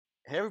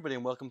Hey everybody,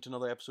 and welcome to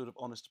another episode of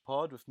Honest to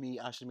Pod with me,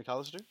 Ashley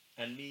McAllister.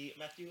 And me,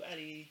 Matthew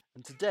Ali.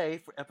 And today,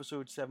 for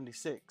episode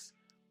 76,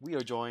 we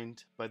are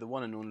joined by the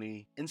one and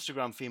only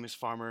Instagram famous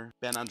farmer,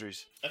 Ben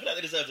Andrews. I feel like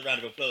that deserves a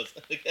round of applause.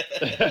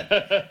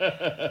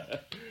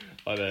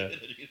 Hi there.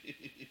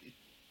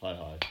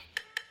 Hi.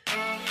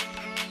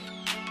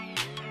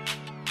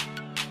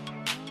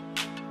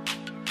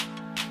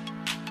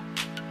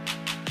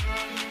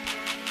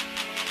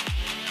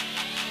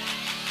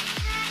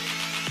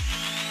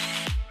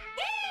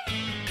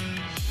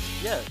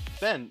 Yeah,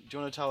 Ben, do you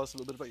want to tell us a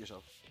little bit about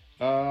yourself?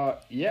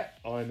 Yeah,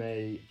 I'm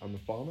a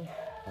farmer.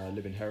 I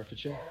live in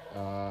Herefordshire,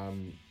 a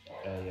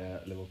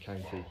little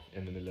county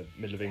in the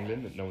middle of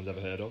England that no one's ever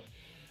heard of.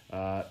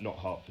 Not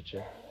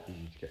Hertfordshire,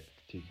 easy to get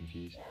too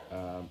confused.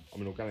 I'm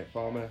an organic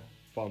farmer,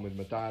 farm with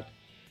my dad.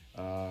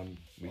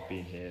 We've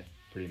been here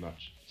pretty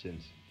much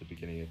since the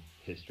beginning of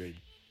history.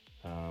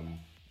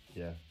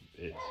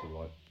 It's sort of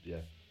like,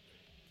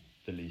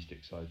 the least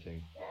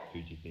exciting.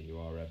 Who do you think you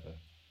are ever?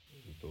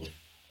 We thought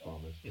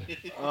farmers.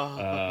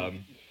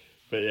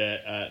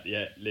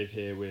 Live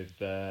here with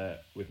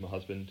my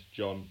husband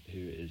John,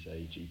 who is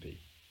a GP.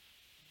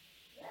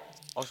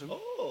 Awesome.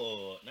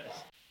 Oh,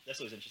 nice.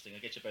 That's always interesting. I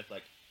guess you're both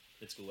like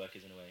good school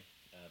workers in a way.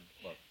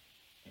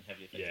 And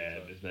heavily affected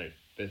as well.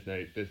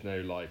 There's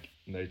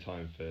no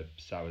time for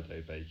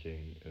sourdough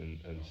baking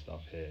and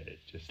stuff here.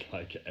 It's just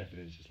like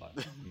everything's just like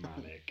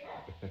manic.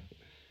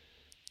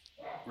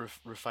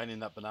 Refining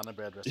that banana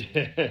bread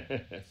recipe.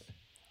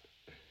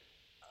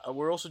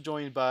 We're also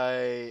joined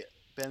by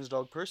Ben's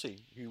dog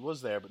Percy, who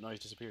was there but now he's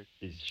disappeared.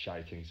 He's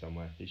shouting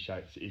somewhere. He's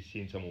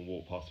seen someone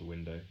walk past a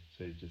window,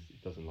 so he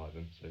doesn't like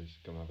them, so he's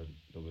gonna have a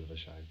little bit of a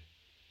shout.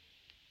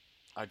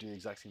 I do the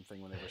exact same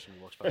thing whenever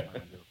somebody walks past my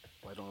window.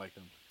 I don't like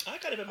them. I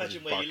kind of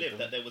imagine where you live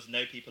that there was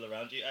no people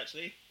around you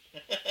actually.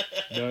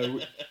 No,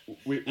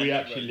 we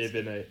actually live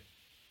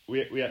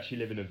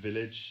in a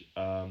village.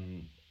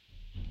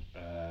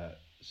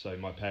 So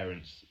my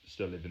parents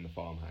still live in the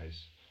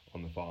farmhouse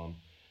on the farm,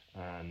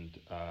 and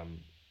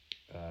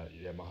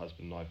my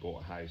husband and I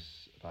bought a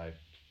house about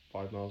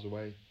 5 miles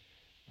away.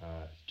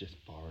 It's just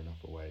far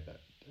enough away that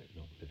they're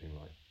not living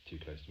like too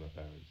close to my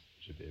parents.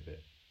 It should be a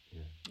bit,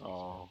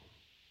 Oh,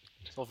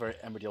 it's all very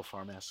Emmerdale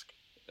Farm-esque.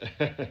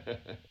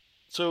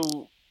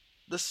 So,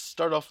 let's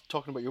start off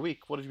talking about your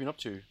week. What have you been up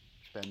to,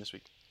 Ben, this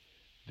week?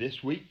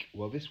 This week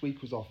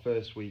was our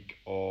first week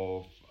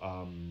of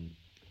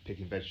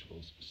picking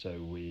vegetables.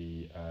 So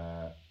we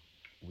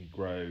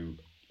grow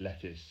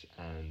lettuce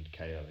and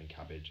kale and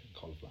cabbage and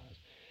cauliflowers.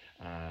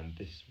 And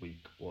this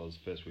week was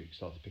first week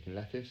started picking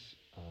lettuce.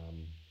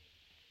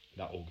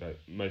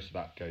 Most of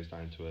that goes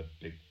down to a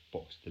big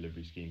box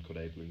delivery scheme called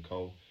Able and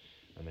Cole,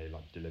 and they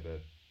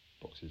deliver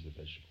boxes of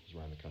vegetables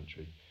around the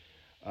country.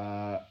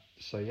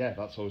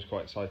 That's always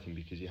quite exciting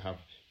because you have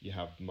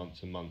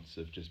months and months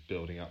of just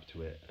building up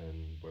to it,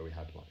 and where it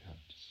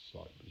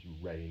was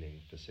raining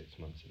for 6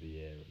 months of the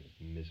year and it's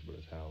miserable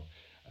as hell,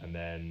 and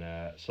then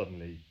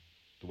suddenly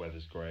the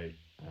weather's great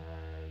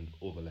and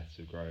all the lettuce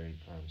are growing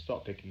and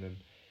start picking them,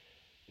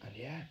 and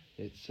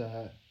it's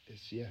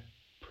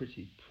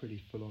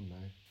pretty full on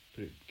now.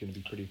 Going to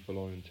be pretty full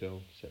on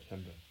until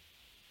September.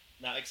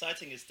 Now,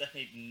 exciting is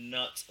definitely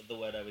not the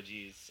word I would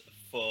use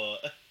for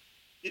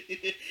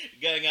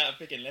going out and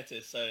picking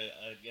lettuce. So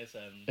I guess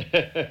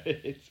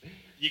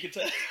you could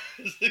tell.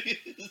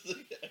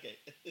 Okay.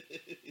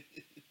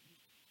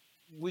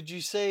 Would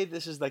you say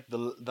this is like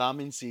the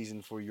lambing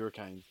season for your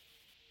kind?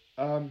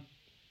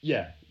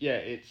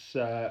 It's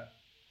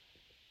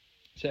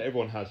so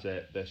everyone has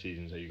their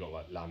season. So you got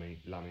like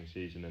lambing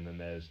season, and then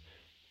there's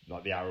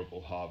like the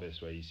arable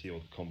harvest where you see all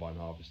the combine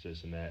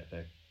harvesters and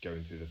they're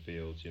going through the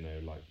fields,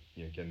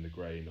 getting the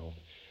grain off,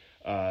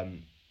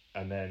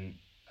 and then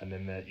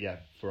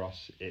for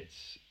us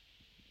it's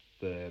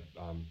the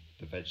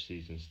veg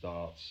season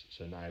starts.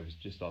 So now we've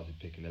just started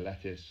picking the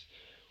lettuce.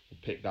 We'll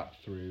pick that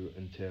through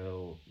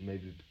until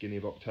maybe the beginning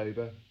of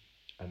October,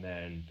 and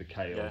then the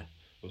kale. Yeah.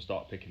 We'll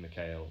start picking the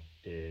kale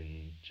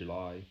in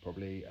July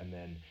probably, and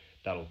then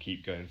that'll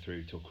keep going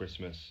through till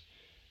Christmas.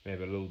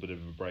 Maybe a little bit of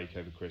a break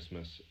over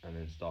Christmas, and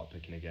then start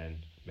picking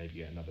again. Maybe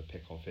get another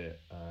pick off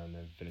it, and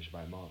then finish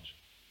about March.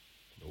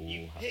 It all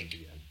You happens pick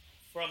again.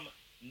 from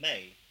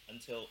May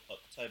until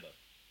October.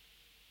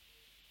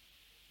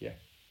 Yeah.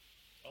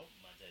 Oh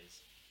my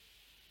days!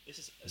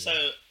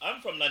 So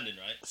I'm from London,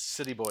 right?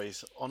 City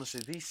boys.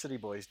 Honestly, these city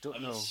boys don't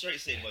I'm know. a straight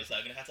city boy, so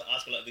I'm gonna have to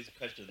ask a lot of these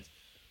questions.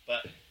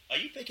 But are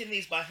you picking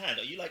these by hand?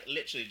 Are you like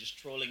literally just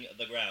trawling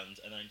the ground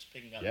and then just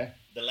picking up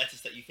the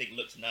lettuce that you think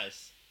looks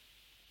nice?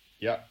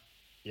 Yeah.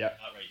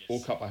 Outrageous.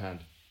 All cut by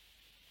hand.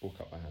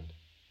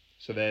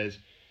 So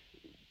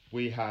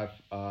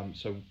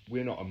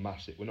we're not a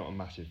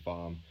massive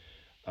farm,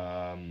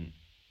 and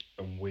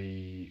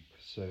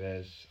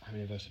there's how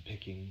many of us are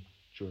picking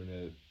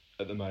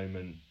at the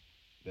moment.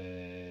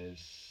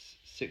 There's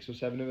 6 or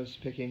 7 of us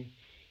picking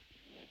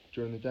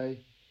during the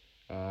day,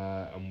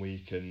 and we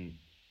can,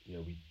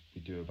 we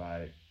do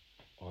about.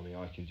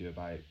 I can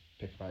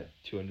pick about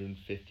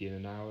 250 in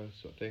an hour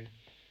sort of thing.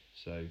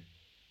 So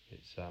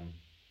it's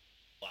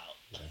Wow.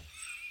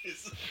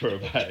 for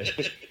about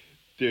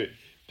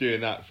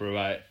doing that for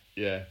about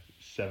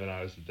 7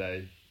 hours a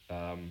day,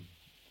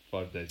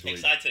 5 days a week.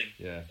 Exciting.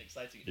 Yeah.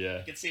 Exciting. Yeah.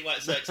 You can see why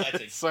it's so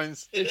exciting.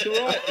 Sounds. It's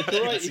alright.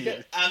 It's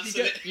alright.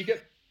 Absolutely.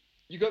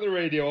 You got the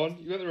radio on.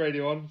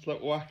 It's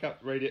like whack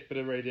up bit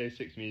of Radio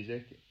 6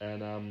 music,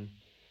 and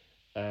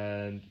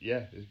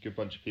yeah, there's a good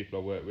bunch of people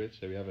I work with,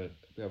 so we have a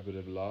bit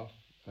of a laugh.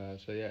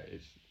 So yeah,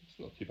 it's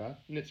not too bad,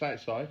 and it's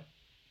outside.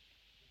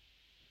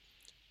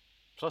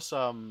 Plus,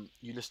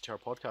 you listen to our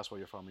podcast while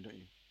you're farming, don't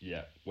you?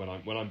 Yeah, when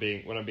I'm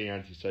being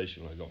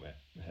antisocial, I got my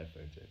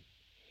headphones in.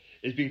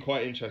 It's been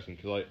quite interesting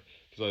because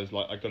I was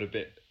like I got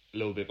a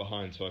little bit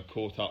behind, so I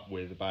caught up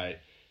with about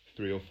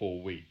 3 or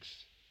 4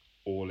 weeks,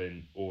 all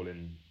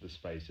in the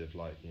space of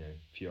like a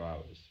few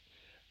hours,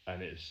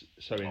 and it's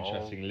so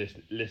interesting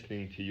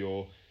listening to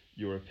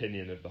your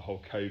opinion of the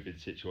whole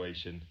COVID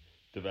situation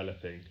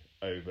developing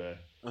over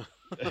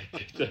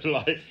sort of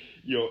like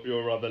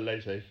your rather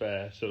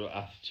laissez-faire sort of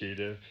attitude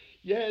of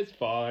it's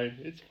fine.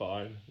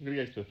 I'm gonna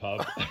go to the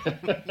pub.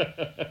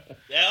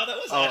 Yeah, that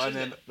was and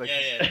then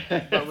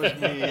that was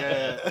me.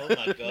 Yeah. Oh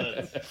my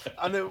god.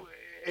 And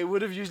it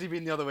would have usually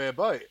been the other way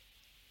about.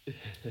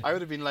 I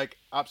would have been like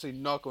absolutely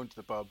not going to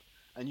the pub,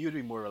 and you'd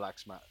be more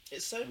relaxed, Matt.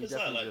 It's so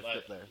bizarre, like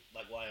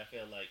why I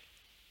feel like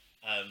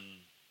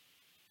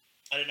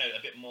I don't know,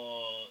 a bit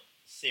more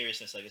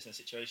seriousness, I guess, in the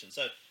situation.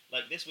 So,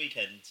 like this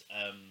weekend,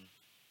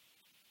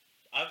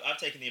 I've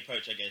taken the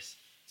approach, I guess,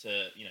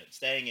 to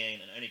staying in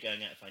and only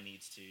going out if I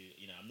need to.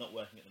 I'm not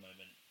working at the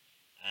moment,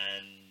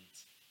 and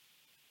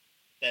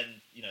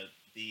then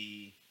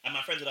and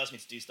my friends would ask me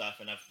to do stuff,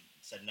 and I've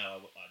said no,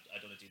 I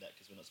don't want to do that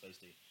because we're not supposed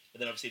to. But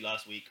then obviously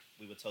last week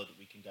we were told that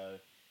we can go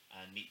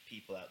and meet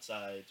people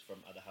outside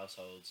from other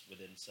households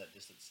within a certain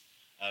distance.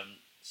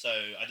 So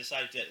I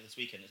decided to do it this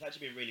weekend. It's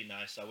actually been really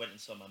nice. So I went and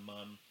saw my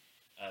mum.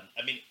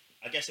 I mean,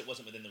 I guess it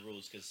wasn't within the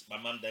rules because my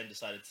mum then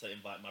decided to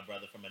invite my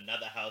brother from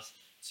another house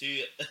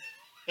to.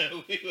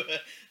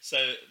 So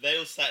they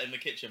all sat in the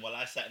kitchen while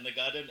I sat in the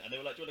garden, and they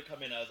were like, "Do you want to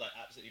come in?" I was like,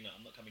 "Absolutely not.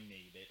 I'm not coming near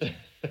you, bitch."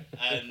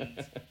 And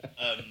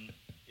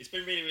it's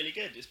been really, really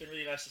good. It's been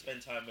really nice to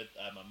spend time with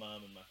my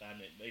mum and my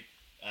family. It made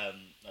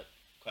like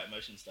quite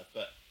emotional stuff,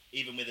 but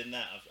even within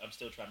that, I'm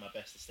still trying my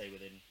best to stay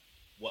within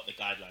what the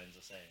guidelines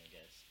are saying, I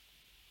guess.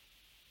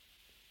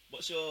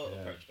 What's your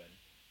approach, Ben?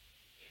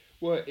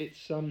 Well,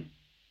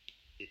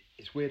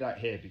 it's weird out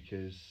here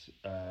because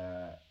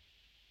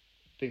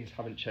things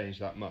haven't changed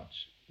that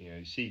much.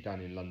 You see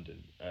down in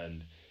London,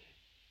 and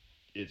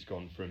it's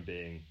gone from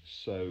being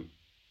so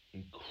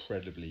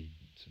incredibly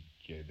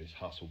this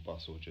hustle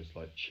bustle, just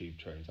like tube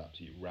trains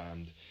absolutely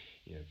rammed.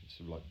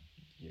 Sort of like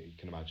you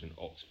can imagine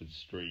Oxford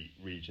Street,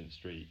 Regent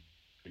Street,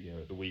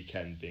 at the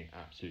weekend being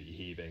absolutely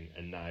heaving,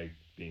 and now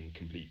being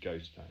complete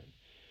ghost town.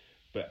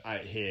 But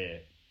out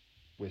here,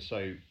 we're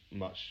so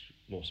much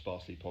more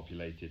sparsely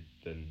populated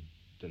than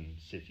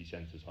city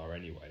centres are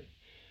anyway,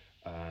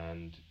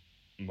 and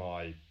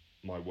my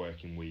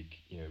working week,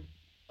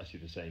 I see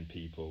the same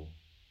people.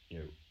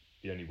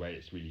 The only way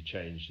it's really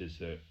changed is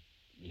that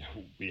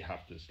we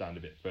have to stand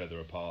a bit further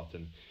apart,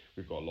 and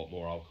we've got a lot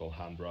more alcohol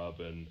hand rub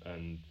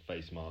and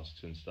face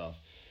masks and stuff.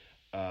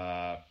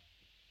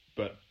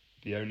 But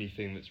the only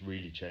thing that's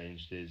really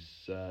changed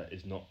is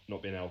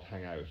not being able to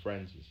hang out with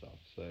friends and stuff.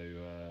 So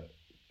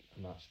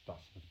and that's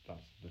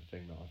the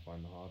thing that I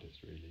find the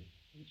hardest. Really,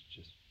 it's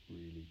just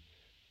really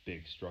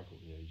big struggle.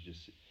 You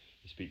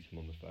speak to them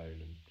on the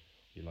phone, and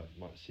you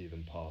might see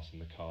them pass in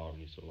the car, and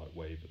you sort of like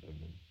wave at them,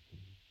 and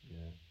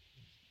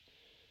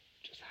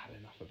just had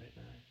enough of it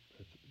now.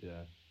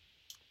 But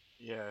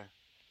yeah,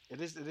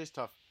 it is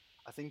tough.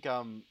 I think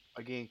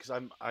again, because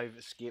I've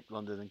escaped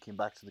London and came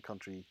back to the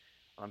country,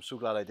 and I'm so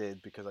glad I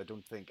did, because I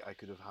don't think I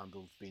could have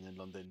handled being in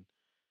London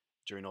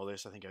during all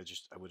this. I think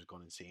I would have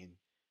gone insane.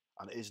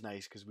 And it is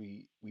nice because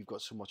we've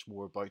got so much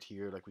more about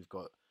here. Like, we've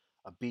got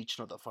a beach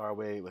not that far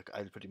away. Like,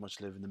 I pretty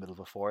much live in the middle of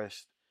a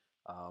forest,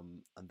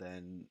 and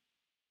then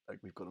like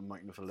we've got a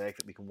mountain with a lake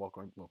that we can walk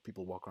around. Well,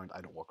 people walk around.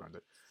 I don't walk around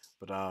it,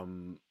 but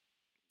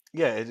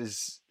yeah, it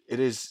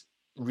is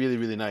really,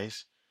 really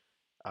nice.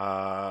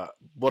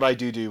 What I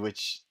do,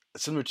 which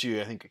similar to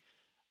you, I think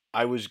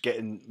I was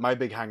getting, my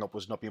big hang up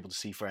was not being able to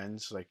see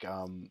friends. Like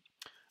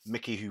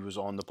Mickey, who was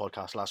on the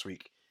podcast last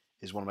week,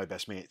 is one of my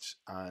best mates,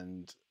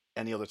 and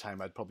any other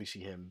time I'd probably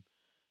see him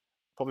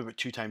probably about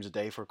 2 times a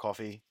day for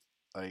coffee.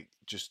 Like,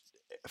 just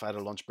if I had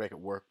a lunch break at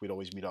work, we'd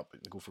always meet up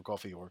and go for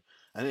coffee.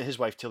 And his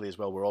wife Tilly as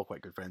well. We're all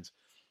quite good friends.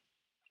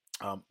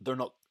 They're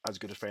not as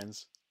good of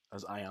friends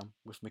as I am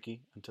with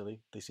Mickey and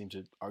Tilly. They seem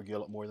to argue a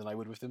lot more than I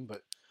would with them,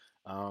 but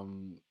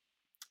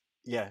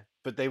yeah,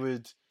 but they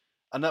would,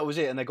 and that was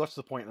it. And I got to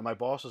the point, and my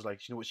boss was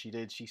like, you know what she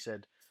did? She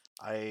said,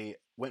 I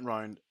went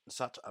round,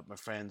 sat at my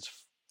friend's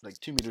like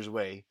 2 meters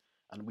away,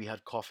 and we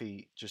had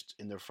coffee just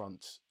in their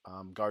front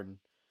garden.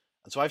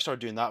 And so I've started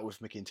doing that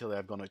with Mickey and Tilly.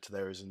 I've gone out to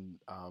theirs and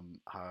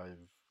have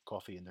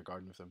coffee in their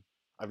garden with them.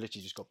 I've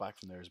literally just got back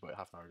from theirs about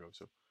half an hour ago,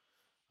 so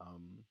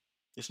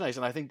it's nice.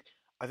 And I think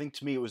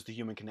to me it was the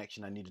human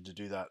connection. I needed to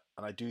do that,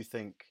 and I do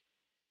think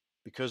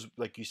because,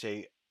 like you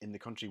say, in the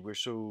country we're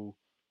so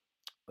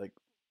like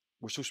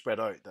we're so spread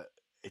out that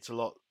it's a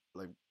lot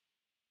like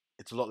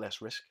it's a lot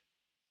less risk.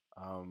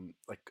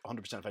 Like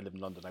 100%, if I lived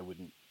in London, I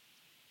wouldn't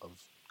have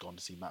gone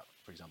to see Matt,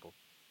 for example.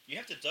 You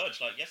have to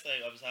dodge. Like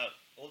yesterday, I was out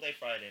all day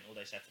Friday and all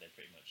day Saturday,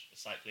 pretty much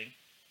cycling,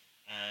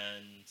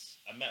 and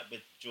I met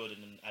with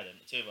Jordan and Adam,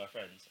 two of our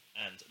friends,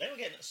 and they were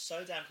getting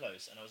so damn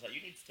close, and I was like,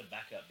 "You need to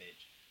back up,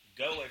 bitch.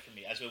 Go away from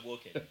me," as we're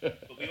walking.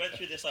 But we went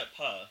through this like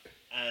path,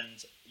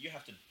 and you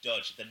have to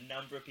dodge. The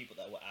number of people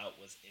that were out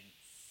was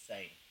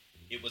insane.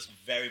 It was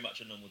very much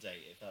a normal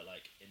day. It felt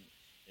like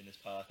in this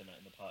path and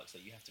in the park,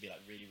 so you have to be like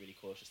really, really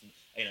cautious. And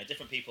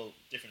different people,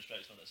 different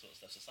strokes, and all that sort of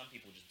stuff. So some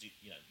people just do,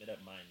 they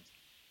don't mind.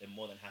 They're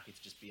more than happy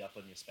to just be up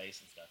on your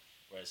space and stuff.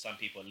 Whereas some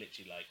people are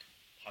literally like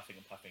puffing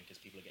and puffing because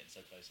people are getting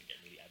so close and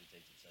getting really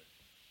agitated. So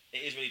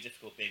it is really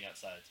difficult being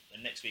outside.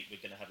 And next week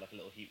we're going to have like a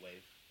little heat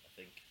wave. I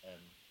think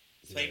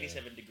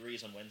 27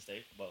 degrees on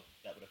Wednesday. Well,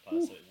 that would have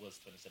passed, so it was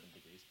 27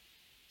 degrees.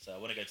 So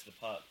I want to go to the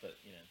park, but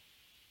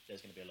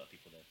there's going to be a lot of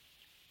people there.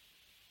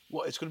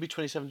 What? It's going to be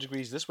 27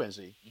 degrees this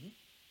Wednesday.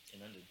 In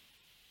London.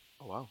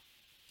 Oh wow.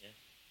 Yeah.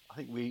 I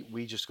think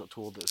we just got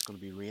told that it's going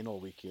to be rain all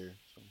week here.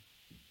 So.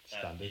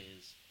 That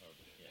is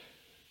horrible.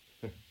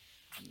 Yeah.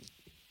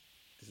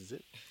 This is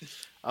it.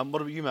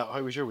 What about you, Matt?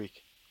 How was your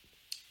week?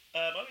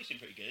 My week's been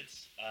pretty good.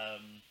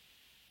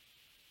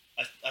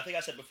 I think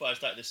I said before I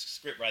started this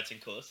script writing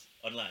course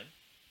online,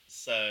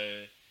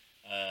 so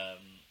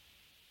I'm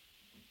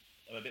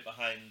a bit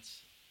behind.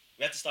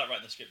 We had to start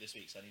writing the script this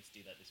week, so I need to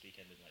do that this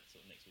weekend and like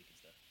sort of next week and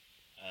stuff.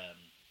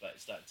 But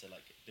it's starting to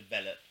like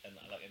develop and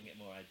like I'm getting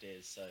more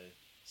ideas. So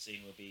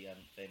soon we'll be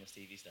famous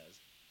TV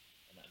stars,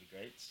 and that'd be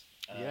great.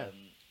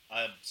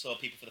 I saw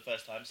people for the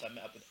first time, so I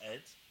met up with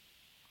Ed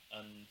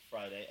on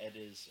Friday. Ed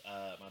is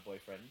my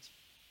boyfriend,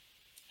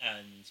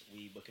 and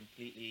we were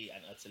completely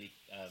and utterly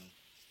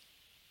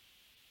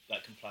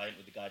like compliant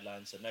with the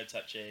guidelines. So no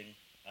touching,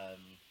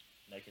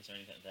 no kiss or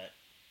anything like that.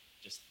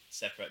 Just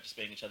separate, just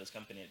being each other's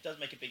company. It does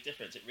make a big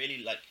difference. It really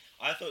like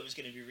I thought it was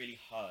going to be really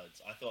hard.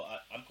 I thought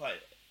I'm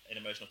quite an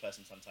emotional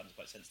person sometimes,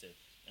 quite sensitive,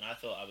 and I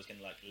thought I was going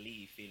to like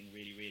leave feeling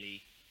really,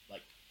 really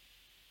like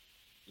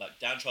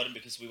downtrodden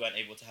because we weren't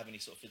able to have any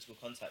sort of physical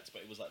contact.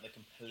 But it was like the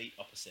complete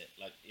opposite.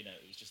 Like it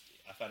was just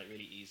I found it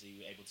really easy.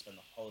 We were able to spend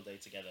the whole day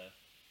together,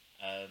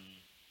 and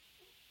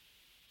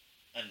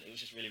it was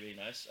just really, really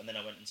nice. And then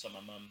I went and saw my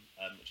mum,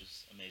 which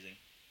was amazing,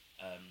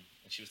 and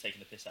she was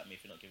taking the piss at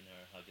me for not giving her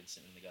a hug and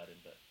sitting in the garden.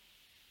 But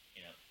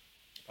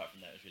apart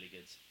from that, it was really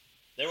good.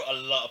 There were a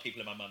lot of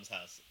people in my mum's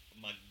house.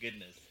 My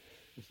goodness.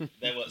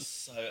 There were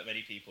so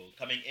many people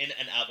coming in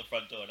and out the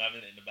front door, and I'm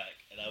in the back,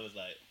 and I was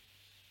like,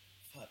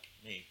 "Fuck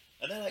me!"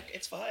 And they're like,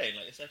 "It's fine,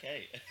 like it's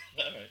okay."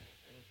 All right,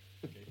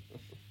 okay.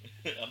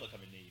 I'm not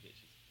coming near you,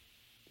 bitches.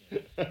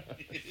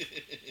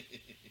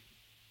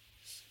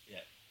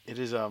 Yeah. It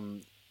is.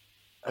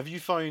 Have you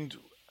found,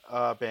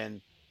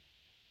 Ben?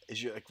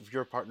 Is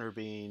your partner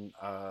being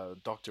a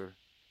doctor?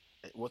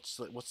 What's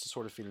the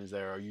sort of feelings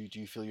there? Do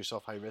you feel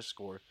yourself high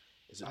risk, or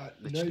is it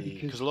literally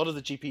because a lot of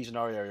the GPs in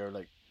our area are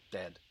like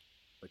dead,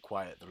 like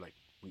quiet. They're like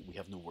we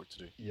have no work to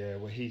do. Yeah,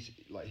 well, he's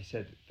like he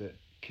said that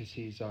because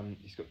he's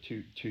got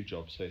two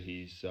jobs. So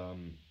he's a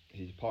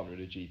partner at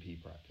a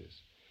GP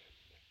practice,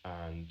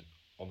 and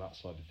on that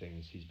side of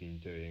things, he's been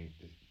doing.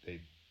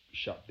 They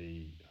shut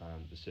the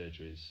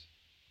surgeries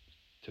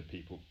to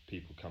people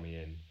coming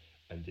in,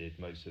 and did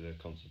most of their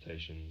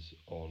consultations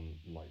on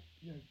like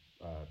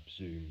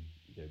Zoom,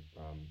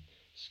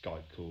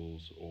 Skype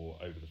calls or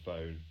over the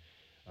phone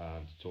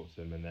to talk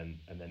to them, and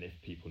then if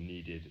people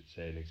needed,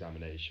 say, an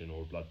examination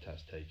or a blood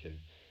test taken,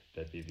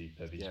 there'd be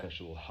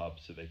special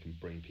hubs that they can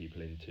bring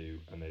people into,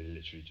 and they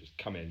literally just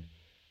come in,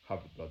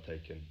 have the blood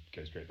taken,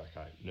 go straight back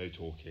out, no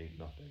talking,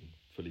 nothing,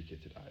 fully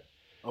kitted out.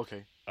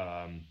 Okay.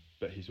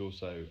 But he's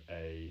also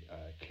a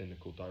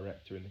clinical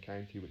director in the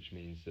county, which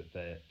means that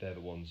they're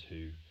the ones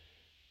who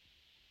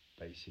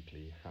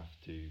basically have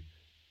to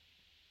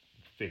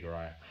figure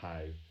out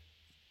how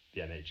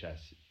the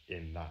NHS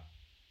in that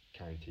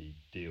county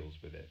deals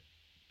with it,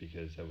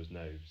 because there was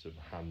no sort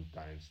of hand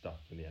down stuff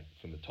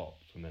from the top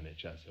from the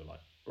NHS. They were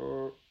like,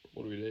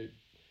 what do we do?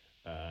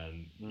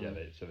 And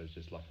so there's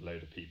just like a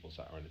load of people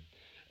sat around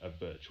a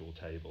virtual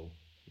table,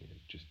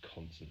 just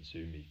constant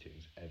Zoom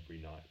meetings every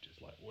night,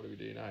 just like, what do we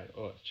do now?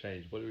 Oh, it's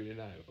changed. What do we do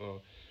now?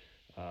 Oh,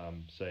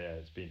 so yeah,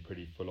 it's been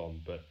pretty full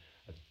on, but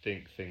I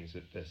think things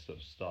that they're sort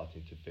of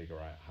starting to figure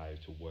out how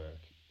to work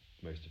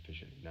most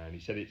efficiently now. And he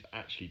said it's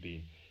actually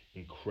been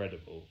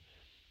incredible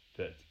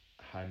that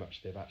how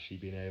much they've actually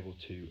been able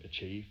to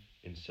achieve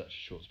in such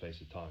a short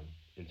space of time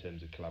in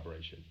terms of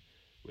collaboration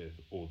with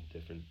all the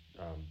different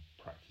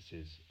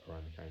practices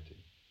around the county.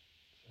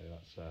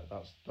 So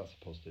that's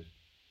a positive.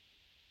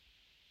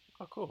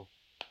 Oh, cool.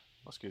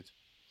 That's good.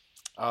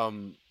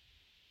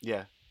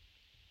 Yeah.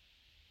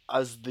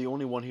 As the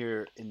only one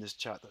here in this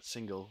chat that's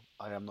single,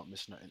 I am not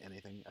missing out on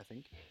anything, I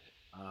think.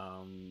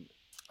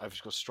 I've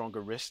just got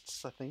stronger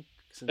wrists, I think,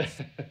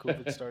 since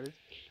COVID started.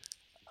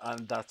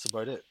 And that's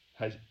about it.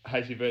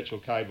 How's your virtual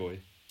cowboy?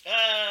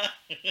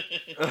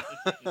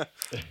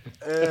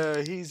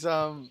 He's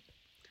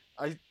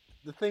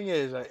the thing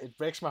is, it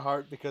breaks my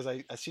heart because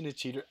I seen a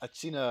cheater. I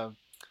seen a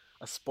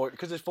spoiler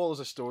because it follows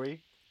a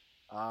story,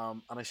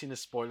 and I seen a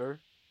spoiler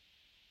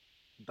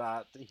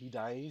that he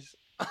dies,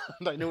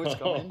 and I know it's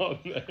coming. Oh,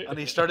 no. And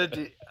he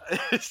started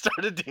he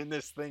started doing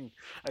this thing.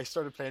 I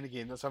started playing the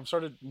game, so I'm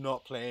started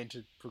not playing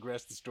to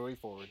progress the story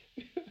forward,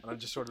 and I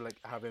just sort of like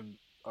have him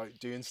out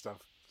doing stuff.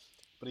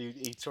 But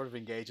he sort of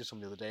engaged with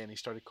someone the other day, and he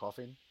started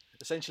coughing.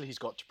 Essentially, he's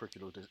got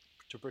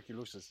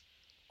tuberculosis,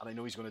 and I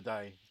know he's going to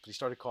die. But he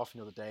started coughing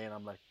the other day, and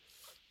I'm like,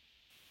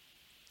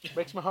 it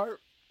breaks my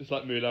heart. It's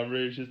like Moulin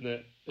Rouge, isn't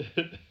it?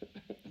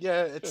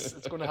 Yeah,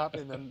 it's going to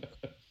happen, and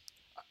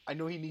I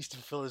know he needs to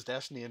fulfill his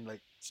destiny and like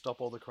stop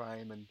all the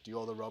crime and do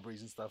all the robberies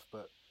and stuff.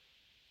 But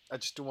I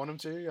just don't want him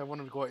to. I want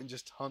him to go out and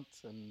just hunt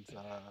and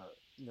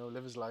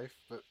live his life.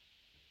 But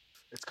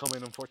it's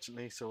coming,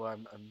 unfortunately. So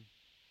I'm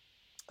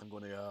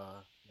going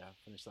to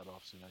finish that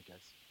off soon, I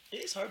guess.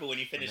 It is horrible when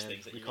you finish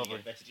things that you really get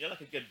invested. You know, like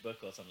a good book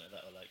or something like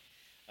that, or like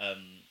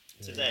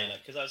today,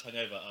 like because I was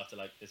hungover after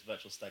like this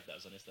virtual stag that I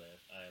was on yesterday.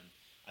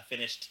 I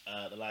finished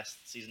the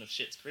last season of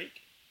Schitt's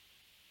Creek.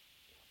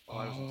 Oh,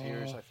 I was in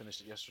tears. I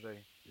finished it yesterday.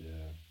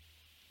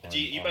 Yeah. Do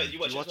you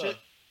watch it?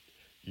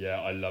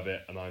 Yeah, I love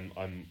it, and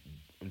I'm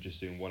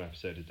just doing one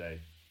episode a day.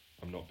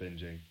 I'm not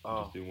binging.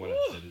 I'm just doing one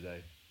episode a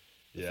day.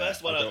 The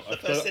first one, the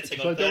first sitting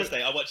on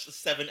Thursday, I watched the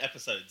 7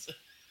 episodes.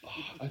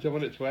 I don't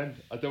want it to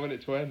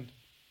end.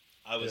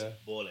 I was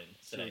bawling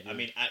today. I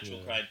mean, actual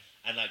crying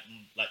and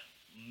like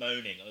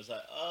moaning. I was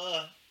like,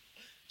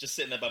 just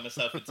sitting there by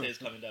myself with tears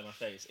coming down my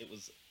face. It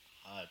was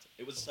hard.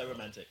 It was so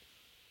romantic.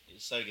 It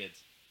was so good.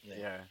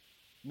 Yeah.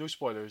 No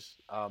spoilers.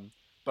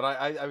 But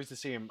I was the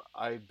same.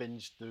 I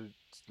binged the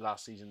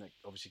last season that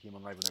obviously came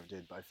on live. I never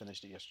did, but I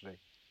finished it yesterday.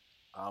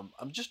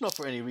 I'm just not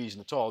for any reason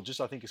at all.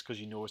 Just I think it's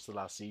because it's the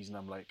last season.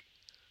 I'm like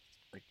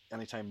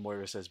anytime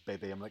Moira says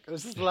 "baby," I'm like,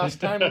 this is the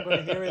last time I'm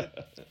going to hear it.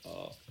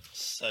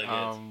 So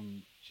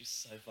good. She's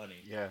so funny.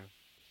 Yeah.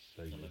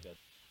 So good. Oh my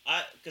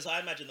god. Because I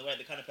imagine the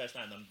kind of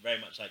person I'm very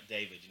much like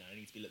David. You know, I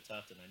need to be looked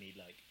after, and I need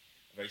like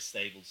a very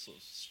stable, sort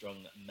of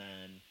strong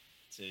man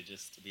to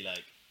just be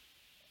like,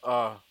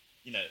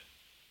 you know.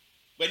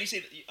 When you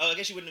see, I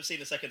guess you wouldn't have seen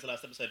the second to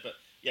last episode, but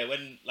yeah,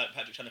 when like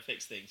Patrick's trying to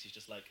fix things, he's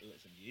just like,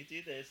 listen, you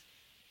do this,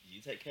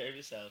 you take care of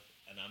yourself,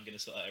 and I'm gonna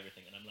sort out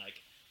everything. And I'm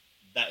like,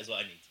 that is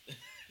what I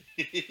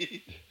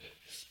need.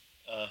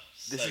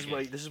 This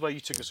is why you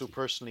took it so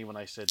personally when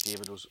I said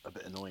David was a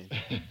bit annoying.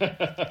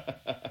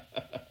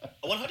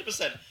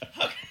 100%.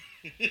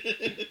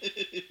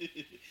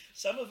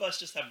 Some of us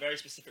just have very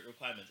specific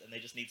requirements, and they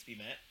just need to be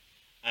met,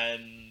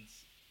 and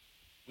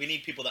we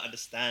need people that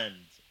understand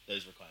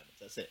those requirements.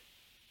 That's it.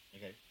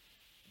 Okay,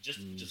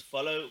 just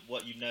follow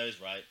what you know is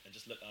right, and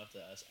just look after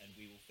us, and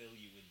we will fill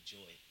you with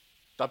joy.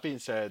 That being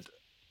said,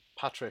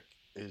 Patrick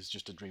is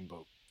just a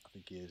dreamboat. I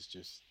think he is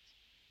just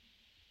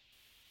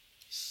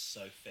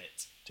so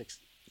fit.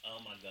 Oh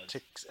my god,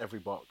 ticks every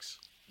box.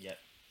 Yep,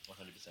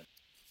 100%.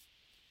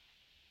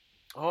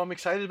 Oh, I'm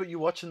excited about you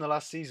watching the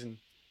last season.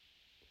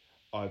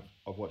 I've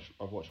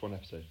watched one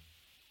episode.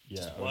 Yeah,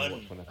 Just I only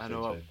watched one episode I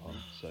know. so far.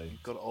 So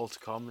You've got it all to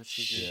come this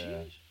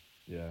season.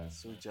 yeah.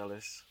 So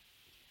jealous.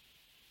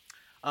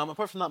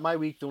 Apart from that, my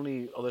week, the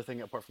only other thing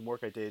apart from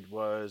work I did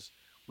was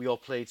we all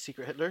played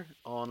Secret Hitler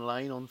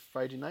online on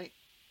Friday night.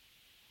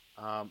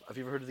 Have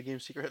you ever heard of the game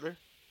Secret Hitler?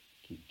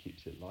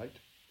 Keeps it light.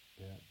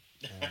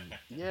 Yeah.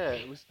 Yeah,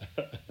 it was.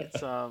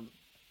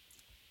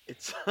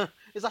 It's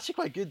it's actually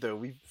quite good though.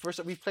 We've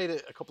played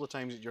it a couple of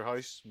times at your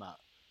house, Matt.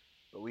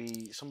 But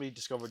somebody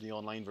discovered the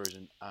online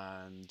version,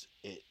 and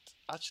it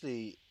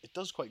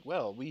does quite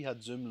well. We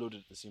had Zoom loaded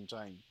at the same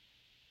time,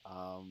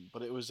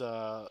 but it was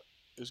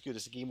good.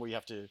 It's a game where you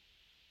have to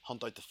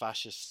hunt out the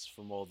fascists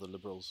from all the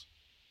liberals.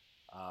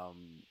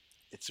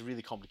 It's a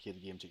really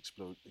complicated game to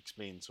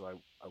explain, so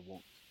I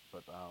won't.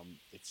 But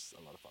it's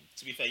a lot of fun.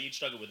 To be fair, you'd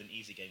struggle with an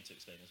easy game to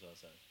explain as well.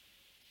 So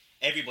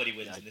everybody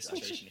wins in this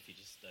situation if you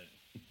just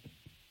don't.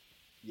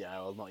 Yeah,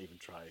 I'll not even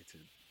try to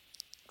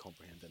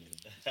comprehend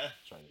anything.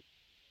 Try to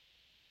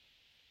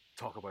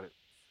talk about it.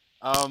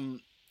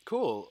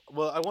 Cool.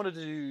 Well, I wanted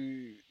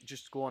to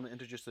just go on and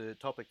introduce the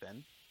topic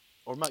then.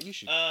 Or Matt, you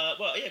should.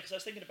 Well, yeah, because I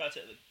was thinking about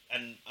it,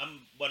 and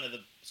I'm one of the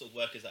sort of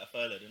workers that are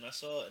furloughed, and I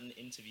saw an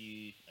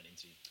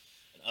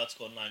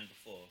article online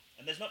before,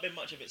 and there's not been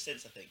much of it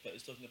since, I think, but it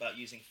was talking about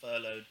using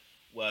furloughed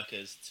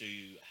workers to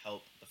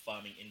help the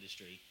farming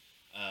industry,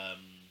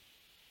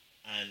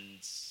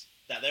 and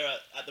that there are,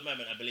 at the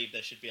moment, I believe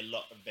there should be a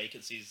lot of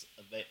vacancies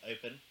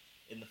open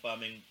in the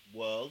farming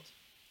world,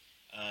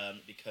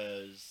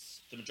 because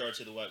the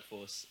majority of the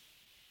workforce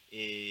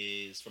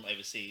is from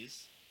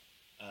overseas,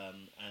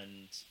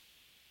 and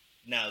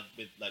now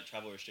with like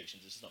travel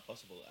restrictions, it's just not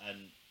possible.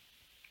 And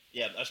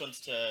yeah, I just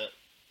wanted to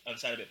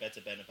understand a bit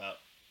better, Ben, about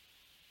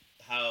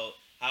how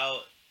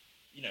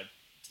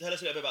tell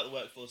us a little bit about the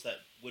workforce that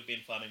would be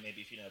in farming.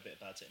 Maybe if you know a bit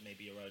about it,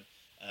 maybe your own.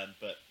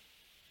 But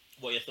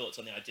what are your thoughts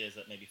on the ideas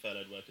that maybe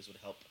furloughed workers would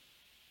help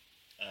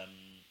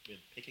with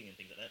picking and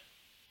things like that?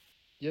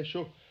 Yeah,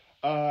 sure.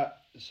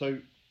 So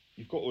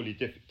you've got all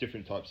your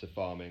different types of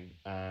farming,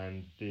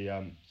 and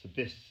the so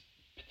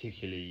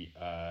particularly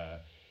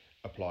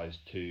applies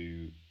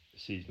to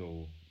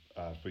seasonal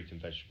fruit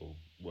and vegetable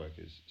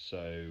workers.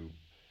 So,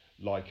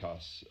 like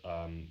us,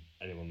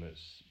 anyone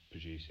that's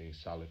producing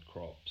salad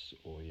crops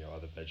or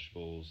other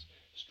vegetables,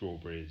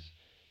 strawberries,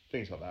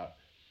 things like that.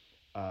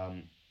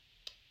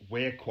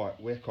 We're quite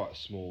a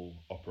small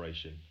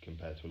operation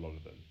compared to a lot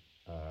of them.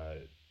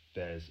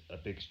 There's a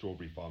big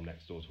strawberry farm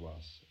next door to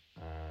us,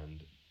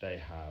 and they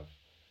have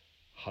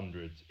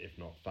hundreds, if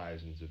not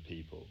thousands, of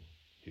people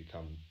who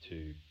come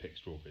to pick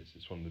strawberries.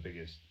 It's one of the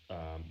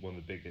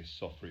biggest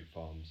soft fruit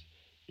farms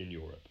in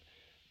Europe.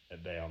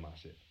 They are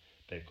massive.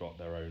 They've got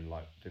their own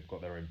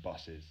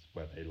buses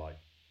where they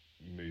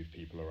move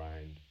people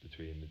around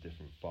between the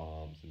different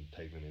farms and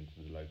take them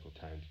into the local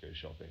town to go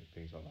shopping,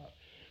 things like that.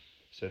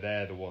 So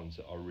they're the ones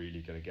that are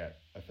really going to get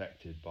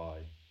affected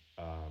by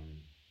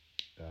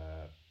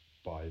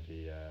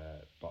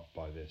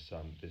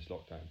this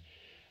lockdown,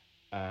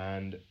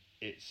 and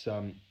it's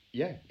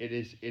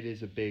it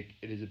is a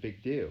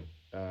big deal.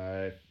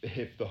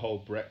 If the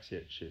whole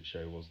Brexit shit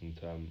show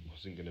wasn't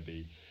going to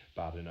be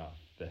bad enough,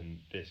 then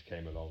this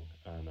came along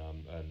and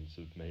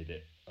sort of made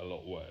it a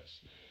lot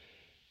worse.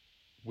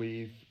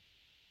 We've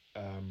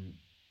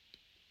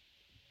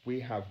we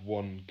have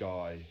one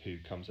guy who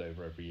comes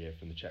over every year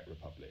from the Czech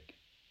Republic,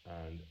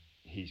 and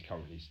he's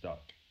currently stuck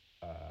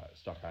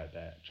out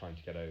there trying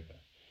to get over.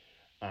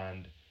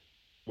 And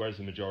whereas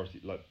the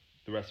majority, like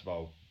the rest of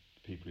our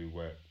people who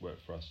work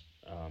for us,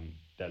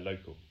 they're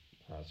local,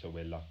 so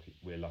we're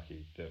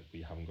lucky that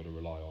we haven't got to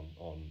rely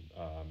on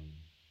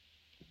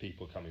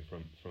people coming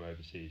from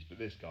overseas. But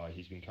this guy,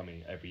 he's been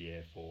coming every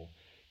year for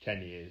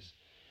 10 years.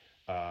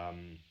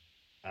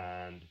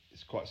 And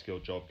it's quite a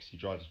skilled job because he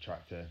drives a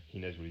tractor. He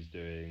knows what he's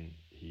doing.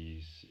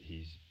 He's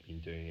been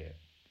doing it,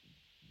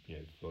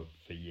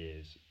 for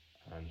years,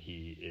 and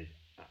he is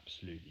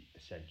absolutely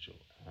essential.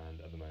 And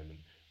at the moment,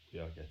 we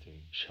are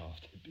getting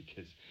shafted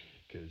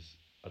because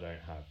I don't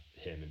have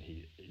him, and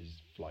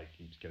his flight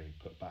keeps getting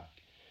put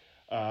back.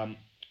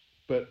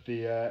 But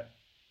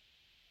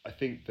I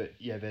think that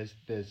there's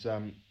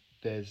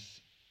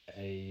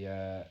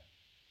a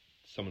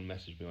someone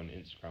messaged me on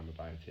Instagram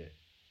about it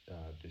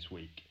this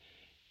week.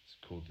 It's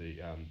called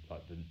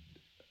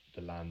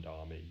the Land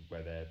Army,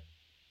 where they're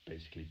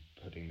basically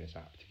putting this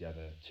app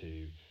together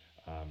to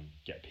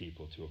get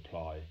people to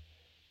apply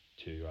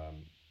to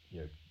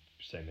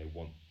saying they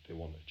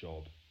want a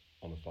job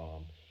on a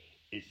farm.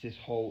 It's this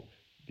whole.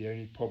 The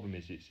only problem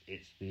is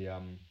it's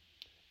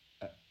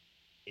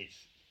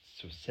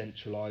sort of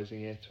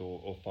centralising it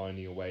or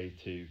finding a way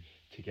to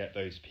get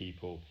those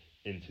people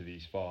into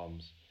these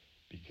farms,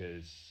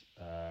 because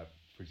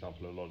for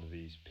example, a lot of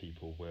these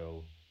people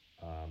will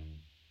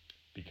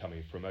be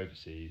coming from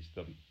overseas.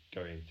 They'll be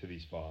going to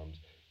these farms.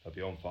 They'll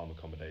be on farm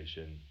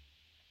accommodation.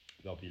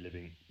 They'll be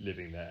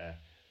living there,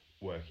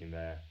 working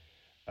there.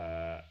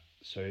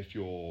 So if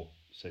you're,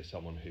 say,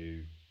 someone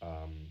who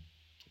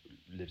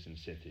lives in the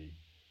city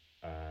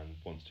and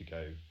wants to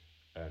go,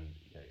 and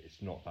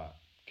it's not that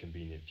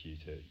convenient for you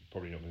you're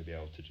probably not going to be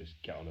able to just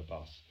get on a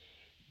bus,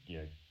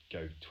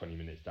 go 20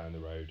 minutes down the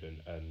road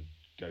and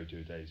go do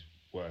a day's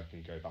work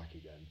and go back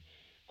again.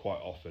 Quite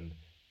often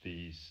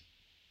these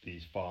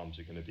farms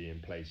are going to be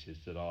in places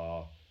that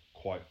are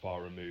quite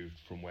far removed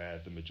from where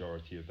the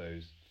majority of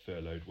those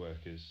furloughed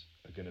workers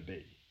are going to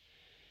be.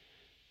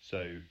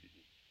 So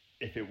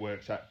if it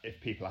works out, if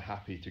people are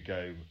happy to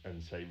go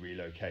and say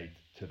relocate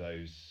to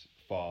those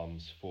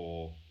farms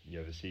for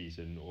the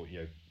season, or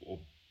or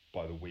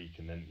by the week,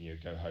 and then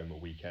go home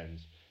at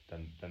weekends,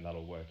 then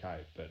that'll work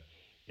out. But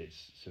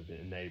it's sort of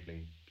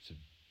enabling,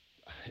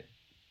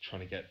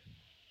 trying to get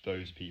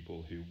those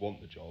people who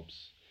want the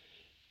jobs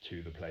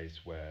to the place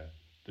where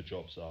the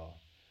jobs are.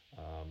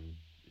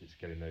 It's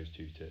getting those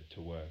two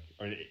to work.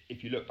 I mean,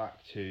 if you look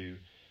back to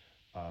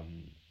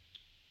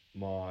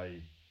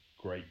my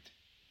great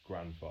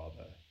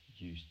grandfather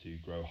used to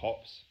grow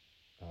hops.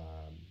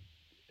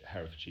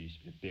 Herefordshire used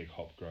to be a big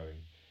hop growing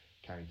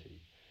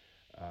county,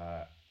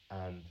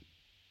 and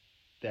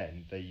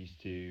then they used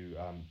to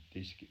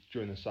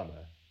during the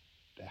summer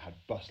they had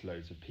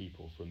busloads of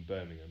people from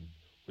Birmingham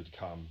would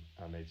come,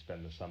 and they'd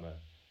spend the summer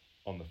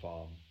on the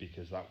farm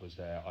because that was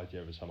their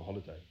idea of a summer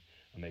holiday.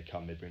 And they'd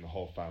come, they'd bring the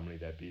whole family.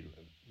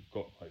 We've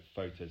got like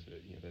photos of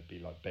it, there'd be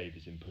like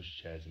babies in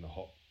pushchairs in the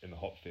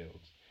hop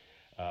fields.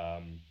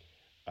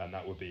 And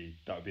that would be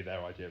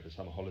their idea of a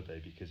summer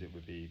holiday, because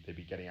they'd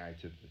be getting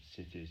out of the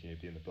cities,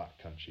 be in the black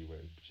country where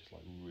it's just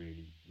like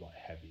really like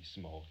heavy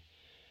smog,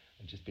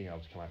 and just being able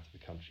to come out to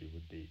the country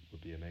would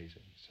be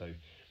amazing. So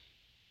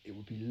it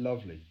would be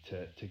lovely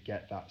to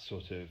get that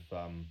sort of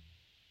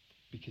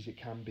because it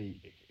can be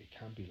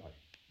like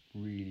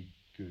really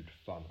good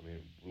fun. I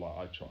mean,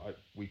 like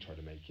we try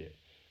to make it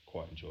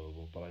quite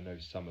enjoyable, but I know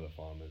some of the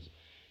farmers,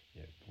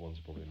 the ones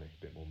who probably make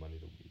a bit more money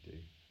than we do,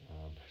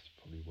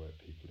 probably work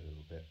people a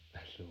little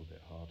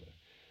bit harder.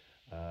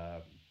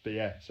 But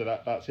yeah, so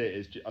that's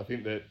it. I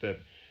think that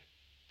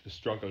the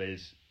struggle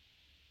is,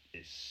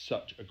 it's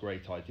such a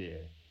great idea.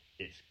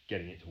 It's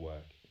getting it to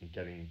work and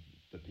getting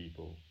the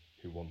people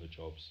who want the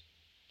jobs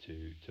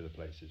to the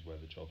places where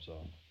the jobs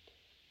are.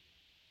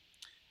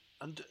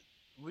 And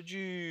would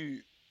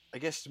you? I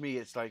guess to me,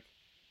 it's like,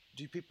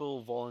 do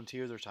people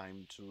volunteer their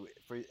time to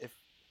for if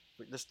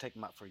let's take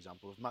Matt for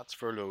example. If Matt's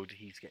furloughed,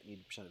 he's getting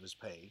 80% of his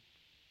pay.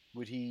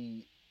 Would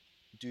he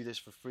do this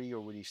for free, or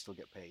would he still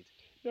get paid?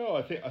 No,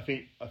 I think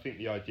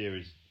the idea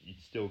is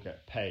you'd still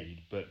get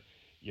paid, but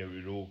you know it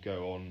would all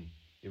go on.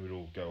 It would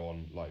all go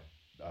on like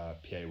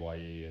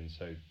PAYE, and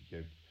so you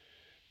know,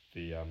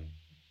 the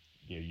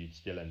you know you'd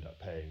still end up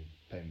paying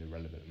the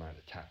relevant amount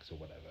of tax or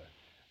whatever.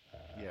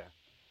 Yeah.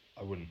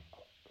 I wouldn't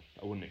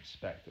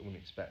expect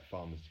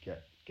farmers to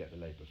get the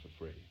labour for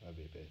free. That'd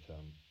be a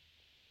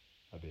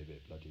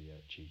bit bloody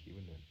cheeky,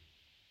 wouldn't it?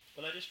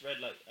 Well, I just read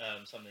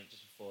something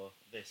just before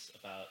this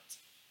about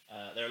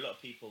there are a lot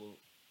of people,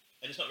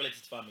 and it's not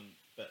related to farming,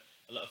 but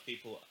a lot of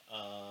people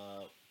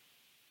are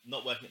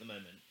not working at the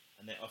moment,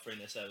 and they're offering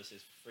their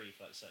services for free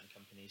for like certain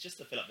companies just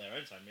to fill up their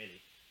own time,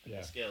 really, and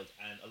Yeah. be skilled.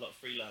 And a lot of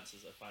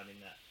freelancers are finding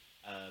that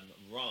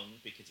wrong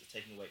because it's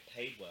taking away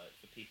paid work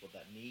for people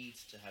that need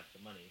to have the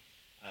money,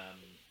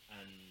 and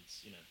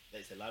you know,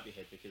 it's their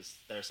livelihood, because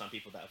there are some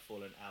people that have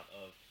fallen out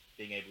of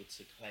being able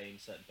to claim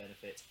certain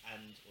benefits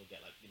and or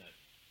get like, you know,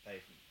 pay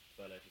from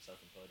furlough for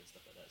self-employed and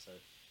stuff like that. So,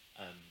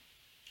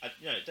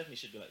 you know, it definitely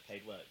should be like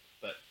paid work,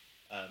 but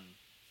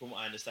from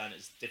what I understand,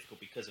 it's difficult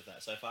because of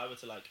that. So if I were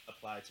to like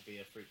apply to be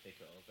a fruit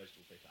picker or a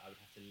vegetable picker, I would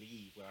have to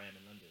leave where I am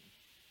in London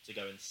to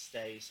go and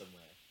stay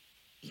somewhere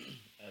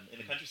in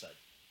the countryside.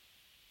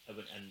 I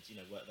would, and you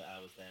know, work the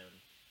hours there,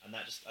 and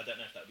that just, I don't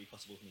know if that would be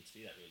possible for me to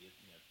do that, really.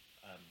 You know,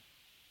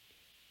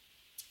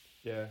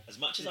 Yeah. as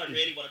much as I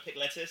really want to pick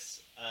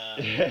lettuce, do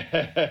you know,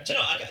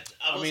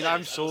 I mean,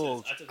 I'm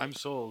sold. I'm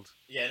sold.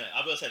 Yeah, no,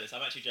 I will say this.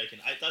 I'm actually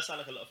joking. It does sound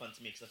like a lot of fun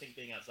to me, because I think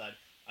being outside,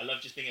 I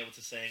love just being able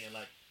to sing, and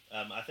like,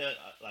 I feel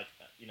like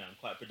you know, I'm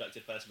quite a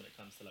productive person when it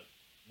comes to like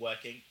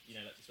working. You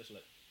know, like especially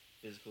like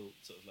physical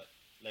sort of like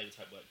labor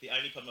type work. The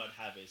only problem I'd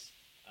have is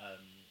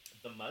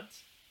the mud.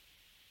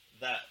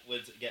 That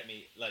would get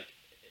me like,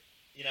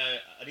 you know,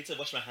 I need to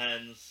wash my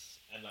hands,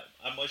 and like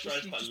I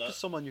moisturize quite a Just lot. put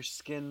some on your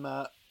skin,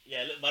 Matt.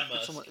 Yeah, look, mud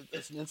mask.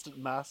 It's an instant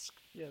mask.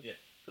 Yeah. Yeah.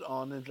 Put it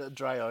on and let it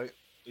dry out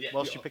Yeah.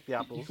 whilst you pick the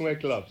apples. You can wear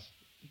gloves.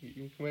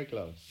 You can wear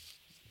gloves.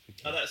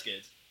 Oh, that's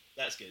good.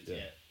 That's good. Yeah.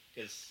 Yeah,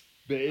 because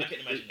But I can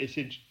imagine.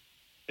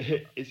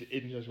 It's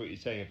interesting what you're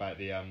saying about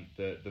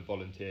the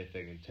volunteer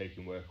thing and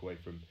taking work away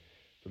from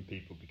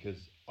people, because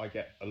I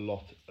get a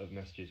lot of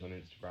messages on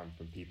Instagram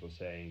from people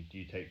saying, "Do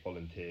you take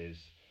volunteers?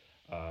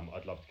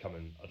 I'd love to come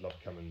and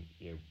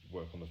you know,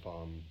 work on the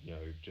farm, you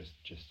know, just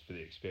for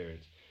the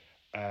experience."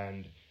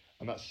 And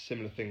that's a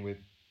similar thing with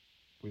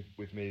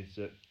me, is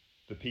that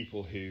the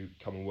people who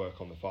come and work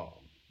on the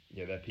farm,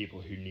 you know, they're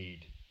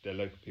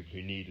local people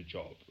who need a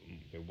job, you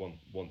know,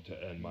 want to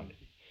earn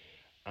money,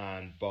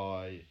 and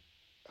by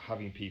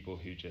having people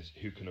who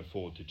can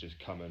afford to just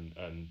come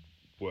and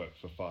work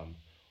for fun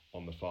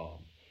on the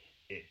farm,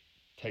 it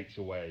takes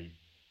away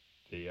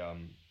the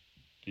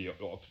you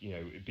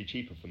know, it'd be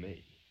cheaper for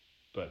me,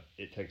 but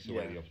it takes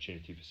away the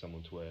opportunity for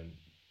someone to earn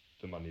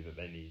the money that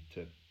they need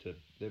to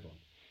live on.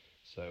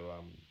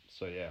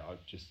 So yeah, I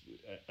just,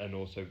 and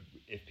also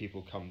if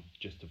people come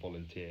just to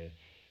volunteer,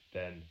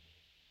 then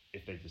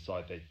if they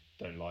decide they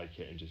don't like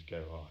it and just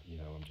go, "Oh, you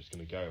know, I'm just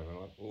going to go," and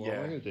I'm like, "Well, what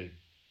am I going to do?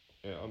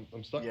 Yeah,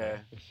 I'm stuck." Yeah.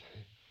 Now.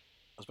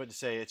 I was about to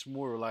say, it's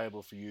more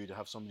reliable for you to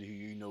have somebody who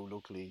you know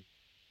locally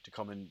to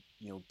come and,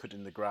 you know, put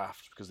in the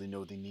graft because they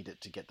know they need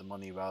it to get the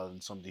money, rather than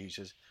somebody who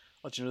says,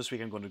 "Oh, do you know, this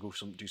week I'm going to go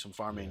do some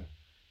farming,"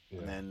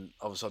 and then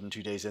all of a sudden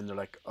 2 days in they're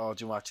like, "Oh,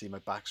 do you know, actually my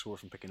back's sore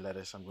from picking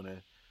lettuce. I'm going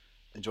to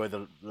enjoy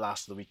the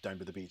last of the week down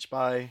by the beach.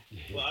 Bye."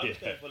 Well, I was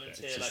going to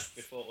volunteer like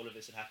before all of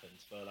this had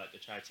happened for like a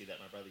charity that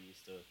my brother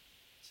used to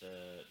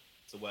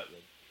work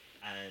with,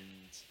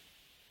 and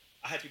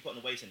I had to be put on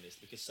the waiting list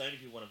because so many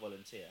people want to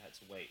volunteer. I had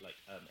to wait like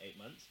 8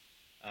 months.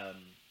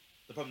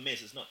 The problem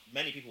is, it's not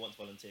many people want to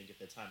volunteer and give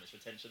their time. It's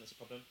retention that's a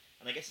problem,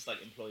 and I guess it's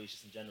like employees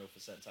just in general for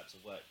certain types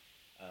of work,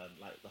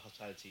 like the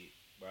hospitality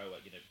where I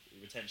work. You know,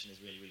 retention is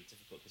really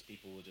difficult because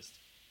people will just,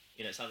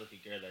 you know, it sounds like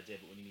a great idea,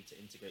 but when you need to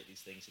integrate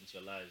these things into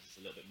your lives, it's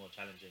a little bit more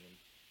challenging, and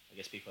I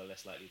guess people are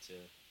less likely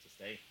to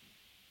stay.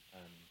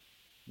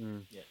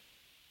 Yeah.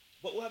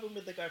 What will happen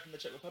with the guy from the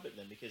Czech Republic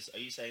then? Because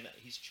are you saying that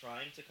he's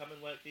trying to come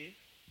and work for you?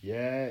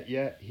 Yeah,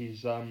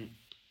 he's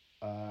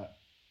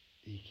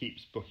he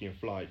keeps booking a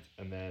flight,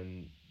 and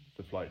then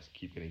the flights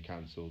keep getting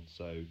cancelled.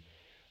 So I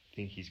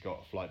think he's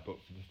got a flight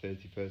booked for the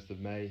 31st of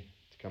May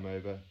to come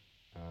over.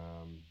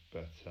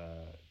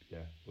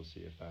 Yeah, we'll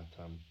see if that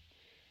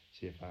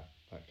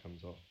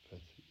comes off.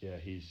 But yeah,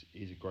 he's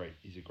a great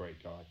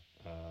guy.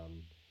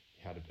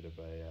 He had a bit of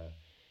a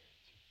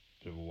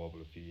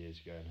wobble a few years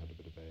ago and had a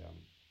bit of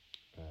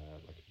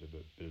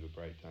a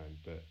breakdown,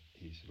 but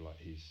he's you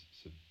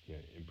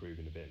know,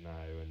 improving a bit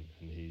now,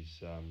 and he's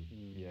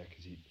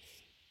because he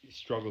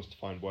struggles to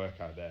find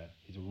work out there.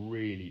 He's a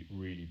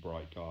really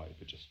bright guy,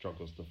 but just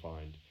struggles to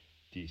find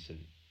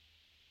decent,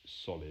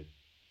 solid,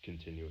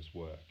 continuous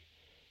work.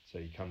 So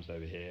he comes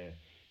over here,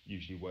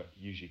 usually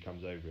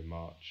comes over in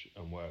March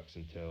and works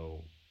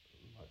until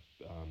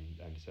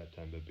end of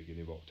September,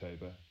 beginning of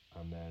October,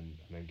 and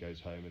then goes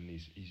home, and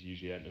he's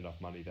usually earned enough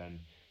money then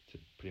to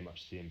pretty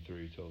much see him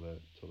through till the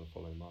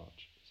following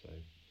March. So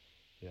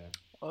yeah.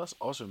 Oh, that's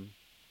awesome.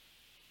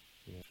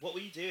 Yeah. What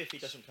will you do if he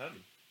doesn't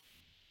come?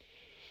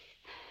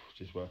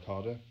 Just work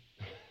harder.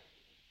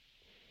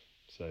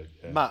 So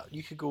yeah. Matt,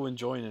 you could go and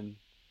join and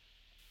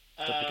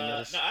start picking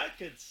lettuce. No, I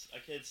could.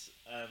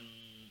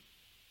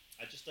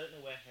 I just don't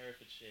know where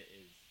Herefordshire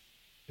is.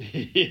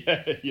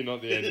 Yeah, you're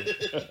not the only.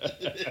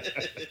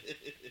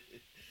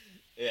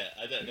 Yeah,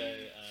 I don't know.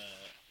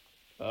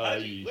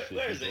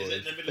 Where is it? Is it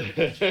in the middle of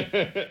the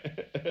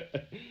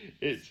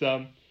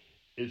country?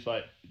 It's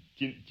like,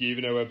 do you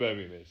even know where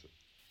Birmingham is?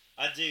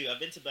 I do. I've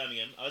been to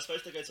Birmingham. I was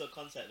supposed to go to a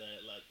concert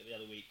there like the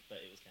other week, but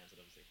it was cancelled,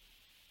 obviously.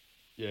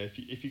 Yeah,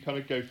 if you kind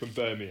of go from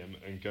Birmingham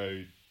and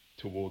go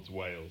towards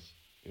Wales,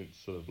 it's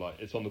sort of like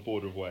it's on the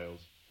border of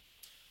Wales.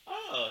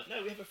 Oh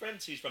no, we have a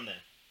friend who's from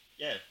there.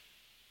 Yeah.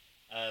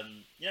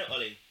 You know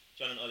Ollie,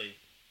 John and Ollie,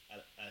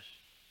 Ash.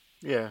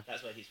 Yeah.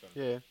 That's where he's from.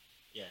 Yeah.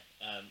 Yeah.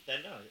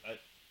 Then no,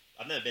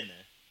 I've never been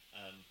there.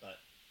 But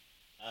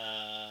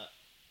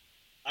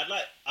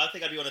I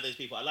think I'd be one of those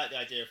people. I like the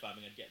idea of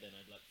farming. I'd get there and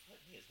I'd be like, fuck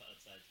me, it's hot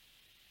outside.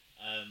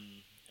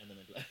 And then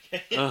I'd be like,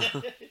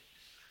 okay.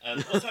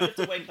 What time do you have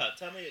to wake up?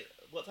 Tell me,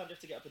 what time do you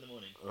have to get up in the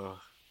morning?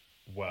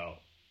 Well,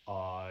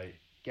 I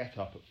get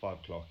up at 5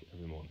 o'clock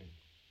every morning,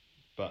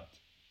 but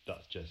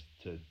that's just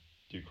to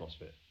do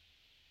CrossFit,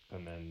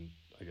 and then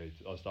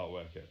I start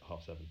work at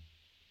 7:30.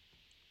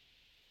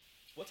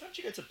 What time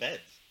do you go to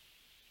bed?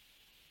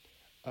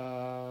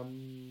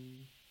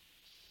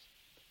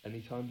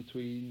 Anytime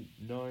between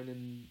 9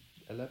 and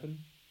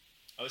 11.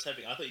 I thought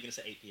you were going to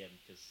say 8 p.m.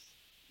 because.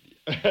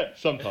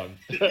 Sometimes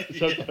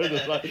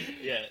it's like,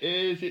 yeah.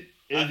 Is it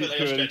too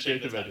early to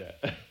go to bed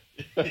yet?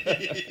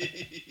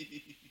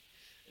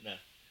 No.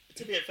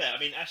 To be fair, I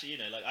mean, actually,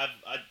 like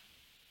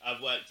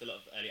I've worked a lot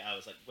of early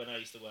hours. Like when I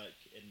used to work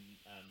in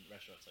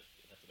restaurants, I'd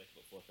have to wake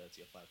up at 4:30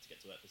 or 5 to get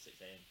to work for 6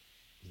 a.m.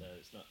 So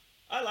it's not.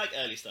 I like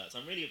early starts.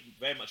 I'm really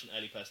very much an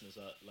early person as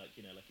well.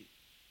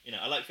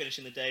 I like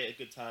finishing the day at a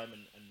good time,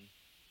 and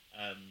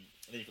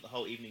then you've got the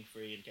whole evening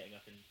free and getting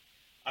up, and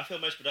I feel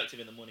most productive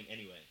in the morning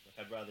anyway. Like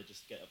I'd rather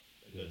just get up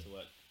and go to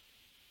work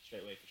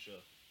straight away for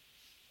sure.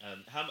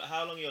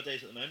 How long are your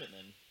days at the moment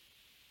then?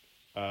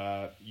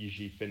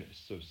 Usually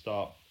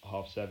start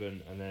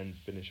 7:30 and then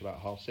finish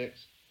about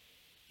 6:30.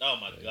 Oh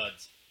my god,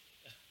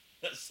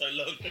 that's so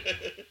long.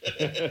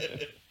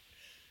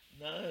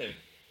 No.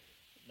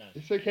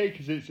 It's okay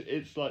because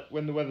it's like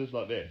when the weather's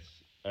like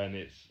this and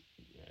it's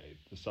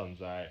the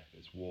sun's out,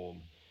 it's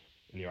warm,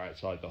 and you're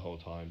outside the whole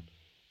time.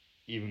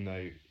 Even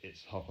though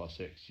it's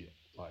 6:30,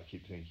 I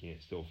keep thinking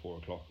it's still 4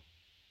 o'clock,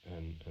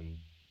 and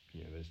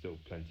there's still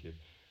plenty of.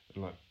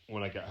 And like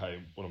when I get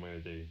home, what am I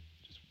going to do?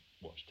 Just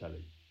watch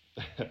telly,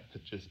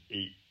 just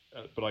eat.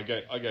 But I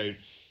go,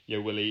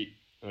 we'll eat,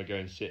 and I go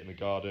and sit in the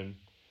garden,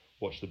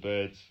 watch the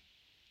birds,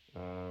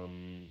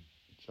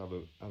 just have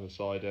a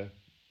cider,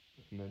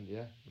 and then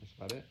that's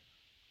about it.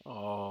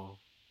 Oh,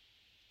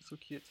 so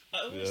cute.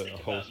 I always think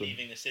about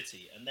leaving the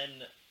city, and then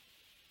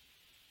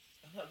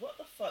I'm like, what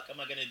the fuck am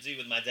I going to do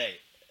with my day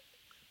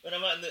when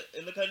I'm out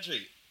in the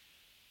country?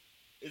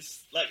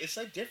 It's like it's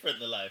so different,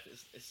 the life.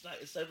 It's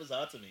so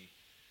bizarre to me.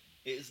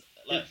 It's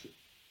like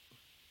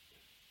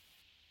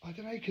I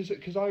don't know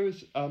because I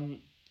was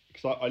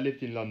because I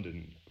lived in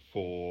London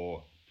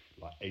for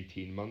like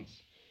 18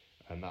 months,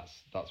 and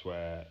that's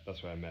where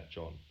I met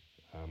John,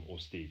 or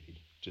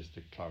Stevie. Just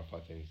to clarify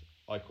things,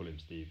 I call him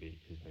Stevie.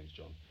 His name's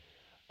John.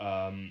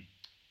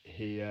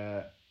 He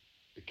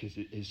because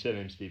his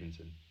surname's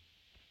Stevenson.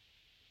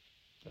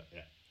 So,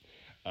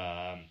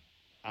 yeah.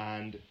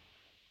 And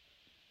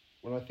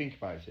when I think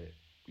about it,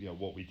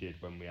 what we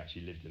did when we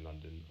actually lived in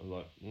London, I was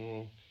like,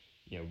 well,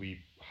 we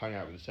hung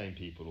out with the same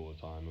people all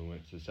the time and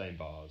went to the same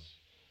bars,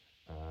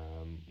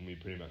 and we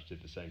pretty much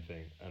did the same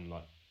thing. And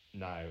like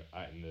now,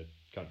 out in the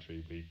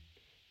country,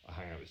 I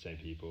hang out with the same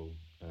people,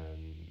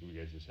 and we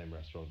go to the same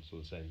restaurants or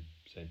the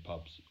same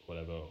pubs, or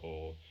whatever,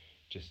 or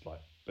just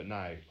like. But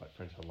now, like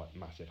friends have like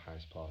massive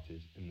house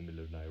parties in the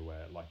middle of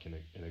nowhere, like in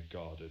a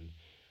garden,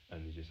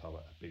 and you just have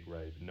like a big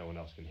rave, and no one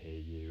else can hear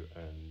you,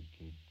 and you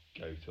can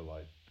go till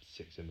like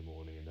 6 in the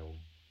morning, and no one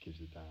gives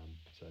a damn.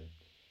 So,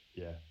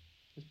 yeah,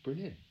 it's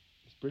brilliant.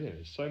 It's brilliant.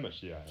 There's so much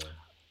to do out here.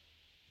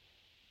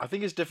 I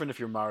think it's different if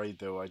you're married,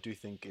 though. I do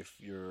think if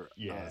you're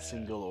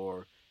single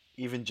or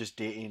even just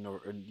dating,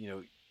 or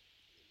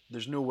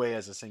there's no way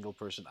as a single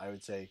person I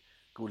would say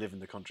go live in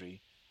the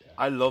country. Yeah.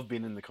 I love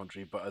being in the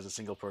country, but as a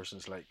single person,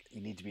 it's like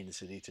you need to be in the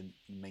city to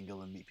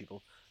mingle and meet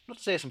people. Not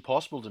to say it's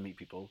impossible to meet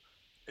people.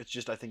 It's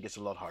just I think it's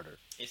a lot harder.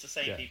 It's the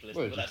same people.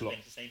 Well, that's the thing.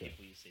 It's the same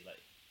people you see.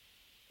 Like,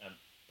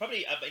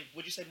 probably.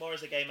 Would you say more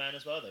as a gay man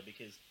as well, though?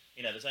 Because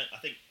I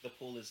think the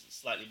pool is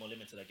slightly more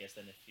limited, I guess,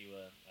 than if you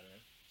were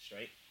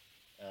straight.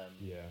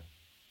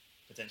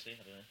 Potentially,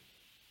 I don't know.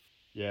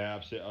 Yeah,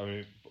 absolutely. I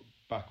mean,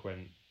 back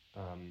when,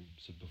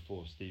 so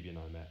before Stevie and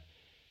I met,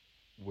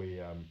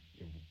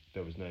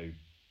 there was no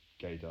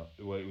gaydar.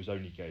 Well, it was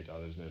only gaydar.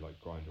 There was no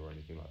like Grindr or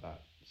anything like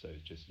that. So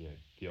it's just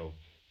the old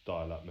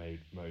dial-up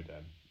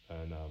modem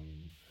and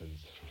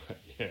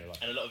yeah,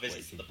 like And a lot of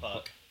visits to the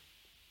park.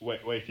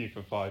 Waiting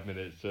for 5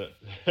 minutes.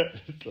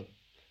 It's like,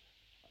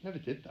 I never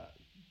did that.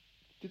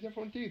 Did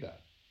everyone do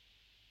that?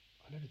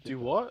 I never did. Do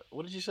that. What?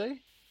 What did you say?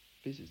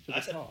 Visits to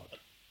the park.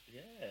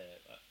 Yeah.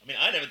 I mean,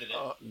 I never did it.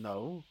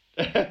 No.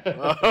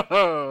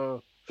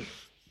 No.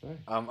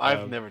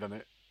 I've never done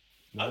it.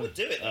 No. I would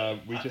do it. I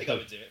think I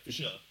would do it for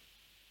sure.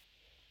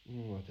 I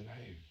don't know.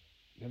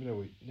 Never know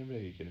who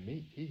you're gonna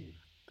meet, do you?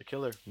 The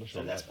killer. I'm not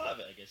sure. So that's part of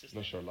it, I guess.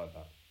 Not sure I like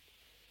that.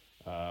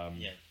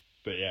 Yeah.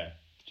 But yeah,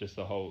 just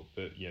the whole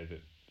the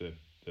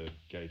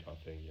gaydar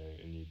thing,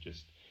 and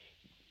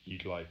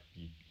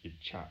you'd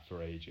chat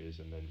for ages,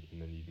 and then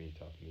you'd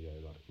meet up and you go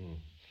like,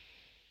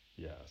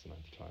 yeah, that's an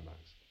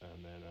anticlimax.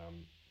 And then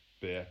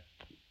but yeah,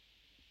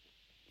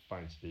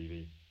 found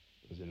Stevie.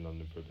 I was in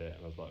London for a bit,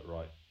 and I was like,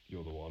 right,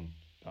 you're the one.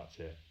 That's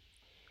it.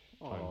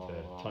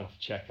 Time to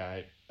check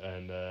out,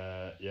 and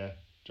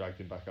dragged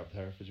him back up to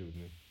Herefordshire with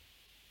me.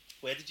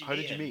 Where did you? How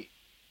did you meet?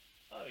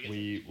 Oh,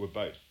 we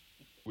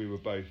were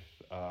both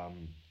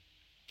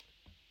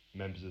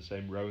members of the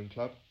same rowing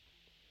club.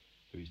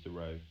 So we used to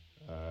row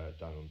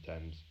down on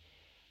Thames,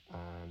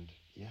 and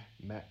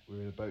met. We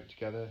were in a boat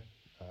together.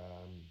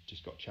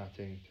 Just got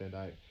chatting. Turned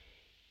out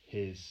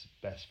his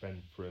best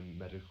friend from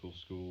medical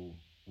school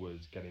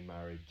was getting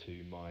married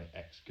to my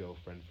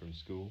ex-girlfriend from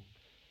school.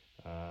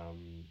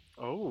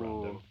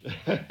 Oh.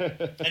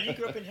 And you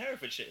grew up in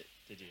Herefordshire,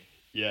 did you?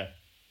 Yeah.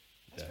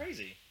 That's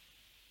crazy.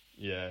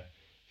 Yeah.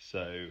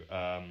 So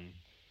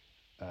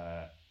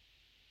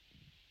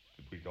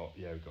we got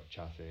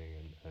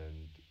chatting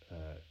and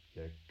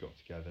got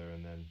together,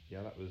 and then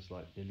that was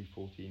like nearly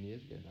 14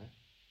 years ago now.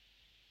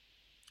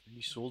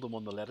 You sold him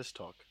on the Lettuce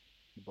Talk.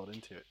 You bought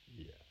into it.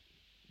 Yeah.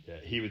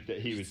 He was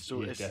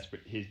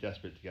desperate. He's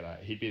desperate to get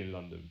out. He'd been in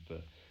London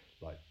for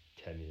like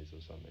 10 years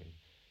or something.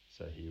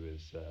 So he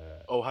was.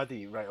 Had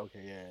he? Right.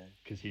 Okay. Yeah.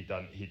 Because he'd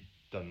done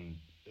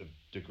a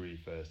degree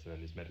first, and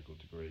then his medical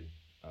degree,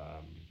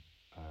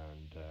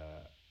 and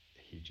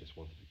he just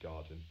wanted a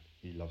garden.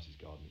 He loves his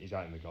garden. He's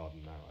out in the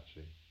garden now.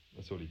 Actually,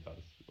 that's all he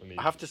does.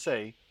 I have to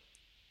say,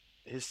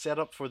 his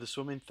setup for the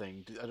swimming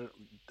thing.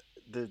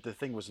 The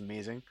thing was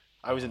amazing.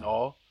 I was in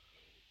awe.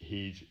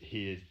 He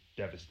is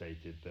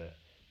devastated that.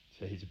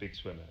 So he's a big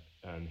swimmer,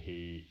 and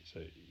he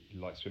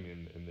likes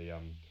swimming in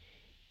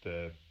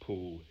the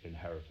pool in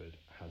Hereford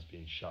has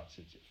been shut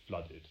since it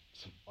flooded.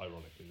 So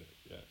ironic, isn't it?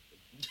 Yeah.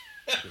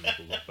 Swimming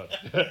pool got flooded.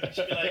 It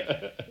should be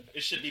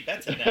it should be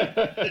better now.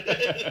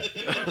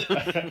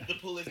 The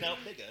pool is now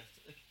bigger.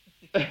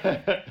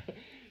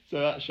 So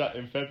that shut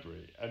in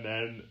February, and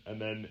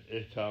then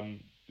it of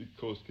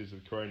course because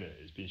of the corona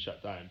it's been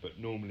shut down. But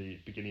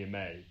normally beginning of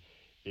May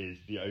is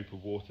the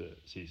open water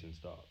season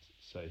starts.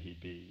 So he'd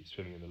be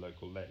swimming in the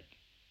local lake.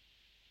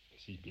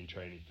 So he's been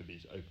training for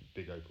these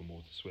big open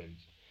water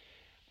swims,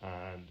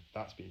 and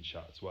that's been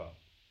shut as well.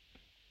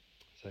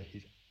 So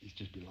he's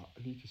just been like,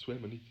 I need to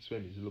swim.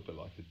 He's a little bit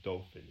like a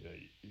dolphin,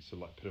 You sort of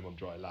like put him on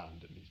dry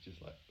land, and he's just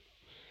like,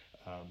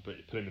 but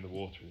you put him in the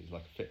water, and he's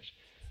like a fish.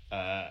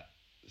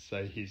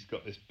 So he's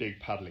got this big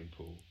paddling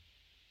pool,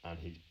 and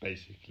he's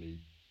basically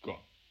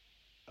got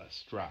a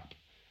strap,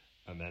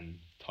 and then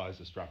ties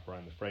the strap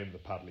around the frame of the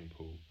paddling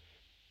pool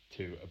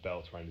to a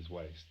belt around his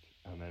waist,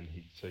 and then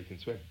he can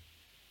swim.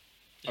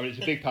 I mean, it's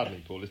a big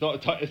paddling pool. It's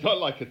not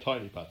like a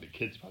tiny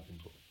kids paddling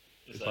pool.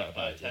 It's like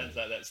it turns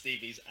out that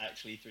Stevie's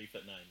actually 3'9".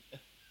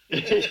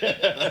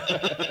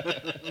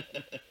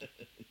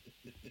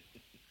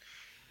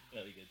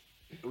 That'd be good.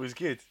 It was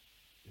good.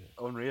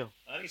 Yeah. Unreal.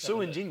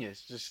 So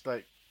ingenious. Just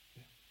like,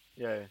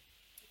 it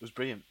was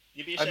brilliant.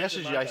 I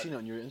messaged you. I seen it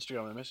on your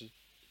Instagram. I messaged.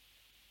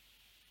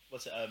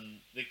 What's it?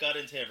 The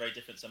gardens here are very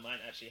different. So mine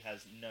actually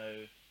has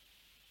no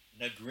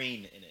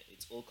green in it.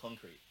 It's all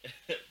concrete.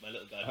 My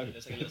little garden.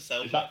 It's like a little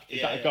cell block.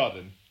 Is that a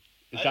garden?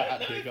 Is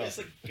that actually a garden? It's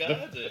a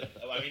garden.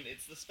 I mean,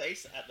 it's the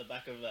space at the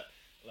back of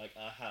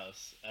our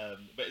house.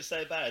 But it's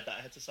so bad that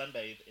I had to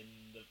sunbathe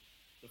in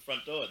the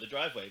front door at the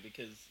driveway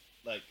because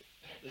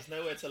there's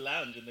nowhere to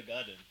lounge in the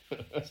garden.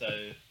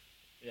 So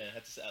I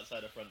had to sit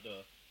outside our front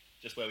door,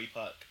 just where we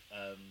park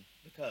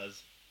the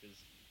cars because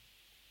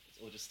it's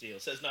all just steel.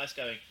 So it's nice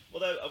going.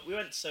 Although we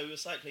were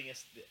cycling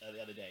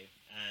the other day,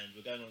 and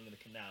we're going along in the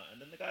canal,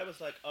 and then the guy was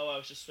like, "Oh, I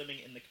was just swimming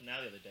in the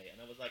canal the other day,"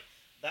 and I was like,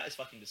 "That is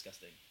fucking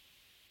disgusting.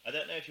 I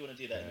don't know if you want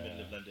to do that in the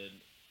middle of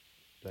London."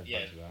 Don't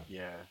fancy that.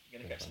 Yeah. You're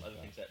going to catch some other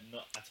things there.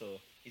 Not at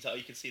all. He's like, "Oh,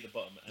 you can see the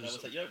bottom," and I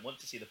was like, "You don't want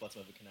to see the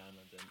bottom of a canal in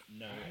London.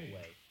 No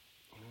way."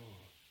 Oh,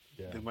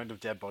 yeah. The amount of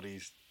dead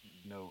bodies.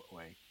 No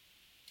way.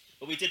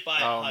 But we did buy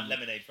hard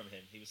lemonade from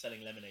him. He was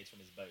selling lemonades from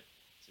his boat.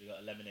 So we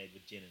got a lemonade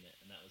with gin in it,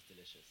 and that was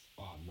delicious.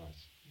 Oh,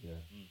 nice. Yeah.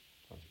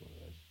 Fancy one of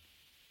those.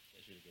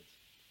 It's really good.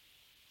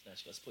 It's nice.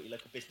 You've got to support your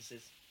local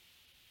businesses.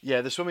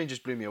 Yeah, the swimming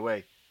just blew me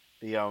away.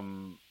 The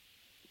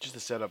just the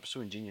setup,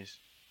 so ingenious.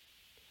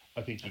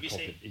 I think he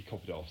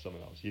copied it off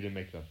someone else. He didn't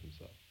make it up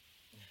himself.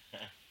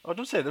 Oh,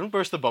 don't say that. Don't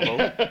burst the bubble.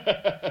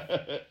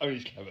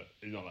 He's clever.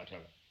 He's not that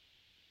clever.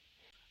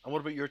 And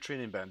what about your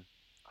training, Ben?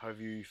 How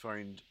have you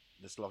found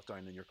this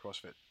lockdown in your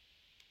CrossFit?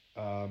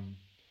 Um,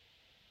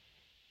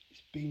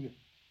 it's been,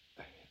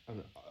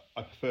 and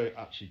I prefer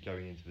actually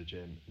going into the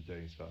gym and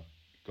doing stuff.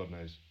 God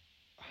knows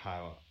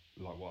how,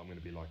 like what I'm going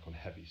to be like on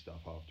heavy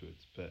stuff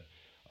afterwards. But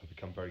I've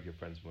become very good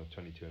friends with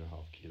my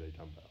 22.5 kilo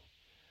dumbbell.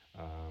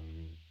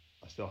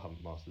 I still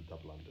haven't mastered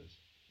double unders,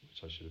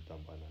 which I should have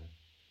done by now.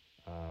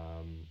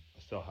 I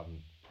still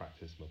haven't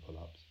practiced my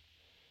pull-ups,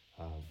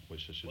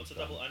 which I should What's have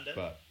a done. double under?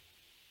 But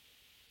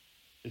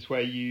it's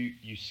where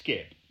you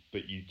skip,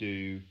 but you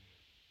do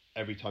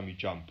every time you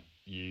jump,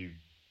 you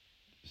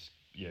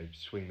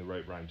swing the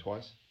rope round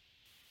twice.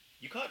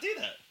 You can't do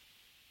that.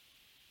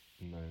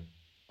 No,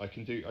 I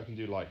can do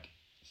like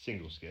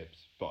single skips,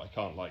 but I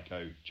can't like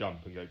go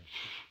jump and go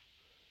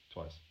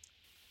twice.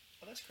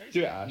 Oh, that's crazy.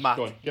 Do it, Ash. Matt,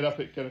 Go on, get up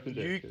and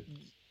do it.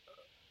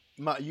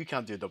 Matt, you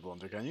can't do a double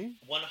under, can you?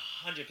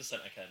 100%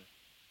 I can.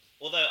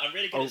 Although I'm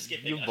really good at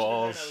skipping. You I should have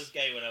balls. known I was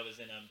gay when I was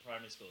in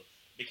primary school.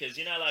 Because,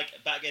 like,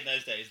 back in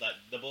those days, like,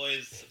 the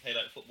boys play,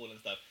 like, football and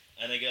stuff,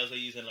 and the girls were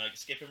using, like,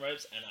 skipping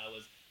ropes, and I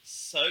was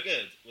so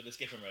good with the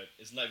skipping rope.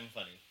 It's not even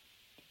funny.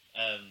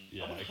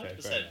 Yeah, I'm 100%.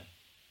 okay, fair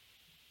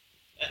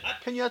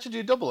enough. Can you actually do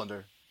a double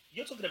under?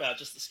 You're talking about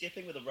just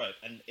skipping with a rope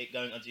and it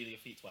going under your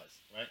feet twice,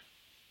 right?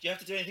 Do you have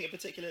to do anything in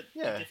particular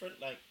different?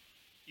 Like,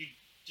 you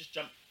just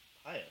jump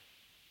higher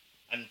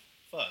and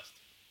first.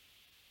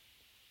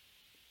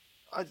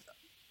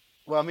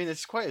 Well, I mean,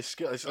 it's quite a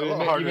skill. It's a lot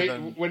Mate, harder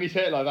than. when you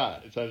say it like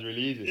that, it sounds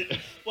really easy.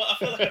 Well, I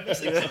feel like I'm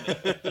missing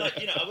something. Like,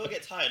 I will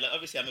get tired. Like,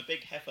 obviously, I'm a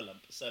big heifer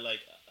lump, so like,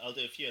 I'll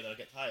do a few and then I'll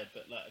get tired.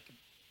 But like, I could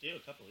do a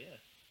couple, yeah.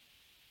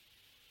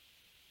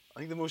 I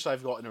think the most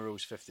I've got in a row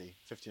is 50.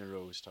 50 in a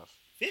row is tough.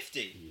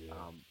 50. Yeah.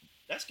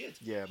 That's good.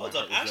 Yeah. Hold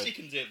on, Ashley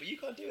can do it, but you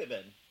can't do it,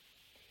 Ben.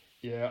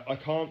 Yeah, I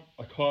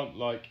can't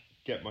like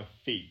get my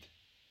feet.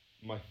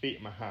 My feet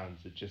and my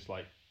hands are just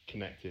like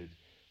connected.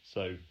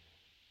 So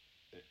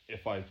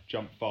if I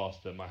jump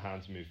faster, my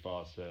hands move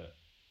faster,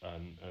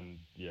 and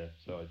yeah,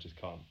 so I just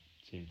can't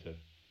seem to.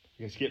 I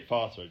can skip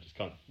faster, I just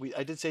can't.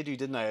 I did say to you,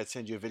 didn't I? I'd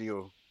send you a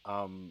video.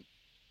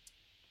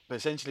 But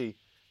essentially,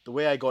 the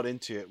way I got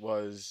into it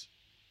was,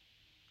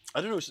 I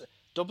don't know.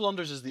 Double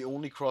unders is the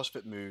only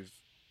CrossFit move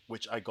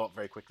which I got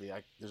very quickly.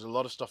 There's a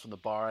lot of stuff in the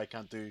bar I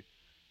can't do.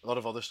 A lot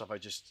of other stuff I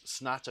just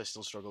snatch. I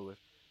still struggle with.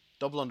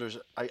 Double unders.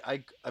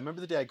 I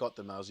remember the day I got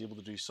them. I was able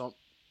to do some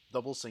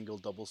double single.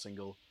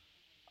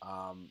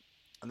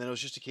 And then it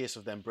was just a case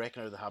of them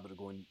breaking out of the habit of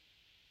going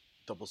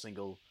double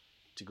single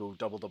to go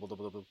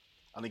double.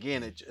 And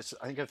again, it's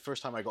I think the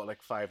first time I got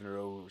like 5 in a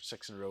row or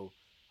 6 in a row,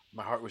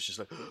 my heart was just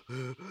like,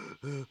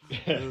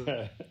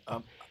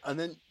 and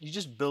then you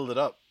just build it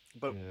up.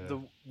 But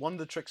one of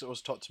the tricks that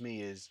was taught to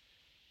me is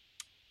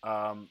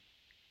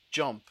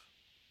jump,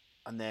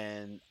 and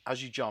then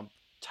as you jump,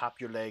 tap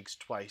your legs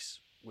twice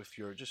with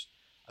your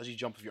as you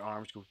jump with your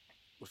arms, go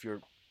with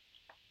your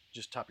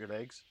just tap your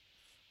legs.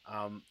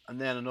 And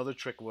then another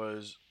trick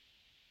was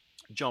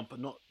jump,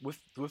 not with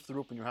the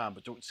rope in your hand,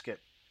 but don't skip.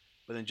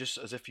 But then just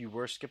as if you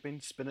were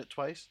skipping, spin it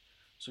twice.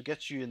 So it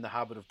gets you in the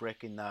habit of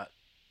breaking that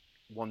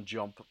one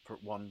jump per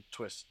one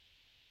twist.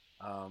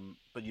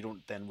 But you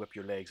don't then whip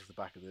your legs off the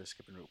back of the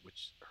skipping rope,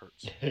 which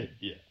hurts.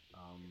 Yeah.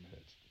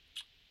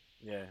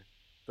 Yeah.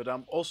 But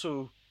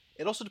also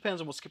it also depends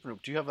on what skipping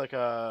rope. Do you have like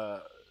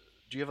a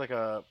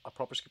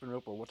proper skipping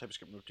rope, or what type of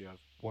skipping rope do you have?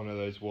 One of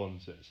those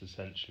ones that's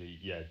essentially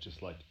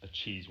just like a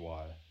cheese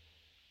wire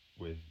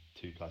with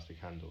 2 plastic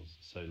handles.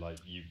 So like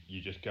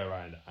you just go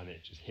around and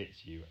it just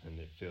hits you and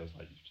it feels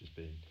like you've just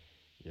been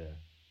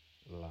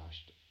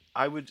lashed.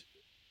 I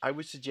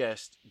would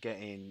suggest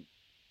getting.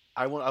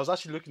 I was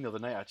actually looking the other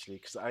night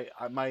because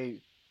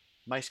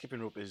my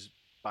skipping rope is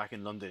back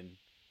in London,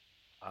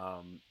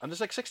 and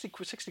it's like 60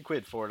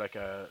 quid for like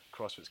a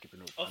CrossFit skipping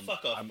rope. Oh,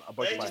 fuck off!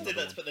 They just did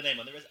that to put the name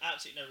on. There is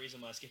absolutely no reason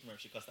why a skipping rope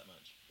should cost that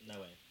much.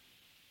 No way.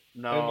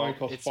 No, mine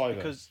costs it's £5.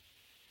 because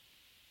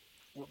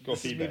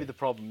this is maybe the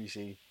problem. You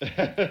see,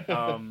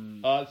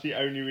 That's the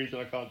only reason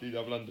I can't do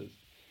double unders.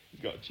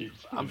 It's got a cheap.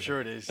 I'm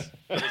sure it is.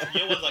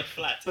 Your one's like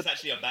flat. It's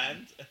actually a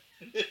band.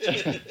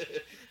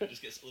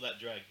 Just gets all that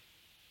drag.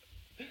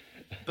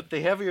 But the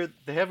heavier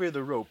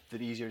the rope, the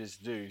easier it is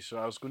to do. So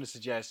I was going to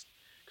suggest,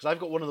 because I've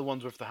got one of the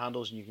ones with the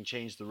handles and you can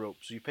change the rope.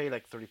 So you pay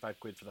like 35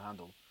 quid for the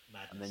handle.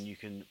 Madness. And then you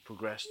can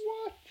progress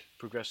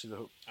through the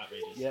hook.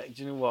 Outrageous. Yeah,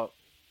 do you know what?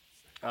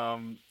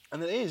 And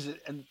it is,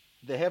 and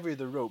the heavier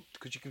the rope,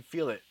 because you can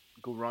feel it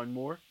go round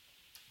more.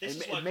 This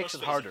is it why makes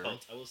CrossFit it harder. is a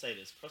cult. I will say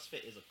this: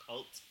 CrossFit is a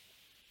cult,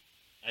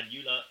 and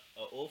you lot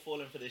are all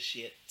falling for this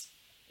shit.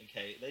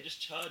 Okay, they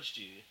just charged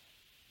you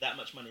that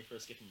much money for a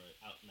skipping rope.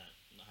 Out now,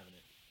 I'm not having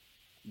it.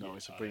 No,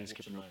 it's a brilliant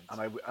skipping rope,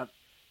 minds.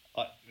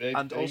 They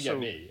also get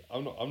me.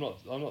 I'm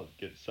not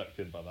getting sucked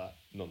in by that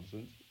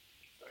nonsense.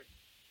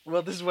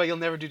 Well, this is why you'll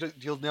never do double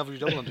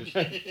unders.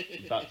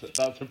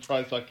 That's a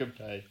price I can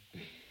pay.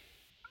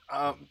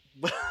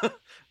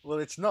 Well,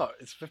 it's not.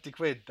 It's 50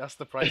 quid. That's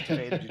the price to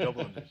pay to do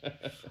double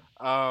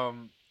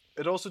unders.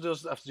 It also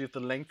does have to do with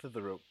the length of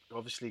the rope,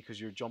 obviously, because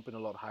you're jumping a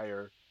lot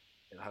higher.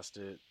 It has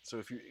to. So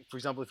if you, for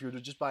example, if you were to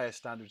just buy a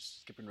standard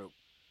skipping rope,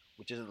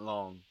 which isn't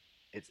long,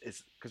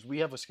 It's because we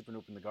have a skipping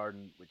rope in the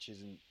garden, which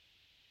isn't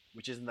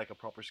like a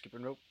proper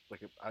skipping rope,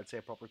 like I'd say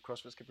a proper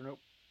CrossFit skipping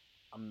rope.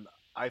 Um,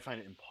 I find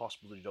it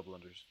impossible to do double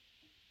unders.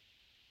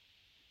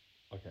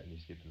 Okay, and you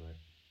skipping rope.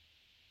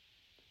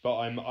 But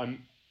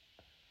I'm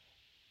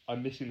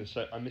missing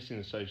I'm missing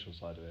the social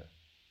side of it.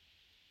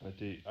 I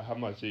do. I have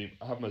my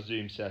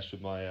Zoom sesh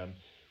with my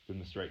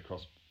straight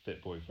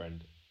CrossFit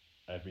boyfriend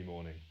every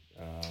morning.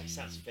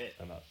 Sounds fit.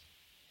 And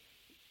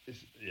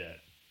yeah.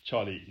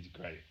 Charlie, he's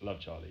great. Love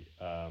Charlie.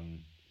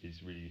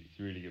 He's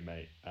really good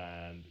mate,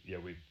 and yeah,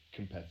 we're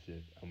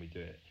competitive and we do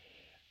it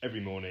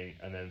every morning.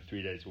 And then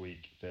 3 days a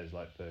week, there's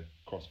like the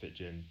CrossFit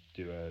gym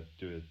do a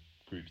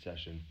group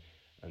session,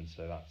 and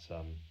so that's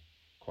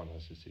quite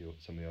nice to see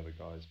some of the other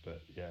guys.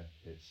 But yeah,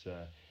 it's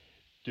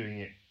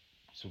doing it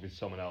sort of with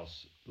someone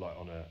else, like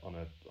on a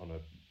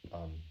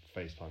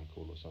FaceTime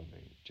call or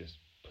something, just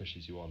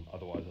pushes you on.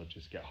 Otherwise, I'd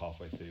just get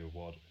halfway through your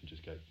WOD and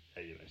just go,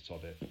 hey,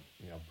 sod it.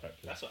 I'm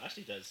prepped. That's what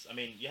Ashley does. I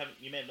mean, you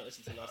may have not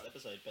listened to the last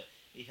episode, but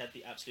he had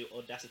the absolute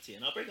audacity,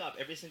 and I'll bring it up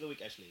every single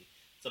week, Ashley,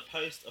 to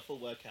post a full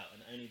workout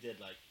and only did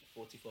like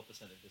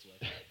 44% of this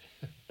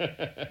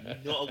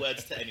workout. Not a word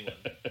to anyone.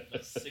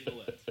 Not a single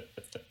word.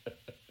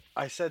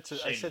 I said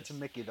to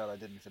Mickey that I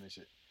didn't finish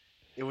it.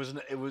 It was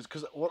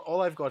because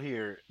all I've got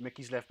here.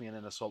 Mickey's left me in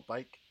an assault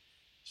bike,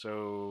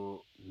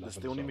 so that's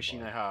the only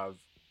machine I have.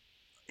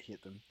 I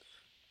hate them.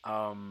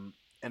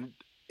 And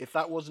if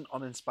that wasn't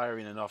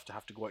uninspiring enough to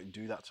have to go out and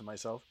do that to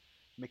myself,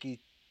 Mickey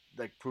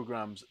like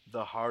programs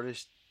the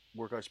hardest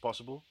workouts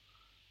possible.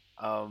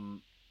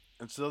 And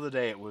so the other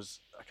day I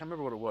can't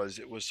remember what it was.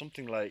 It was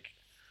something like,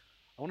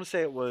 I want to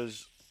say it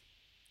was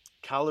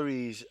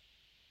calories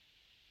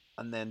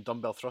and then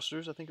dumbbell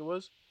thrusters, I think it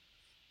was.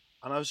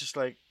 And I was just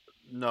like,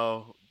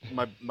 no,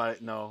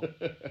 no.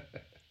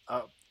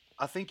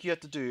 I think you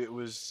had to do,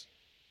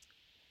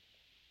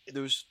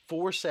 there was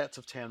 4 sets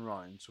of 10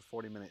 rounds, so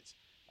 40 minutes.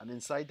 And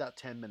inside that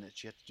 10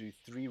 minutes, you had to do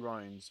 3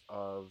 rounds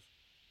of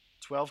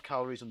 12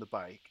 calories on the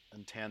bike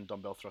and 10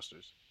 dumbbell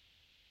thrusters.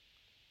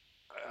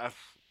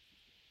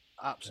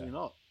 Absolutely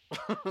not.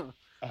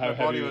 How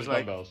heavy were the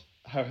dumbbells?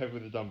 How heavy were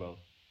the dumbbells?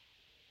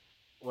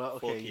 Well,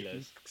 okay. 4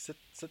 kilos.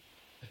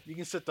 You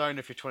can sit down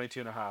if you're 22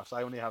 and a half. So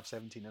I only have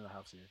 17 and a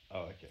half here.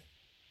 Oh, okay.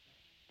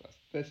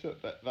 That's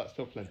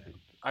still plenty.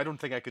 I don't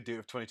think I could do it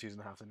with 22 and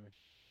a half anyway.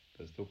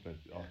 There's still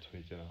plenty. Oh,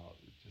 22 and a half.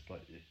 It's just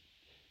like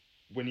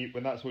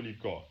when that's all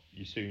you've got,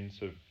 you soon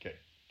sort of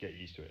get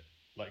used to it.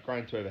 Like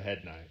grind to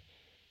overhead now.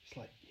 It's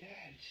like, yeah,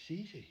 it's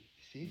easy.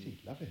 It's easy.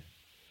 Love it.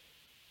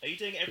 Are you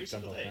doing it every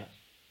single day?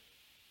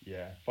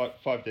 Yeah,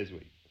 5 days a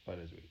week. 5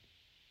 days a week.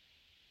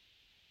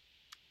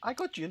 I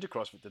got you into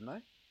CrossFit, didn't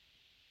I?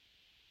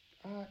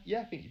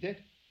 Yeah, I think you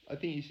did. I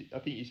think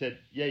you said,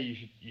 yeah, you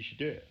should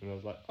do it, and I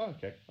was like, oh,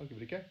 okay, I'll give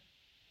it a go.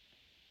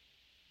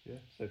 Yeah,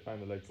 so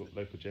found the local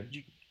gym.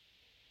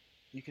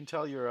 You can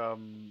tell your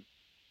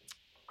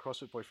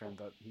CrossFit boyfriend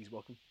that he's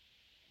welcome.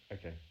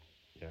 Okay,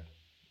 yeah,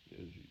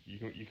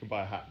 you can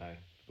buy a hat now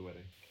for the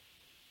wedding.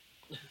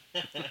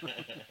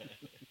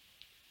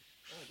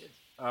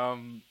 Oh,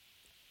 good.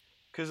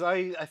 Because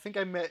I think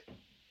I met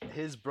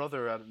his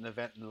brother at an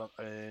event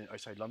in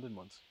outside London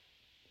once.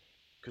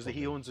 Because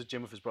he owns a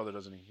gym with his brother,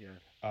 doesn't he? Yeah.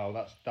 Oh,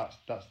 that's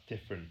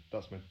different.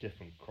 That's my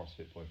different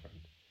CrossFit boyfriend.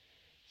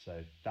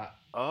 So that.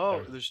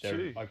 There's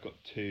two. I've got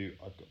two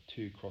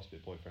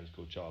CrossFit boyfriends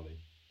called Charlie,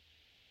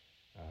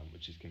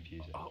 which is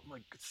confusing. Oh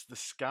my! It's the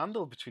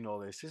scandal between all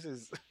this. This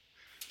is.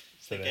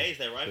 So the gays,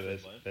 they're right. So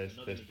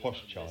there's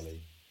Posh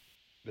Charlie.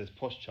 There's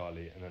Posh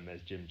Charlie, and then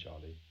there's Jim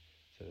Charlie.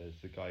 So there's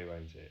the guy who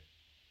owns it,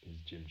 is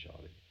Jim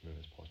Charlie, and then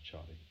there's Posh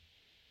Charlie.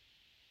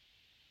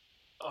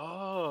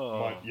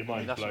 Oh, your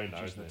mind's blown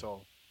now, isn't it?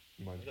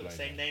 You've got the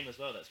same name as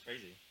well. That's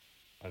crazy.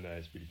 I know,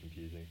 it's really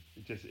confusing.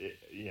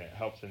 It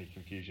helps any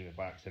confusion if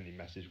I accidentally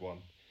message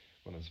one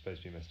when I'm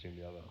supposed to be messaging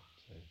the other.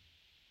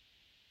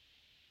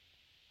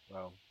 So.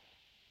 Well,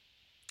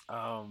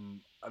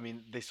 I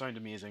mean, they sound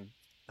amazing.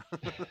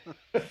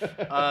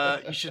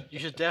 You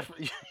should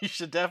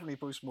definitely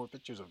post more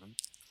pictures of them.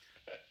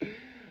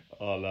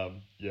 I'll ask.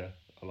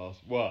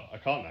 Well, I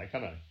can't now,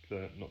 can I?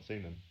 Because I've not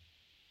seen them.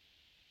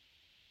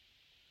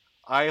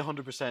 I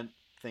 100%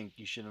 think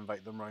you should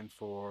invite them round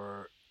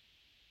for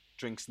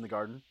drinks in the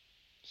garden.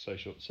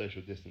 Social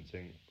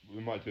distancing. We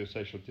might do a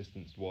social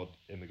distanced WOD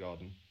in the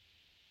garden.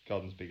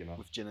 Garden's big enough.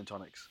 With gin and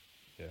tonics.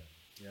 Yeah.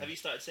 Have you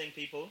started seeing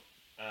people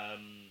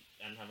and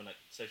having like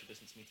social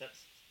distance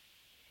meetups?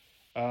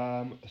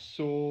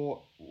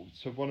 So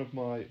one of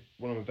my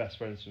best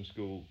friends from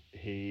school,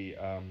 he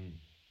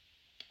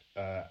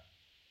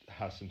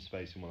has some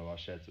space in one of our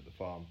sheds at the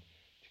farm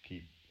to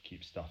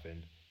keep stuff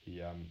in.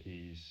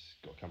 He's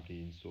got a company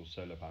who installs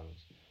solar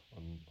panels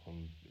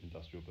on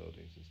industrial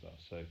buildings and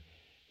stuff. So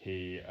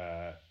he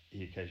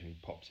occasionally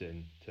pops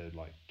in to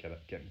like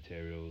get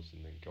materials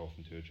and then go off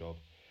and do a job,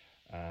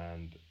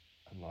 and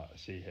like I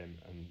see him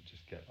and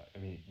just get like, I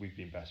mean, we've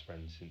been best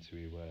friends since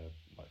we were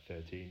like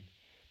 13.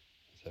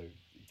 So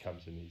he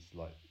comes and he's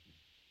like,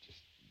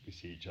 just we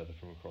see each other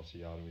from across the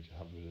yard and we just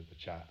have a bit of a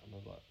chat, and I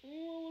was like, oh, I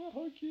want to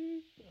hug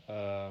you.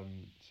 So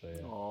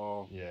yeah,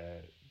 Oh,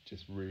 yeah,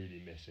 just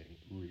really missing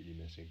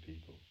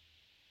people.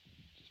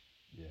 Just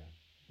yeah,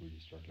 really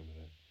struggling with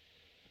it.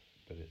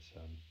 But it's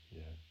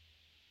yeah,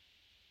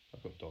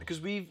 I've got dogs.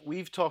 because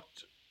we've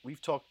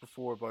talked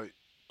before about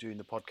doing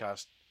the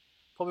podcast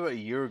probably about a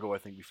year ago. I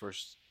think we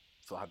first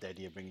had the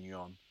idea of bringing you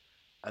on,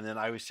 and then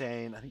I was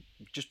saying, I think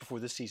just before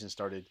this season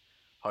started,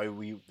 how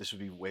this would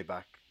be way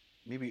back,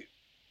 maybe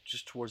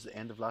just towards the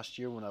end of last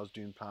year when I was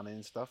doing planning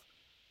and stuff.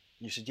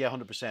 And you said, yeah,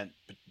 100%,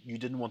 but you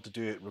didn't want to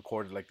do it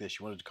recorded like this.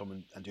 You wanted to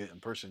come and do it in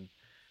person.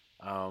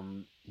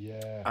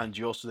 Yeah. And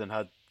you also then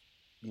had,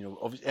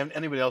 obviously,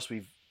 anybody else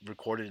we've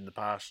recorded in the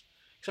past,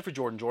 except for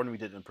Jordan. Jordan, we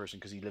did it in person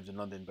because he lived in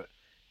London, but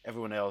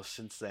everyone else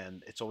since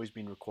then, it's always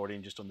been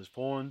recording just on this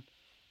phone.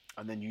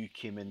 And then you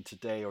came in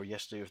today or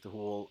yesterday with the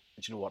whole,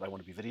 do you know what, I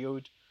want to be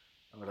videoed.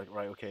 And we're like,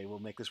 right, okay, we'll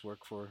make this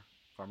work for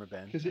Farmer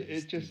Ben. Because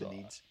it just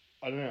needs.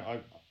 I don't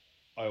know.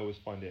 I always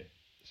find it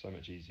so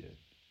much easier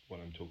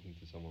when I'm talking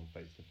to someone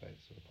face to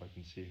face, or if I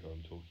can see who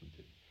I'm talking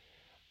to.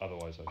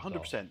 Otherwise,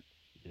 100%.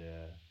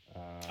 Yeah.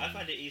 I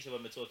find it easier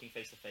when we're talking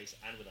face to face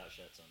and without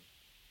shirts on.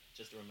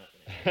 Just to remember.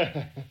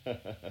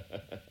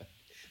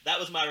 That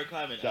was my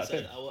requirement. I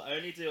said I will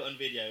only do it on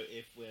video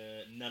if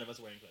none of us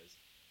are wearing clothes.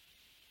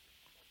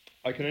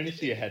 I can only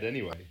see your head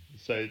anyway,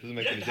 so it doesn't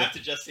make any You difference. don't have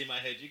to just see my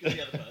head. You can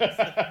see other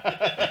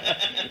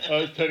parts. I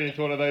was turning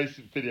into one of those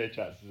video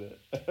chats, is it?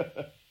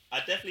 I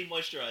definitely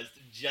moisturised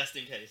just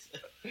in case.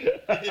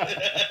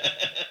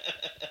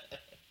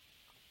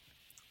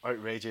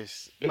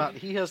 Outrageous. Matt,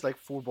 he has like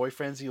 4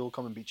 boyfriends. He'll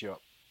come and beat you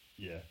up.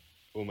 Yeah,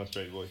 all my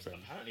straight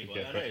boyfriends. Apparently, They well,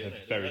 get I know, they're I know,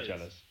 very loads.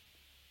 jealous.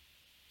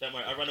 Don't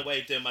worry, I run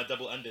away doing my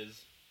double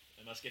unders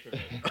and my skipper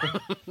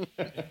rope.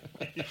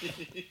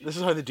 This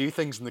is how they do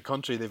things in the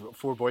country. They've got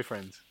 4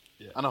 boyfriends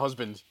and a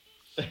husband.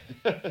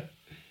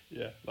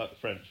 Yeah, like the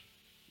French.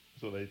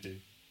 That's what they do.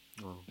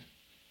 Oh,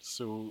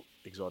 so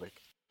exotic.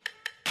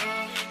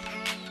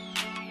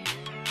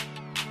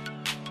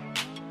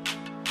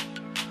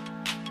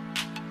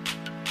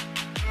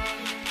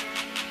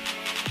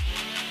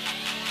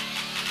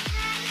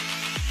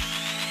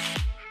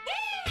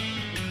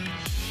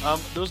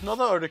 There was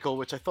another article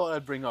which I thought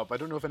I'd bring up. I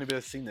don't know if anybody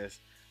has seen this,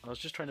 and I was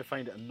just trying to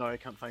find it, and now I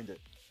can't find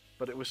it.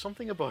 But it was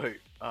something about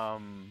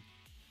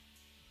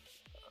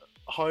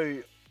how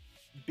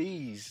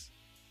bees.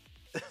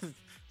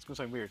 It's gonna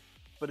sound weird,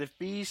 but if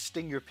bees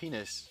sting your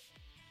penis,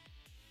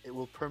 it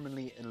will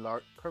permanently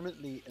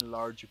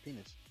enlarge your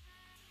penis.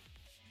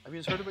 Have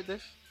you heard about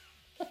this?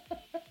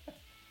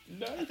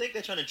 No. I think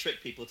they're trying to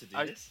trick people to do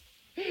this.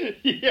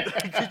 Yeah.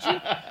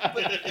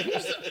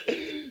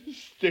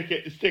 Stick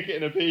it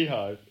in a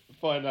beehive.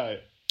 Find out.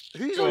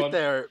 Who's Go out on.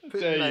 there putting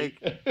Dare you.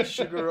 like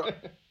sugar?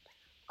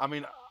 I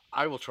mean,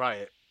 I will try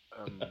it.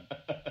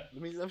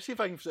 Let me see if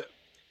I can.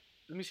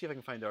 Let me see if I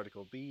can find the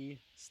article. Bee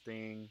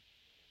sting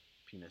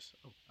penis.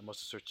 Oh, I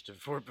must have searched it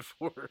for it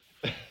before.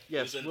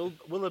 Yes,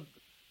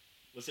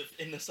 Was it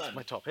in the Sun?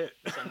 my top hit.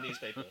 The Sun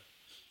newspaper.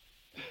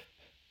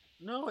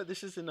 No,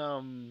 this is in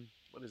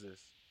what is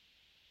this?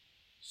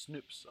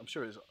 Snoops. I'm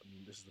sure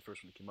this is the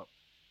first one that came up.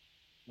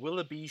 Will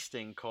a bee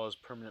sting cause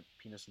permanent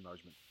penis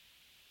enlargement?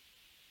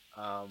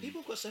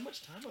 People have got so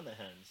much time on their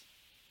hands.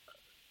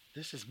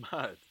 This is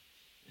mad.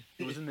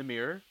 It was in the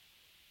Mirror.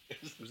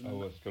 It was in Oh,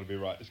 well, it's got to be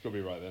right. It's got to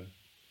be right then.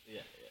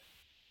 Yeah.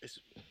 It's,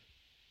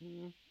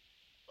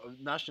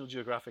 National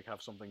Geographic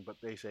have something,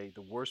 but they say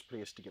the worst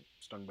place to get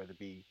stung by the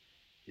bee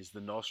is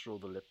the nostril,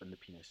 the lip, and the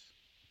penis.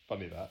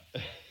 Funny that.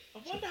 I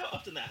wonder how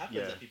often that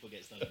happens that people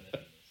get stung in their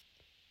penis.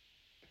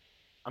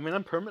 I mean,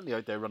 I'm permanently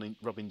out there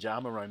rubbing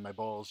jam around my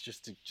balls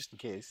just in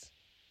case.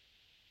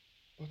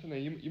 I don't know.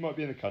 You might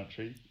be in the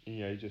country. You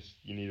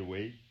need a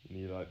wee, and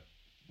you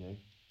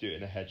do it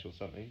in a hedge or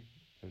something,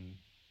 and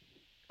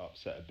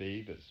upset a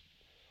bee that's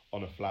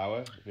on a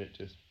flower, and it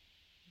just.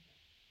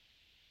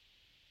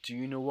 Do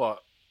you know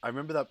what? I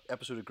remember that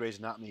episode of Grey's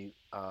Anatomy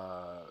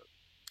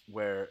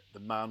where the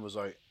man was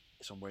out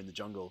somewhere in the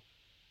jungle,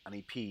 and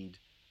he peed,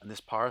 and this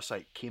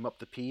parasite came up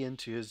the pee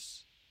into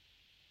his,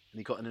 and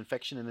he got an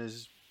infection in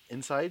his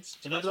insides.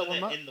 Do you remember that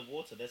one, Matt? In the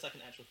water. There's like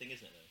an actual thing,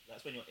 isn't it? Though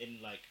that's when you're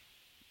in like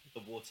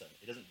the water.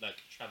 It doesn't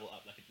like travel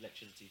up like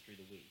electricity through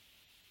the wee.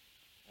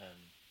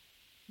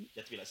 You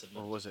have to be like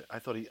submerged. Or was it? I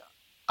thought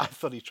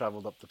he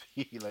travelled up the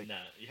pee like. No,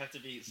 you have to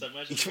be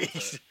submerged in the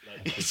water.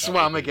 Like, He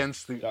swam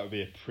against the. That would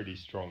be a pretty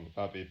strong.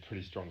 That'd be a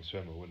pretty strong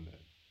swimmer, wouldn't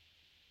it?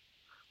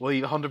 Well,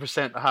 he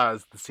 100%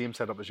 has the same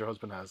setup as your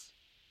husband has.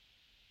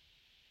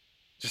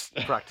 Just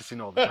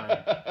practicing all the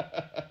time.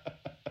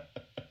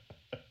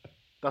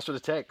 That's what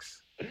it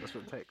takes.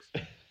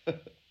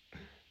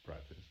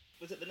 Practice.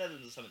 was it the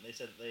Netherlands or something? They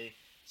said that they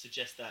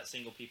suggest that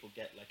single people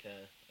get like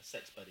a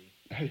sex buddy.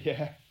 Oh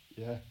yeah.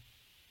 Yeah,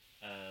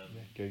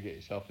 go get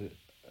yourself a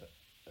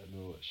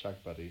little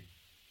shag buddy.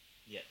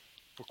 Yeah.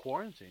 For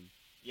quarantine.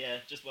 Yeah,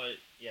 just while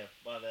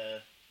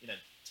the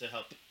to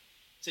help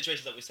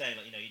situations that we're saying,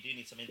 like you do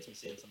need some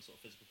intimacy and some sort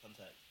of physical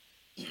contact.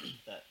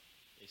 That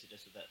they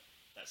suggested that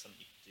that's something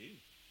you could do.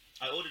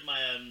 I ordered my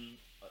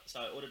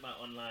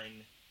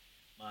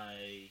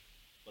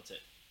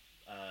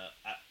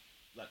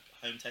like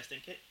home testing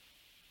kit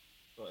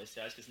for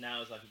STIs, because now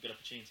is like a good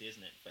opportunity,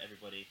 isn't it, for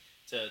everybody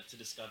to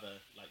discover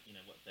like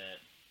what they're,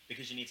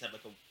 because you need to have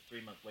like a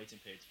 3-month waiting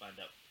period to find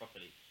out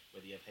properly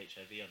whether you have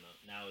HIV or not.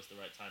 Now is the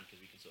right time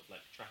because we can sort of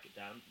like track it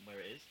down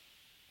where it is.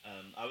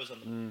 I was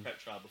on the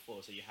PrEP trial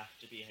before, so you have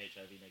to be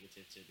HIV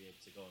negative to be able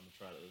to go on the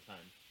trial at the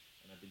time,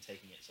 and I've been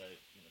taking it, so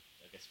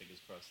I guess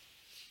fingers crossed.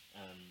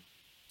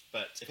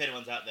 But if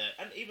anyone's out there,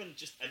 and even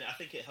just, and I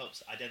think it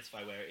helps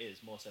identify where it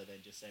is more so than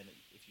just saying that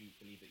if you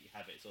believe that you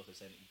have it, it's also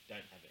saying that you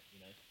don't have it.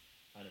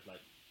 Kind of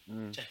like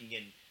checking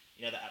in.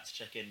 The app to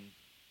check in,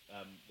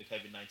 the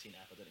COVID-19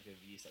 app. I don't know if you've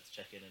ever used that to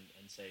check in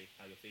and say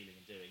how you're feeling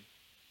and doing.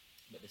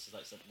 But this is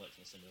like something works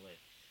in a similar way.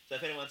 So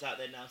if anyone's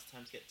out there, now's the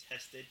time to get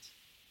tested,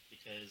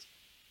 because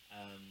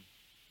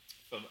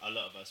from a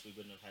lot of us, we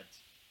wouldn't have had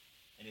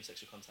any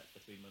sexual contact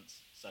for 3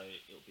 months, so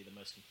it'll be the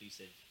most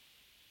conclusive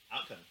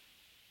outcome.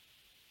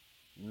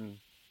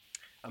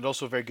 And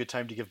also a very good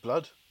time to give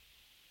blood,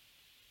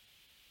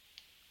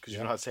 because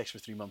you've not had sex for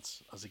 3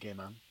 months as a gay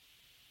man.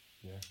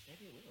 Yeah,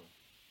 maybe it will.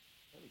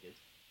 That'll be good.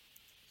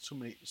 So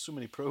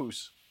many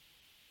pros.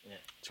 Yeah.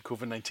 To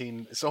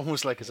COVID-19, it's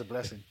almost like it's a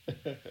blessing.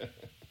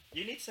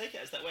 You need to take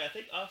it as that way. I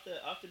think after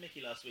Mickey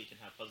last week and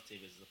how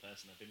positive he is as a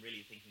person, I've been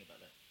really thinking about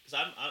that, because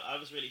I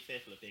was really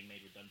fearful of being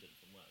made redundant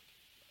from work,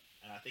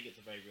 and I think it's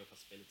a very real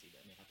possibility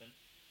that may happen.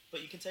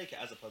 But you can take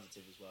it as a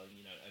positive as well, and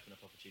open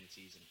up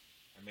opportunities and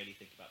really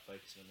think about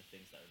focusing on the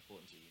things that are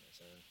important to you.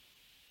 So,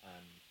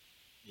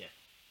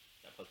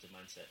 that positive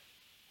mindset.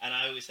 And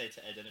I always say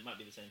to Ed, and it might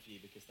be the same for you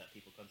because that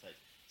people contact.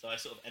 So I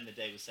sort of end the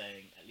day with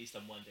saying, at least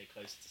I'm one day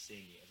closer to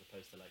seeing you, as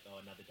opposed to like,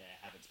 another day I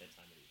haven't spent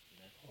time with you.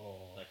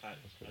 Oh, like I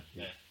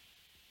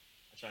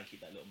try and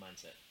keep that little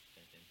mindset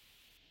kind of thing.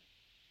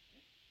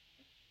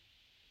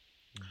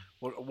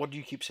 What do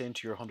you keep saying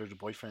to your 100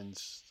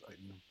 boyfriends out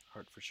in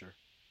Hertfordshire?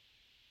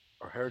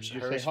 Or Did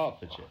you say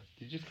Hertfordshire?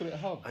 Did you just call it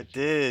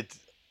Hertfordshire?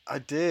 I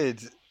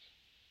did.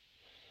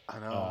 I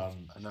know.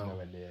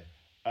 Nowhere near.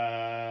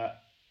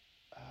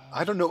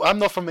 I don't know. I'm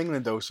not from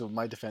England though, so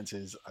my defense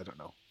is I don't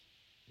know.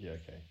 Yeah.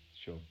 Okay.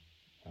 Sure.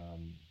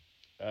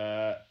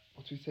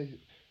 What do we say?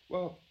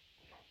 Well,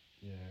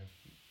 yeah.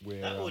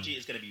 That orgy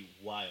is going to be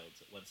wild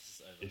once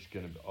it's over. It's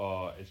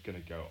gonna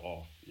go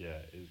off.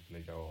 Yeah, it's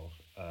gonna go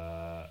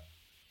off.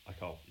 I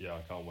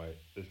can't wait.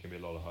 There's gonna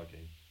be a lot of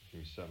hugging. There's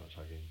gonna be so much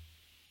hugging.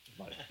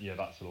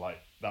 That's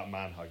that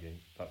man hugging.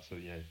 That's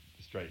the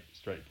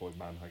straight boy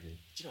man hugging.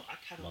 Do you know, I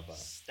cannot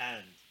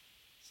stand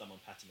someone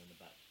patting me on the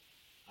back.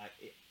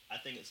 I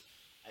think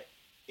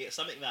it's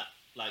something that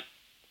like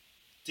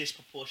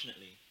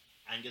disproportionately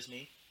angers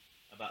me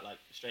about like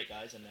straight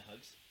guys and their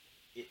hugs.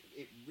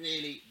 It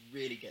really,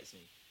 really gets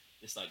me.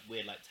 This like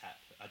weird like tap.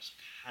 I just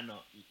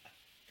cannot.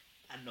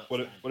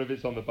 What if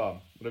it's on the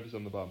bum? What if it's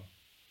on the bum?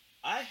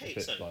 I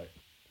hate so. Like...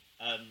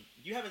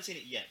 you haven't seen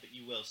it yet, but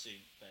you will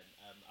soon, Ben.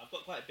 I've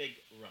got quite a big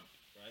rump,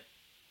 right?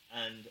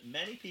 And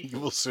many people... You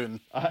will soon.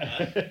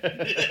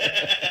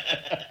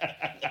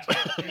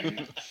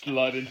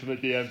 Slide into the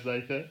DMs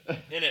later.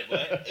 In it,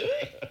 right?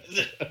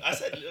 I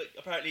said, look,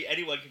 apparently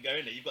anyone can go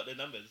in there. You've got the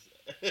numbers.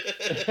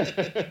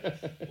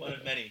 One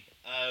of many.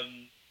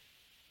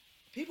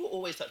 People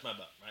always touch my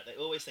butt, right? They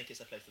always think it's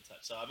a place to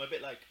touch. So I'm a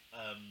bit like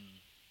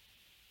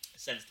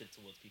sensitive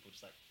towards people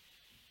just like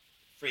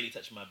freely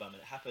touching my bum,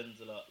 and it happened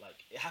a lot.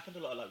 Like it happened a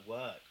lot at like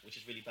work, which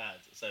is really bad.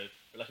 So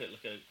like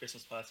a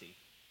Christmas party,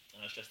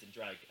 and I was dressed in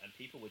drag, and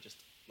people were just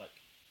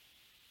like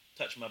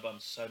touching my bum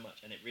so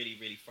much, and it really,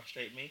 really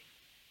frustrated me,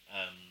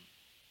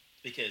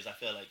 because I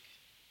feel like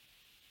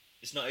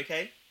it's not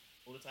okay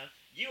all the time.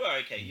 You are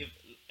okay.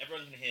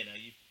 Everyone can hear now.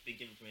 You've been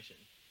given permission,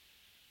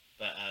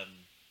 but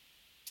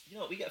you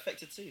know what? We get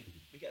affected too.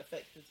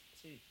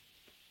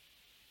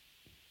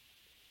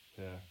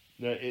 Yeah.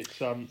 No, it's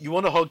You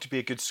want a hug to be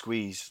a good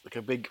squeeze, like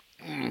a big.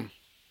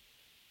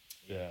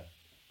 Yeah.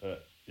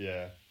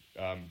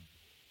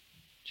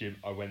 Jim,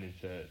 I went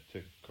into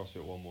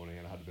CrossFit one morning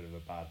and I had a bit of a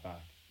bad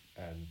back,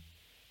 and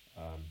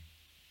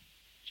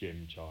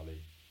Jim,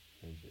 Charlie,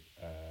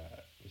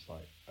 was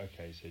like,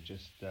 okay, so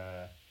just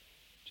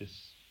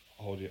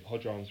hold your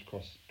arms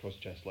across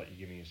chest like you're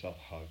giving yourself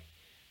a hug,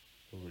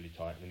 really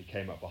tight. And then he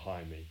came up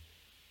behind me,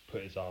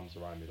 put his arms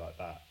around me like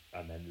that,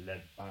 and then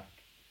leant back,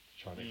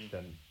 trying to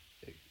extend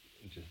it,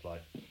 just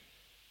like,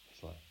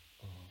 it's like,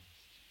 oh,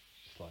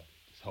 just like,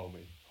 just hold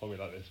me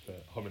like this,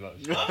 but hold me like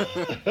this.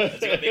 Has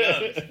he got big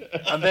arms?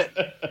 And then,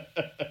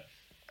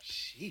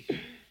 Sheesh.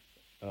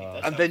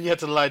 and then you had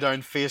to lie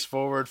down face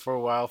forward for a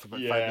while for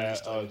about 5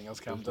 minutes till everything else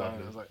calmed down.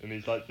 Lovely. I was like, and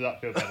he's like, does that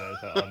feel better? I was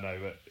like, oh no,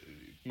 but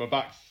my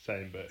back's the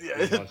same, but Yeah.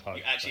 it's a nice hug.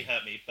 You actually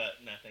hurt me, but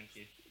no, thank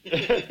you.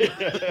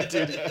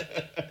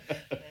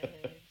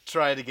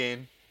 try it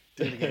again.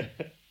 Do it again.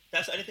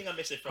 That's the only thing I'm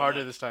missing from Harder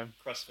like, this time.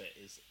 CrossFit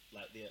is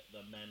like the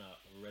men are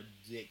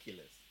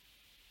ridiculously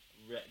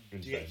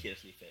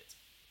fit,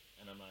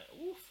 and I'm like,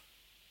 oof.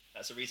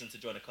 That's a reason to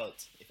join a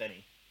cult, if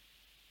any.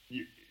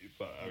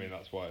 But I mean,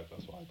 that's why I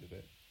did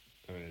it.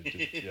 I mean, it's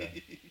just, yeah.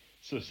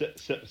 So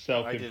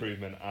self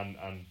improvement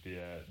and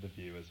the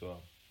view as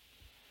well.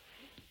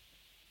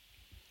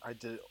 I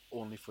did it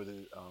only for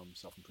the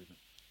self improvement.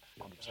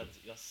 God,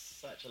 you're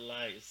such a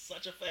lie. You're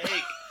such a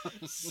fake.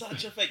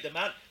 Such a fake. The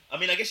man. I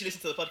mean, I guess you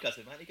listen to the podcast.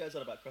 The man who goes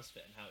on about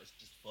CrossFit and how it's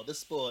just for the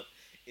sport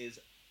is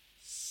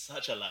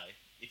such a lie.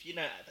 If you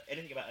know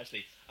anything about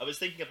Ashley, I was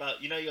thinking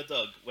about your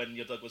dog when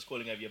your dog was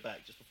crawling over your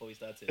back just before we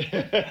started.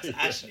 That's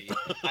Ashley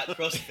at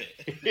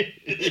CrossFit.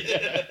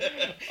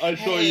 Yeah. I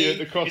saw you at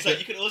the CrossFit. It's like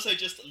you can also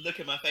just look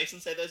at my face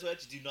and say those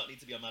words. You do not need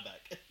to be on my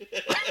back.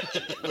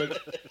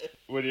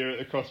 when you're at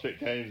the CrossFit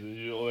Games and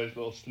you do all those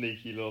little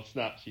sneaky little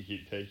snaps you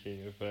keep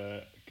taking of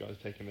guys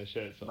taking their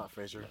shirts off. Matt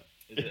Fraser.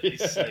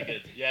 He's so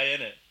good. Yeah,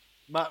 isn't it?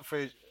 Matt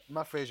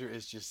Fraser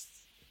is just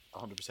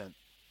 100%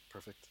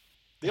 perfect.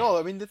 They all.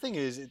 I mean, the thing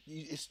is,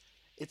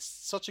 it's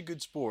such a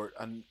good sport,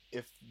 and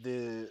if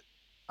the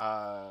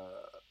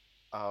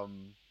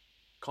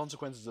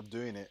consequences of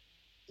doing it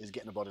is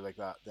getting a body like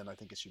that, then I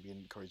think it should be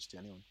encouraged to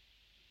anyone.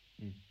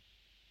 Mm.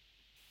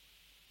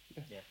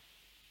 Yeah,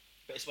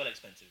 but it's well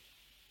expensive.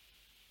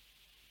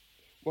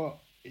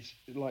 Well, it's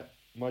like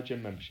my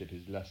gym membership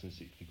is less than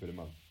 £60 a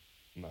month,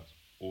 and that's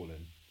all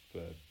in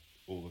for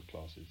all the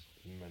classes.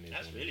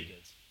 That's really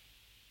good.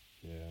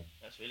 Yeah,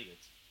 that's really good.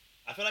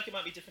 I feel like it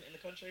might be different in the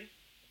country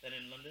than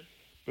in London.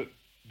 But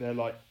they're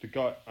like the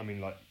guy. I mean,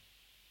 like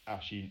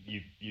Ash,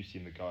 you've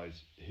seen the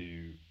guys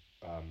who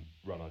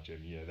run our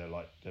gym.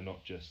 They're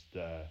not just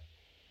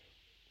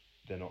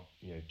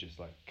just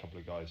like a couple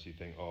of guys who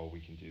think, oh, we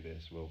can do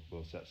this.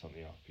 We'll set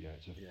something up.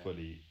 It's a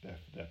fully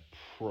they're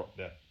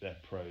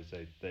pros.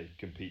 They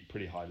compete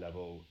pretty high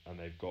level, and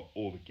they've got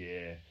all the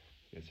gear.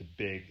 It's a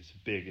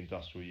big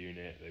industrial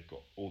unit. They've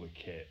got all the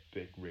kit,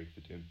 big rig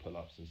for doing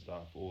pull-ups and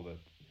stuff. All the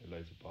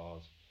loads of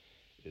bars.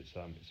 It's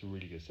a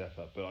really good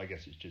setup. But I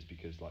guess it's just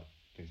because like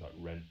things like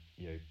rent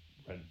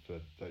for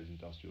those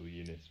industrial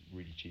units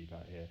really cheap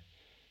out here,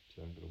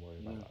 so I'm going to worry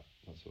about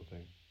that sort of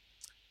thing.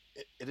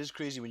 It is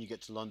crazy when you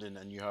get to London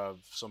and you have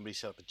somebody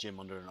set up a gym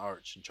under an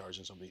arch and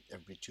charging somebody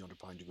every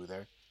 £200 to go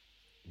there.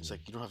 It's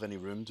like you don't have any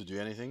room to do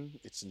anything.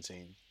 It's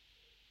insane.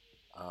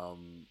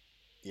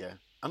 Yeah,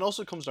 and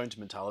also it comes down to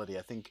mentality.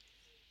 I think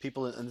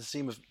people, and the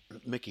same with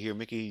Mickey here.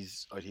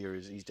 Mickey's out here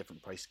he's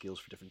different price scales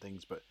for different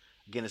things, but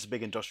again, it's a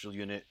big industrial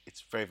unit.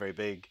 It's very, very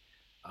big.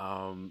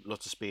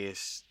 Lots of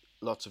space,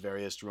 lots of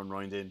areas to run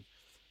around in.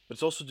 But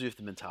it's also to do with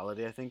the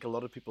mentality. I think a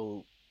lot of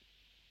people,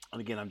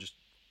 and again, I'm just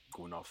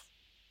going off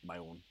my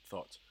own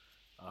thoughts.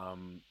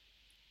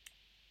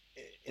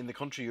 In the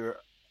country,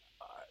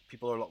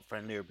 people are a lot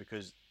friendlier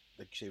because,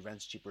 like you say,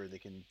 rent's cheaper. They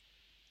can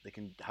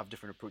have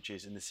different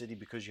approaches. In the city,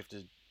 because you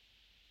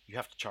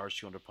have to charge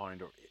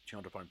 £200 or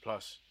 £200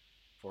 plus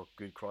for a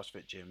good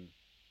CrossFit gym.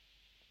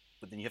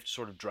 But then you have to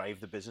sort of drive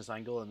the business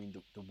angle. I mean,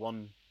 the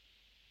one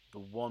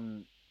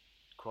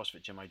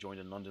CrossFit gym I joined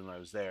in London when I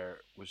was there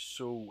was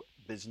so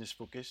business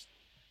focused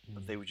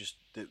that they were just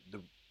the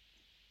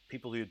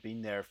people who had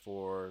been there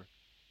for,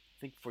 I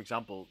think, for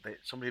example,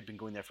 somebody had been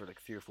going there for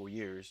like 3 or 4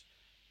 years,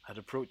 had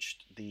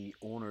approached the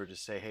owner to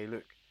say, hey,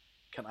 look,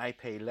 can I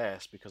pay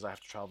less because I have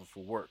to travel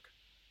for work?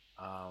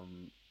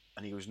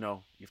 And he goes,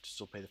 no, you have to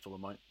still pay the full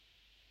amount.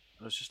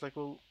 And it's just like,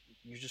 well,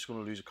 you're just going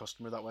to lose a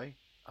customer that way.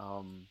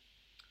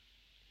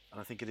 And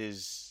I think it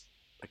is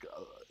like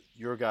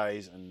your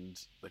guys and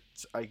like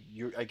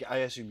I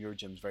assume your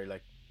gym's very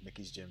like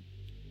Mickey's gym,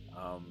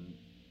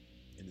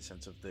 in the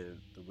sense of the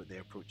way they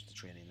approach the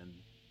training. And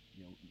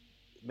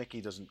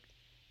Mickey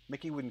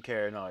wouldn't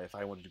care now if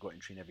I wanted to go out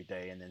and train every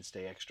day and then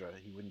stay extra.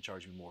 He wouldn't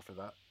charge me more for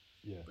that.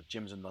 Yeah. But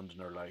gyms in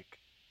London are like,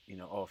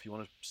 if you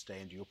want to stay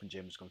and do open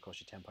gym, it's going to cost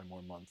you £10 more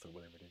a month or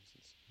whatever it is.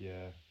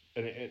 Yeah,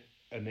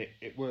 and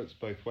it works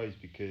both ways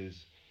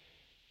because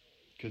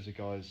the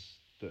guys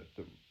that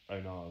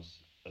own ours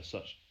are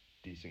such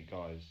decent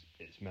guys.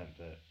 It's meant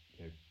that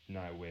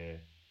now we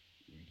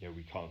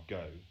can't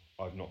go.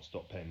 I've not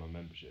stopped paying my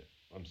membership.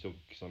 I'm still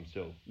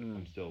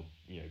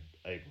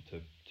able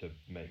to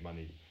make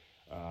money.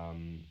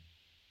 I'm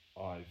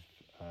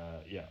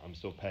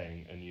still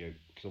paying, and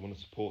because I want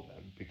to support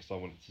them, because I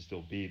want it to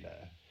still be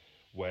there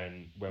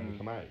when we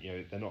come out.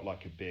 They're not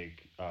like a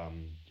big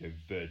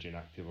Virgin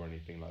Active or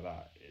anything like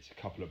that. It's a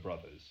couple of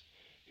brothers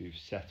who've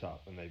set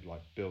up and they've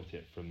like built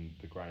it from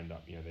the ground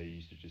up. They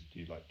used to just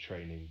do like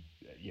training,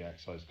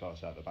 exercise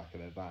class out the back of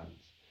their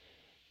vans.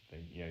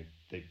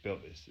 They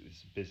built this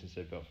business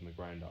they built from the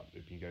ground up.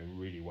 They've been going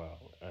really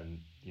well, and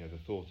the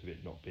thought of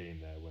it not being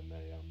there when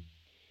they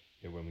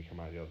when we come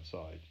out the other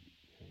side,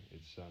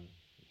 it's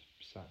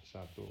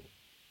sad thought.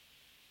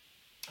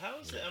 How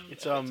is it?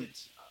 It's Oh,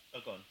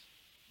 go on.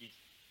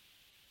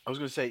 I was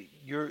going to say,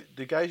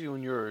 the guys who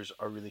own yours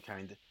are really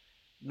kind.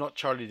 Not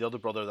Charlie, the other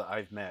brother that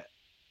I've met.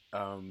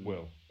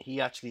 Will.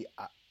 He actually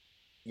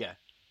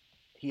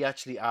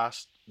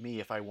asked me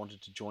if I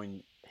wanted to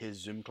join his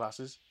Zoom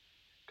classes,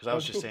 because I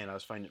was just saying I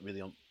was finding it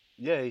really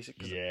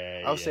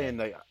I was saying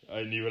like,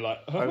 and you were like,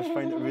 I was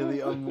finding it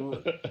really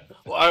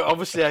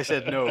obviously I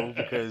said no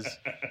because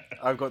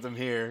I've got them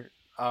here.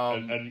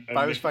 And but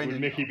I was would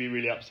Mickey be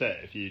really upset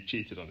if you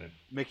cheated on him?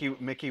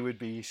 Mickey would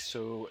be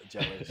so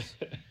jealous.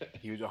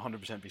 He would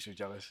 100% be so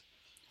jealous.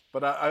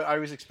 But I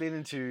was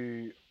explaining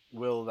to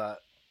Will that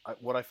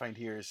what I find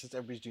here is since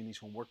everybody's doing these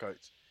home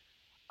workouts,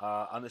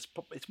 and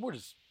it's more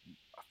just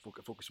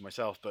focus on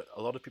myself, but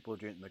a lot of people are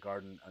doing it in the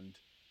garden, and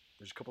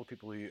there's a couple of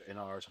people who in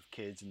ours have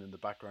kids, and in the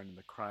background and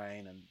they're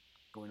crying and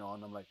going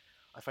on. I'm like,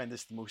 I find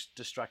this the most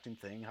distracting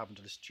thing, having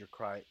to listen to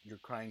your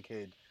crying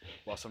kid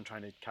whilst I'm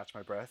trying to catch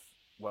my breath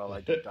while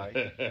I don't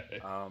die.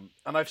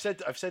 And I've said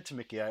to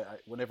Mickey,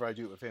 whenever I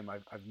do it with him,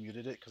 I've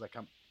muted it because I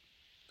can't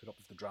put up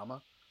with the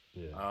drama.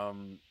 Yeah.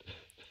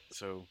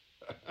 So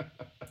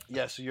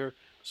yeah, so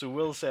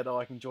Will said, "Oh,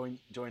 I can join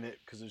it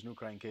because there's no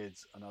crying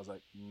kids," and I was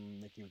like,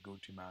 Mickey would go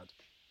too mad.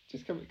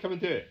 Just come and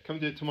do it. Come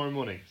and do it tomorrow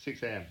morning,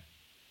 6 a.m.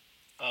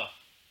 Oh,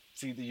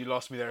 see, you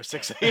lost me there at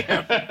 6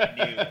 a.m.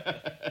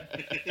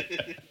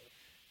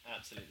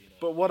 Absolutely not.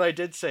 But what I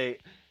did say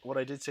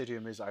to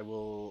him is, I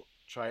will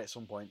try at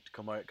some point to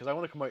come out because I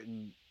want to come out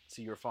and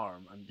see your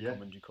farm and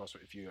come and do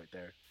CrossFit with you out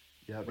there.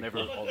 Yeah, whenever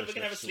we're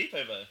gonna have a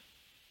sleepover.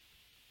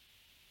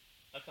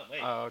 I can't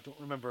wait. I don't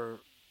remember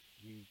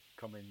you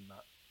coming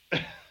that.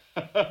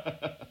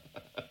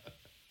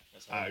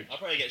 I'll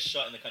probably get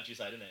shot in the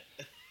countryside, innit?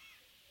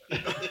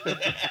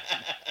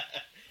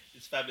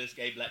 This fabulous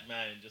gay black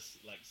man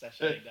just like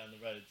sashaying down the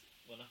road.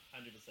 100%.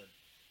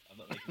 I'm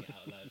not making it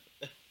out alive.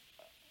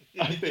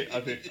 I think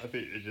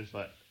it's just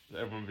like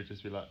everyone would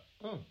just be like,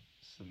 oh,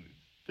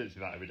 don't see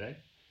that every day.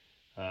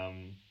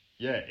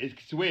 Yeah,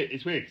 it's weird.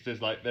 It's weird because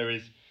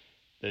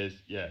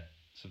there's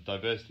some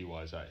diversity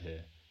wise out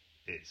here.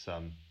 It's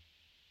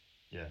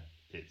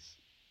it's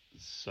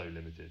so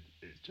limited.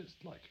 It's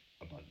just like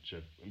a bunch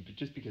of,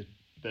 just because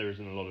there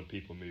isn't a lot of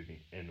people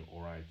moving in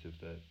or out of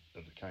the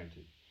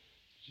county.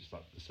 It's just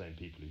like the same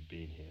people who've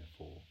been here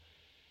for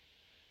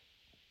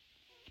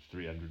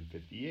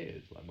 350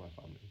 years, like my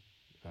family.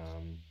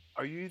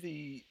 Are you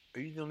the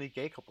only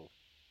gay couple?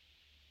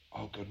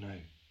 Oh God, no!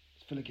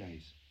 It's full of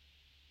gays.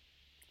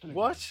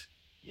 What?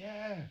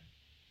 Gays.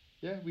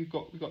 Yeah. We've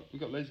got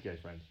loads of gay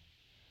friends.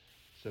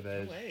 So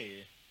there's no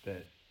way.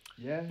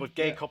 Yeah. But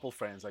gay couple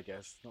friends, I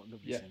guess.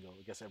 Nobody single.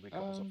 I guess everybody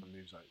couples up and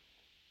moves out.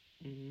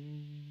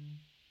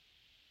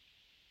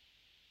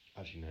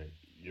 Actually, no.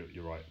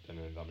 You're right. There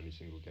are that many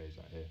single gays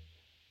out here.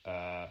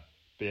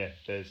 But yeah,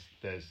 there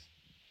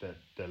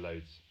are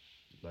loads,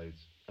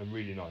 and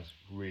really nice,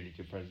 really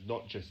good friends.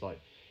 Not just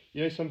like,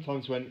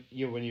 sometimes when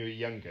you were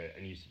younger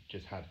and you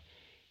just had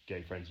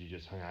gay friends, you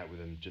just hung out with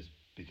them just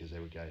because they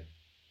were gay,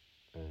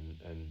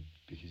 and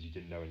because you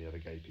didn't know any other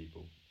gay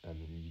people, and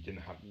you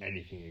didn't have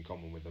anything in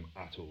common with them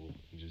at all,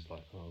 and just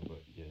like, oh,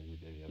 but you're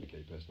the only other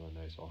gay person I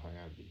know, so I'll hang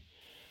out with you.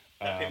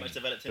 That pretty much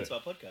developed into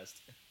our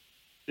podcast.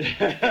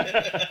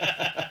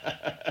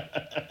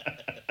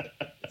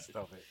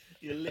 Stop it.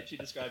 You're literally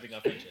describing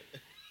our friendship.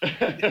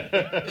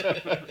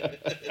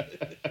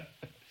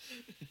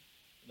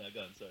 No,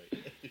 go on, sorry.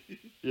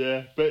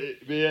 Yeah, but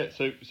yeah,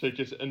 so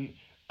just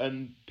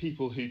and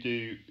people who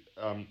do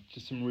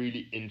just some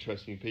really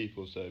interesting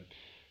people. So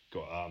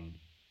got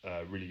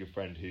a really good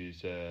friend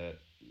who's he's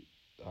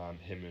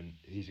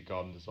a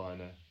garden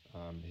designer.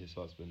 His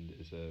husband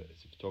is a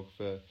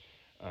photographer.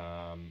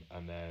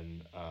 And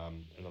then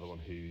another one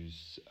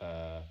who's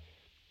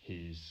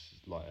he's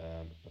like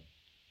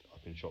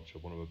up in Shropshire,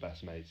 one of my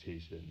best mates.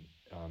 He's an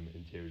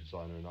interior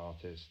designer and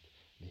artist,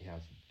 and he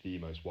has the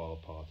most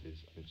wild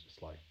parties, and it's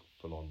just like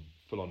full on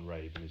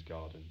rave in his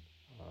garden,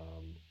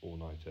 all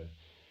nighter.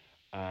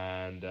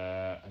 And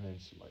then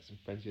some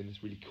friends in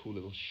this really cool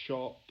little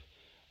shop,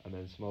 and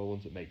then some other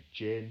ones that make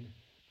gin.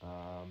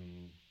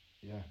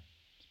 Yeah,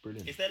 it's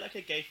brilliant. Is there like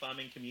a gay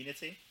farming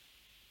community?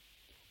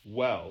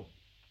 Well,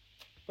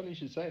 funny you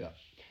should say that.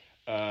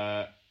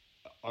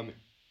 I'm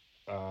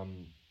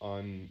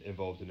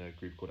involved in a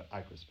group called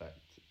AgRespect,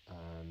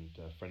 and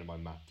a friend of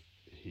mine, Matt,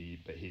 he's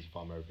a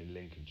farmer over in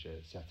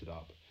Lincolnshire, set it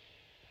up,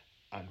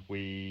 and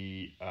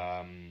we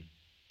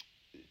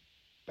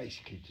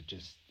basically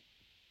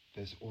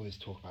there's all this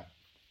talk about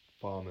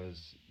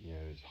farmers,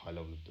 there's a high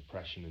level of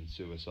depression and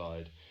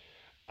suicide,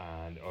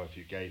 and if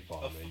you're a gay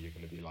farmer, you're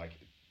going to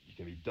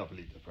be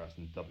doubly depressed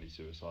and doubly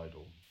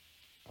suicidal.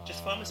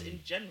 Just farmers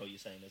in general, you're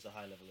saying there's a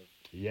high level of...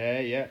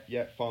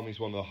 Yeah. Farming's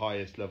one of the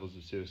highest levels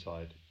of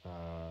suicide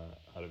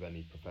out of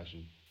any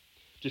profession.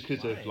 Just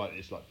because of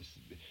this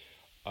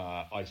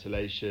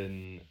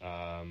isolation,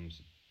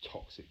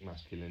 toxic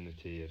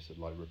masculinity of sort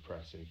of like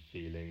repressing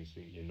feelings,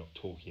 you're not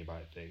talking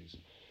about things.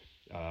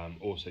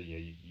 Also,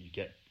 you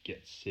get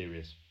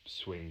serious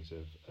swings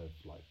of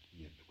like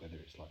whether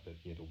it's like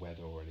the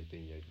weather or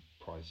anything,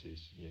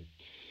 prices,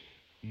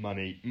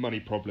 money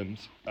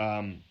problems.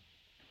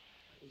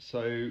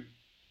 So,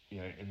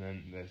 and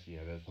then there's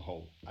the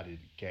whole added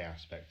gay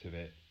aspect of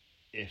it.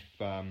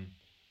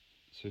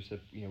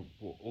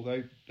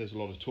 Although there's a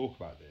lot of talk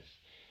about this,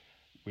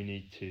 we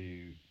need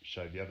to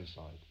show the other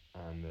side,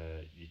 and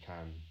you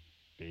can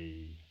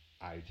be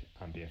out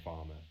and be a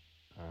farmer.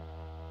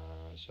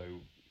 So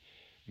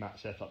Matt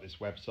set up this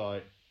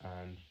website,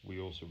 and we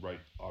also wrote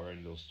our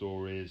own little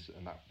stories,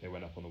 and that they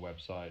went up on the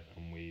website,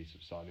 and we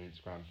started an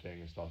Instagram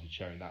thing and started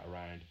sharing that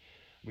around.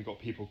 We got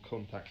people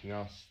contacting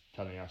us,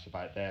 telling us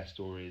about their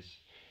stories,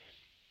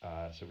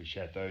 So we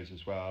shared those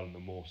as well, and the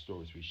more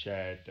stories we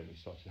shared, then we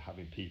started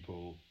having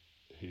people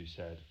who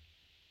said,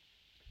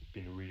 it's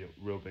been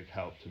a real big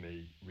help to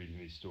me reading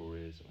these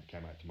stories, and I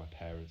came out to my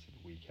parents at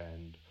the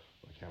weekend,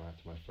 or I came out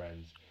to my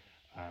friends,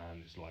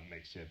 and it's like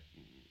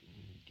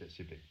gets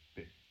you a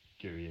bit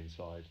gooey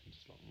inside, and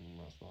just like,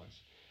 that's nice.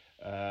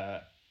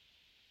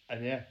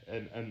 And yeah,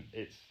 and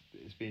it's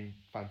been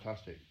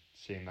fantastic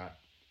seeing that,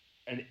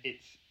 and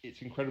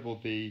it's incredible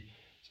the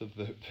sort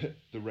of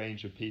the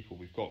range of people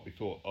we've got. We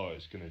thought, oh,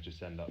 it's going to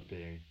just end up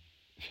being,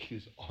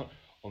 because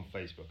on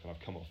Facebook, and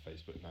I've come off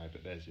Facebook now,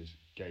 but there's this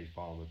gay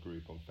farmer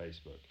group on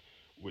Facebook,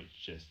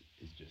 which is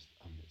just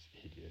it's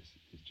hideous.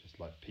 It's just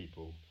like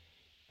people.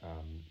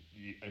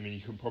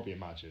 You can probably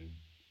imagine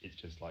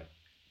it's just like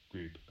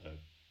group of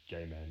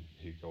gay men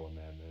who go on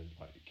there and then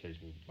like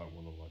occasionally like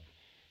one will like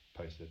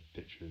post a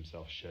picture of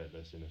himself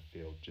shirtless in a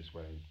field just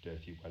wearing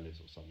dirty wellies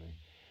or something.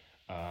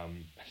 Like, are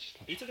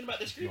you talking about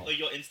this group or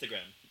your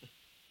Instagram?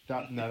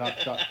 That's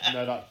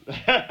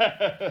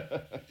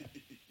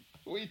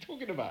what are you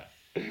talking about?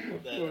 So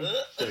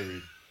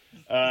rude.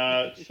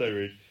 So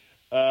rude.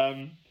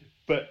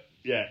 But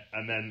yeah,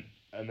 and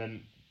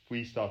then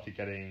we started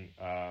getting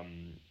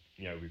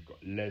we've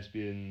got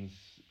lesbians.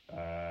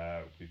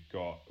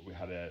 We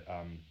had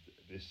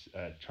this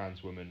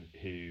trans woman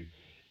who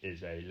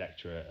is a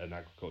lecturer at an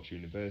agriculture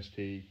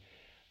university.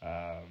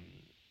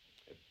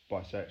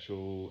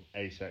 Bisexual,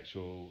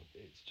 asexual.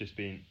 It's just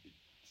been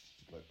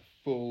like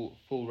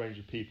full range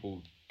of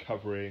people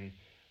covering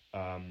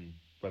whether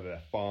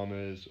they're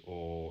farmers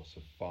or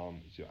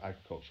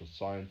agricultural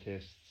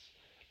scientists,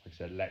 like I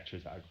said,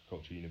 lecturers at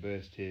agricultural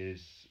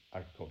universities,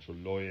 agricultural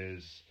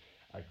lawyers,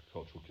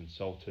 agricultural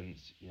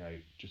consultants,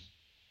 just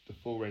the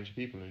full range of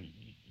people, and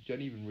you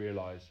don't even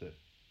realise that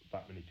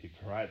many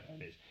people are out there.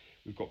 And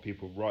we've got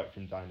people right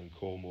from down in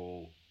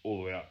Cornwall all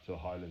the way up to the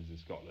Highlands in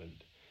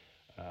Scotland.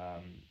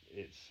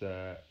 It's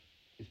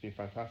been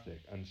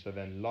fantastic. And so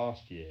then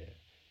last year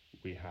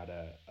we had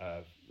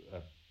a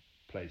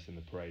place in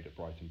the parade at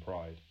Brighton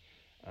Pride,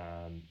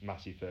 and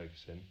Massey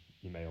Ferguson,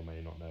 you may or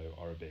may not know,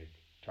 are a big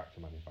tractor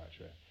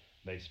manufacturer.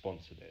 They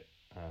sponsored it,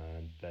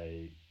 and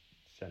they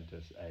sent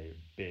us a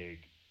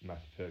big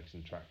Massey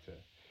Ferguson tractor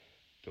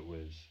that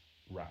was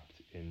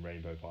wrapped in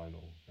rainbow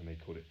vinyl, and they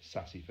called it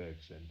Sassy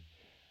Ferguson.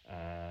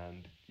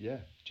 And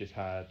yeah, just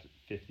had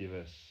 50 of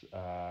us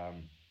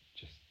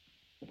just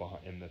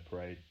in the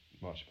parade,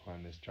 marched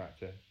behind this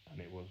tractor, and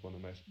it was one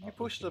of the most. You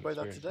posted about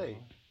that today.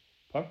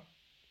 Pardon?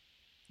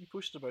 You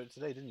posted about it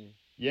today, didn't you?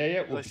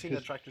 Yeah. Well, I seen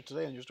that tractor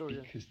today on your story.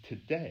 Because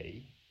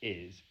today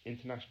is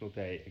International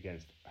Day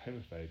Against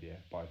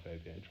Homophobia,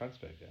 Biphobia, and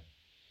Transphobia,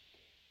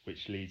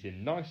 which leads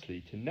in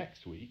nicely to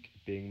next week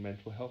being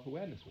Mental Health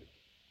Awareness Week.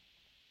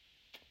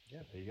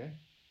 Yeah, there you go.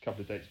 A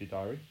couple of dates for your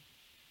diary.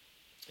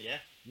 Yeah.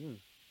 Mm.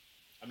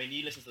 I mean,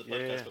 you listen to the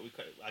podcast, but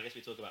I guess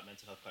we talk about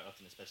mental health quite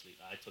often, especially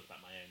I talk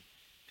about my own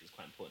because it's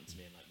quite important to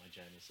me and like my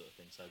journey sort of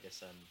thing. So I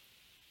guess,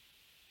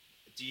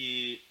 do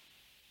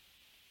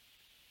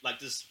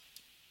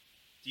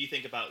you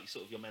think about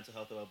sort of your mental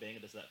health or well-being,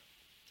 and does that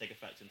take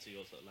effect into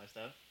your sort of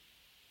lifestyle?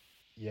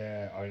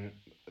 Yeah, I'd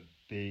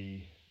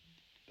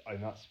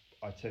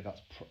say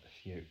that's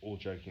all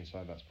joking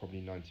aside, that's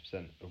probably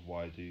 90% of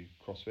why I do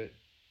CrossFit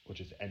or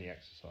just any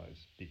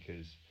exercise,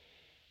 because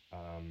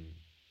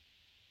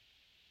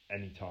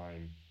any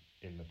time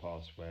in the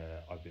past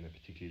where I've been at a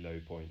particularly low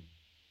point,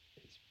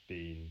 it's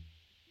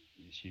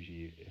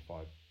usually if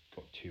I've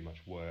got too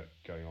much work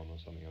going on or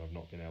something and I've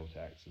not been able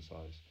to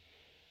exercise.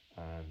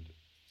 And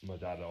my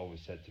dad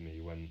always said to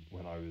me when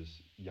I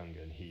was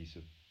younger, and he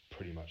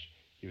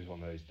was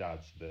one of those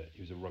dads that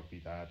he was a rugby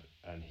dad,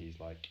 and he's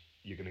like,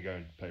 you're going to go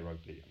and play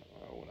rugby. I'm like,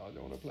 oh, I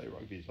don't want to play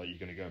rugby. He's like, you're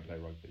going to go and play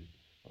rugby.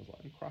 I was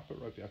like, I'm crap at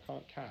rugby, I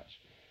can't catch.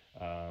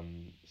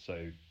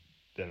 So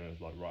then I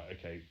was like, right,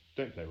 okay,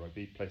 don't play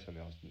rugby, play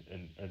something else,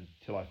 and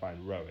until I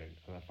found rowing,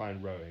 and I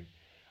found rowing,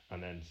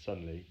 and then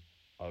suddenly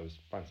I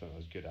found something I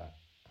was good at,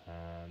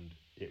 and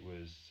it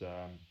was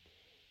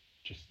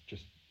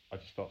just I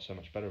just felt so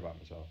much better about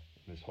myself,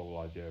 and this whole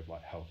idea of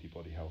like healthy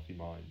body, healthy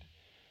mind,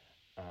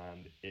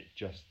 and it's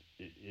just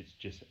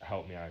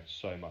helped me out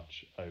so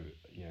much over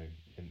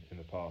in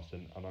the past,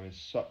 and I'm in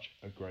such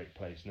a great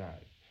place now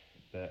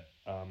that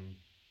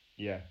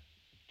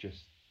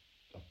just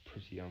I'm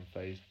pretty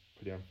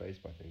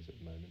unfazed by things at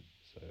the moment.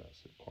 So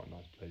that's quite a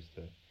nice place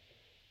to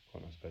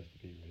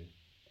be, really.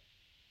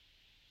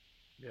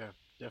 Yeah,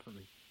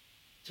 definitely.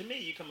 To me,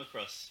 you come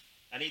across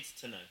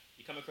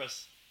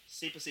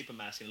super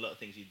masculine in a lot of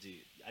things you do.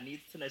 I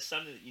need to know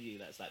something that you do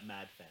that's like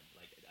mad femme.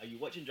 Like, are you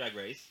watching Drag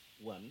Race?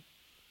 One.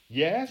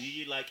 Yes. Do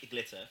you like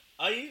glitter?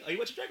 Are you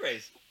watching Drag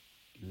Race?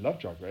 Love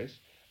Drag Race.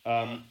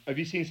 Have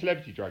you seen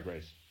Celebrity Drag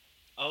Race?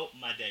 Oh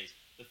my days.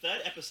 The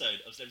third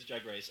episode of Celebrity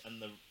Drag Race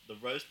and the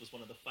roast was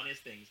one of the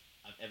funniest things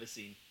I've ever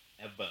seen,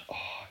 ever.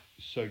 Oh,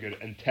 so good.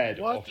 And Ted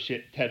off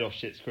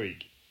Schitt's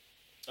Creek.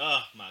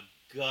 Oh my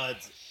god.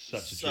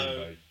 Such a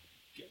dreamboat.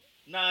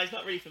 Nah, he's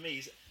not really for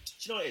me. Do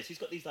you know what it is? He's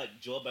got these like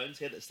jawbones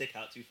here that stick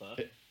out too far.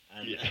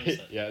 And Yeah, I'm just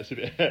like, yeah, it's a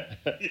bit.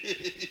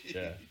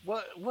 Yeah.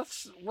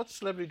 What's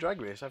Celebrity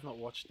Drag Race? I've not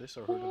watched this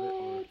or heard of it.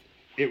 Or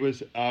It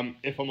was,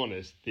 if I'm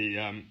honest,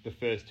 the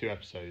first two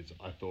episodes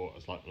I thought I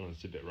was like, oh,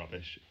 it's a bit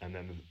rubbish, and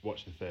then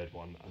watch the third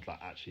one, I was like,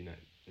 actually no,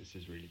 this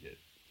is really good.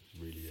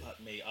 It's really good. fuck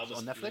me, I Is it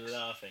was on Netflix?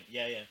 laughing.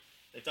 Yeah, yeah.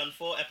 They've done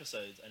 4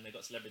 episodes and they've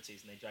got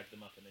celebrities and they drag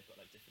them up and they've got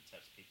like different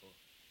types of people.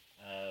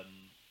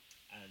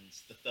 And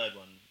the third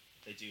one,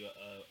 they do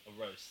a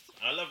roast.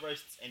 And I love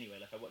roasts anyway.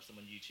 Like I watch them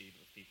on YouTube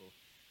of people.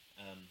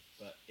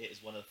 But it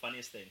is one of the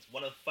funniest things.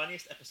 One of the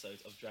funniest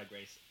episodes of Drag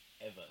Race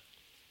ever.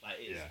 Like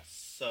it is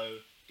so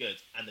good,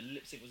 and the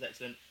lip sync was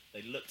excellent.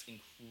 They looked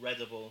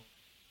incredible.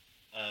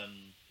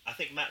 I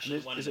think Matt should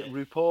have won. Is it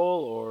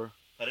RuPaul or?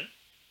 Pardon?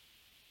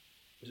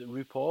 Is it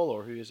RuPaul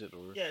or who is it?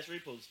 Or yeah, it's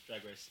RuPaul's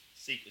Drag Race.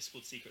 It's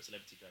called Secret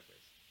Celebrity Drag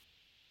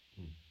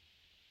Race.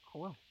 oh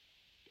wow.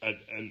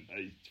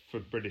 And for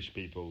British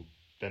people,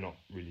 they're not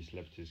really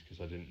celebrities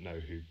because I didn't know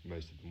who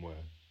most of them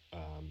were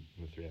in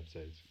the 3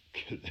 episodes.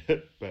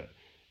 But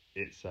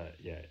it's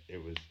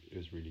it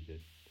was really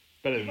good.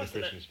 Better than the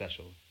Christmas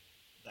special.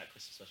 That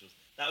Christmas special.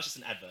 That was just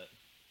an advert.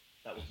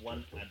 That was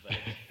one advert.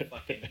 It was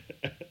fucking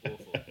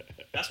awful.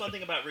 That's one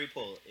thing about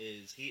RuPaul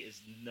is he has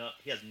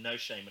no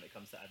shame when it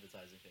comes to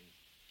advertising things.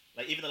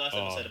 Like even the last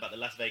episode about the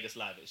Las Vegas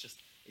Live, it's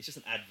just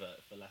an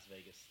advert for Las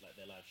Vegas, like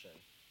their live show.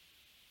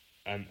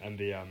 And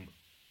the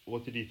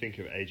what did you think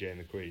of AJ and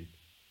the Queen?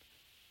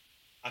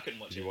 I couldn't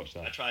watch it. Did you watch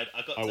that? I tried.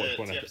 I got one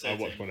two episodes. I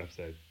watched one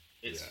episode.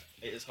 It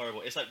is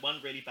horrible. It's like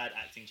one really bad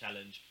acting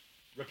challenge,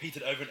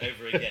 repeated over and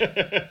over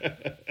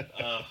again.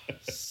 Oh,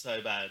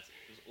 so bad.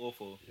 It was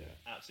awful. Yeah.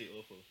 Absolutely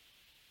awful.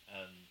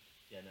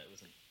 No, it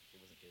wasn't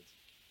good.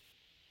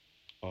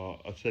 Oh,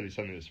 I'll tell you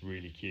something that's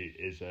really cute.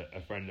 Is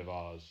a friend of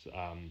ours,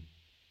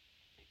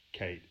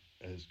 Kate,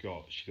 she's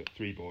got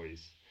 3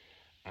 boys,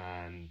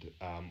 and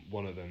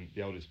one of them,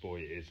 the oldest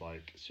boy, is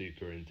like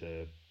super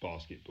into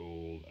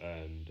basketball,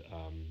 and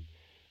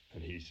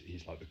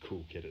he's like the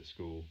cool kid at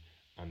school.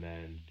 And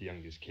then the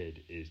youngest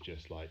kid is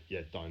just like,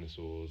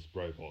 dinosaurs,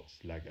 robots,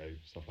 Lego,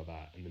 stuff like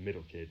that. And the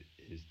middle kid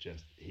is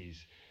just, he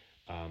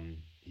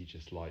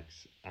just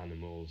likes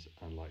animals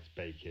and likes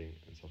baking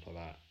and stuff like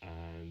that.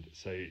 And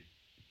so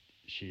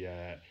he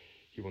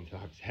wanted to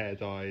have his hair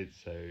dyed,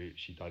 so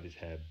she dyed his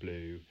hair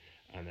blue.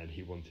 And then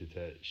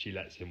she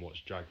lets him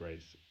watch Drag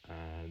Race,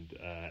 and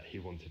he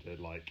wanted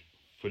to like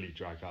fully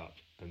drag up.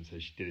 And so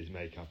she did his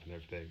makeup and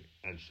everything,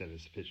 and she sent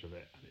us a picture of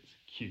it. And it's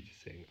the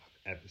cutest thing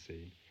I've ever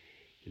seen.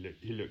 He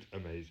looked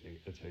amazing,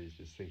 and so he's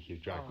just thinking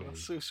of drag me.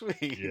 That's so sweet.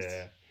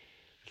 Yeah,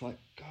 it's like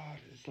God.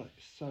 It's like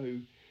so.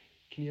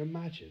 Can you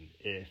imagine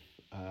if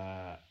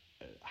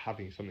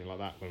having something like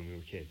that when we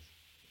were kids?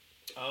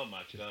 Oh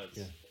my god,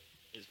 yeah.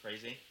 It's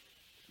crazy.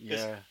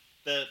 Yeah.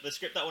 The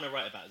script that I want to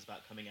write about is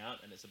about coming out,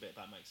 and it's a bit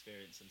about my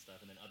experience and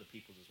stuff, and then other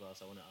people's as well.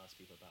 So I want to ask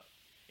people about,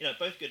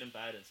 both good and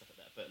bad and stuff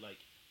like that. But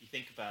like you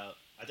think about,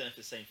 I don't know if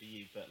it's the same for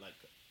you, but like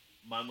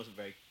mine wasn't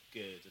very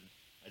good, and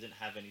I didn't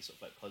have any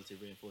sort of like positive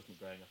reinforcement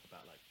growing up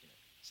about like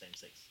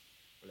same-sex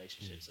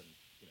relationships, and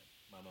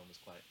my mum was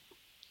quite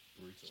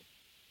brutal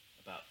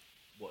about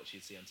what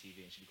she'd see on TV,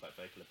 and she'd be quite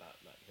vocal about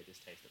like her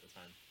distaste at the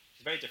time.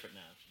 She's very different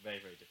now. She's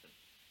very, very different.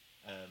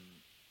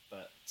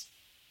 But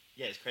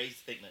yeah, it's crazy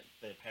to think that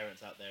there are parents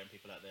out there and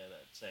people out there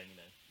that are saying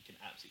you can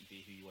absolutely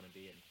be who you want to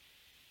be, and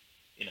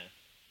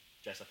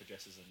dress up in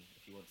dresses and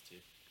if you want to.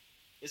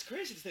 It's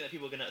crazy to think that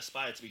people are going to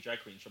aspire to be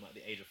drag queens from like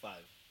the age of 5.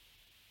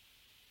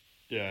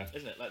 Yeah.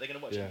 Isn't it? Like they're going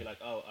to watch it and be like,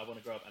 oh, I want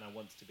to grow up and I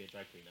want to be a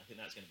drag queen. I think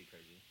that's going to be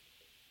crazy.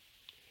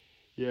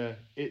 Yeah,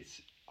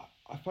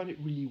 I find it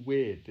really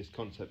weird, this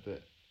concept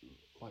that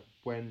like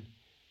when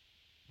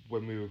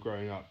we were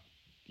growing up,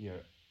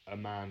 a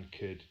man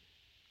could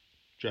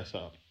dress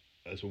up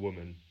as a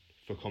woman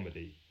for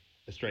comedy.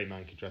 A straight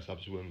man could dress up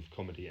as a woman for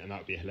comedy, and that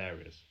would be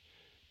hilarious.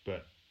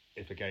 But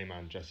if a gay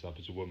man dresses up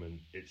as a woman,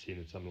 it's seen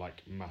as some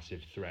like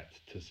massive threat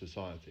to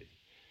society.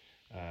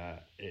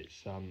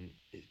 It's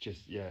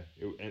just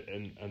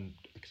and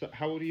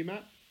how old are you,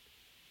 Matt?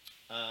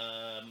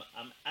 I'm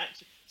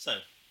actually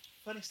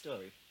funny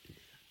story.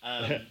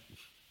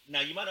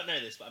 Now you might not know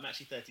this, but I'm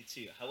actually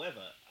 32.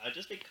 However, I've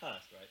just been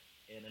cast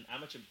in an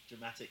amateur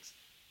dramatics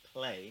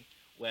play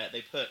where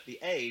they put the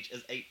age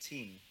as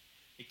 18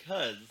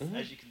 because,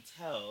 as you can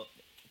tell,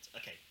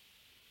 okay.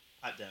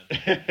 Pipe down.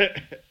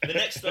 The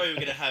next story we're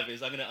going to have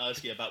is I'm going to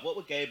ask you about what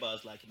were gay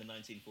bars like in the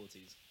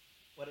 1940s.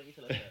 Why don't you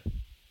tell us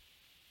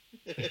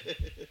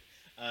that?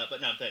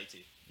 But no, I'm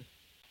 32.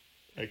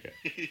 Okay.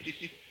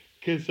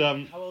 Because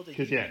how old are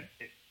you?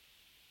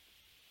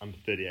 I'm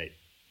 38,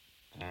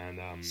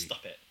 and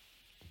stop it.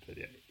 I'm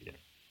 38. Yeah.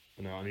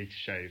 No, I need to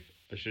shave.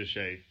 I should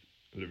shave.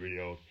 I look really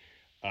old.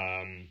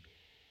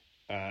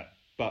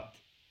 But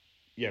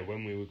yeah,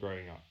 when we were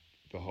growing up,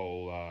 the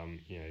whole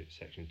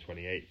Section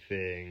 28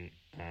 thing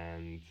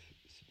and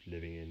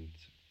living in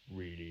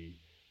really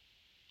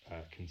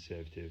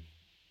conservative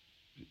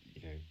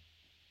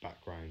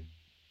background,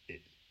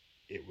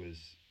 it was,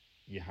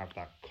 you have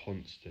that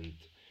constant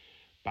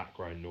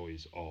background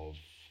noise of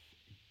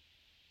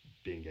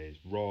being gay is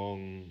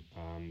wrong.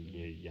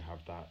 You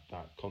have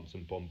that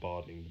constant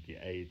bombarding with the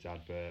AIDS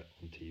advert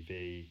on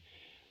TV.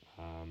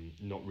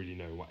 Not really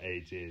knowing what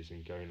AIDS is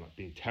and going like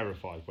being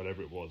terrified,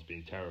 whatever it was,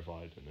 being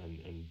terrified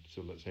and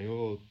sort of like saying,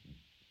 oh,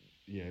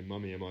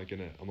 mummy, am I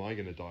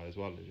gonna die as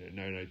well?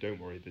 No, don't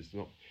worry. There's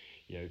not,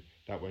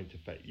 that won't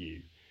affect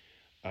you.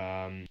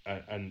 And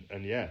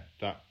yeah,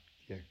 that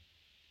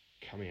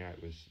coming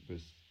out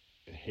was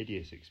a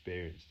hideous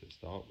experience to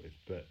start with,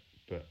 but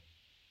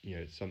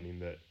it's something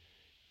that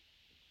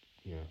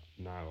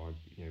now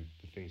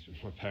the things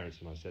that my parents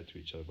and I said to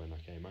each other when I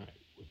came out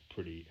were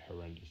pretty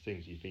horrendous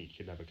things you think you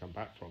could never come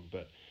back from,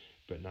 but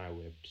now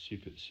we're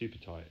super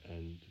tight,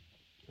 and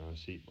I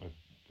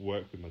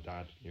work with my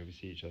dad. We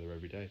see each other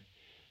every day,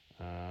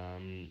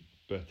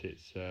 but it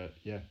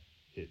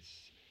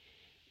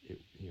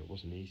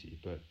wasn't easy,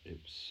 but it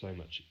was so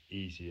much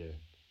easier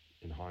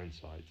in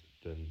hindsight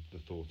than the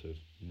thought of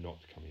not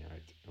coming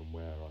out and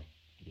where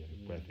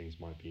things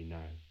might be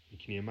now. And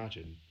can you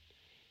imagine?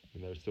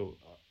 And I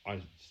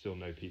still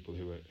know people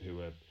who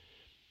are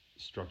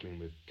struggling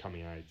with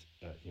coming out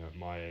at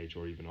my age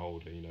or even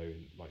older,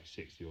 in like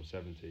 60 or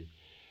 70,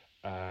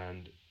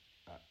 and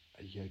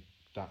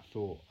that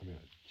thought, I mean,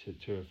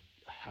 to have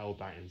held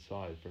that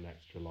inside for an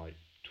extra like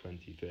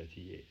 20,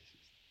 30 years,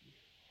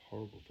 it's a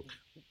horrible thought.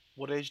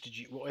 What age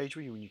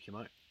were you when you came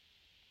out?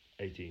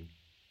 18.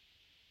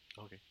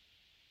 Okay.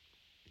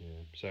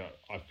 Yeah. So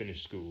I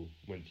finished school,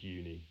 went to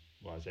uni.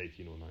 Well, I was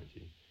 18 or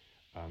 19.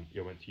 I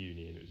went to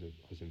uni, and I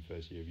was in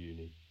first year of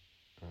uni.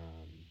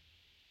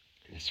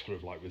 It sort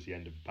of like was the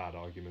end of a bad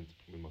argument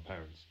with my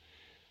parents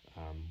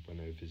when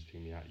they were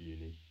visiting me at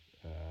uni.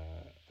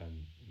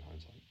 And in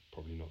hindsight,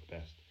 probably not the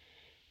best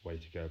way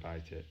to go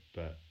about it,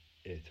 but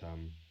it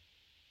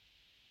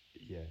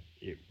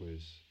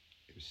was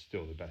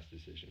still the best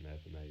decision I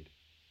ever made,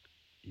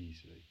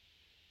 easily.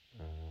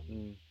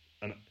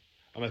 And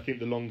I think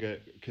the longer,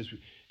 because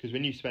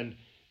when you spent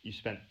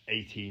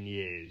 18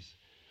 years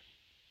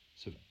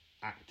sort of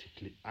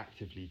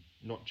actively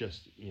not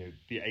just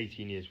the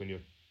 18 years when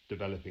you're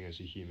developing as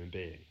a human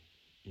being,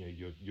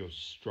 you're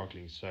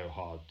struggling so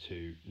hard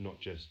to not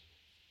just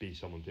be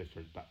someone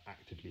different but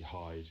actively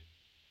hide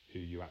who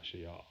you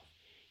actually are.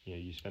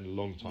 You spend a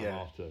long time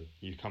after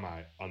you come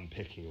out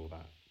unpicking all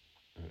that,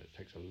 and it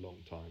takes a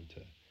long time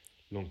to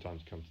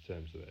come to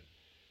terms with it.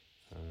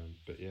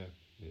 But yeah,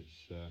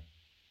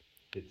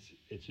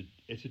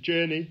 it's a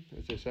journey,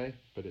 as they say,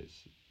 but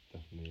it's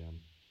definitely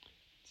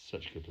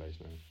such a good place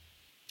now.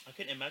 I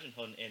couldn't imagine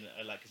Hon in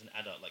like as an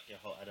adult, like your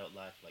whole adult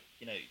life, like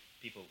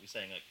people were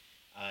saying like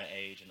our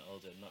age and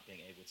older, not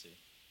being able to,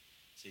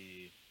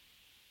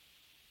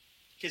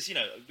 because I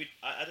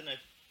don't know,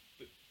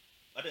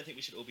 I don't think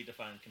we should all be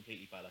defined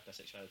completely by like our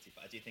sexuality,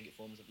 but I do think it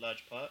forms a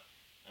large part,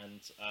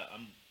 and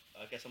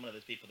I guess I'm one of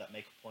those people that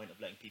make a point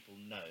of letting people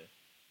know,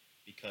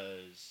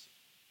 because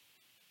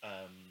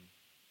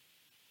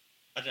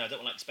I don't know, I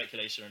don't want like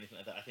speculation or anything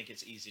like that. I think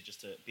it's easier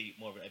just to be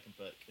more of an open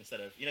book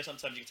instead of,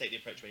 sometimes you can take the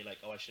approach where you're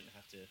like, oh, I shouldn't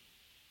have to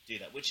do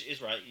that, which is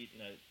right,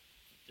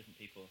 different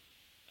people.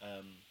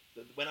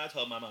 When I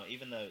told my mum,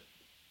 even though,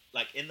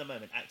 like in the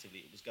moment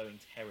actively, it was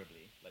going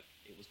terribly, I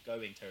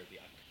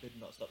could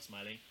not stop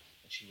smiling,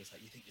 and she was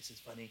like, you think this is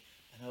funny?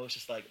 And I was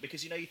just like,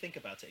 because you think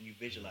about it and you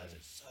visualize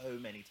it so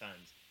many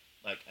times,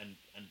 like, and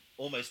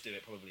almost do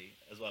it probably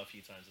as well a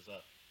few times as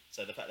well.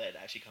 So the fact that it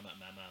actually come out of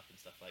my mouth and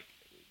stuff, like,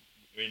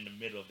 we're in the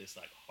middle of this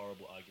like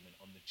horrible argument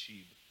on the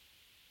tube,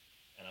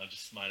 and I was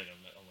just smiling.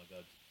 I'm like, oh my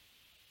god,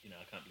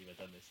 I can't believe I've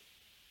done this.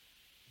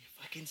 You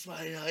fucking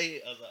smiling, are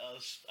you? I was like,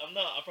 I'm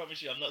not. I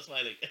promise you, I'm not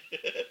smiling.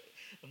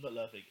 I'm not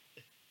laughing.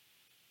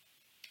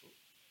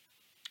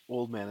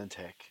 Old man in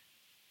tech.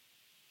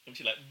 And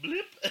she's like,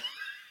 blip.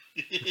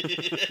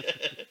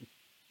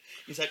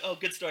 He's like, oh,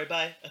 good story,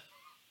 bye.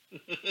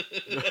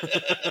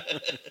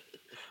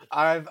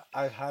 I've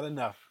had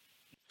enough.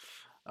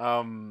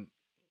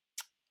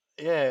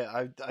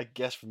 Yeah, I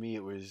guess for me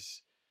it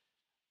was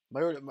I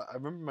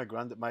remember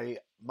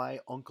my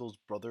uncle's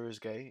brother is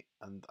gay,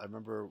 and I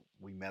remember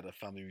we met at a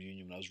family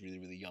reunion when I was really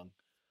really young,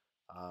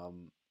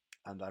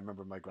 and I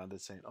remember my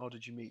granddad saying, "Oh,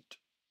 did you meet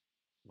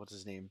what's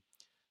his name?"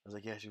 I was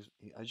like, "Yeah."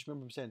 I just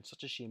remember him saying,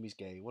 "Such a shame he's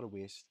gay. What a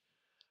waste."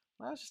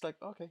 And I was just like,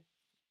 "Okay."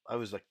 I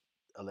was like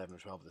 11 or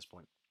 12 at this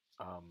point.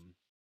 But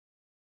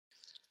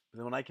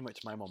then when I came out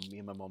to my mum, me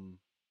and my mum,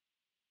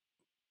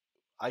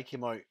 I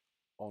came out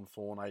on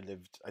phone. I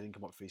didn't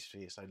come out face to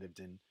face. I lived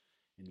in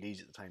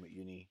Leeds at the time at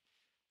uni.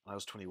 I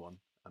was 21,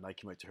 and I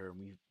came out to her,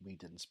 and we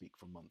didn't speak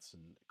for months,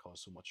 and it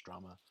caused so much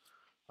drama.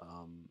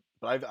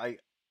 But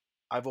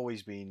I've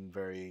always been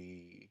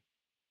very.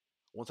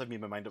 Once I've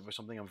made my mind up for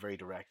something, I'm very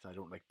direct, and I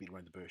don't like beat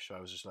around the bush. So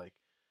I was just like,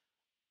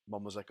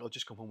 Mum was like, "Oh,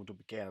 just come home and don't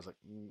be gay." And I was like,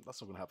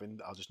 "That's not gonna happen.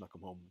 I'll just not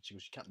come home." She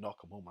goes, "You can't not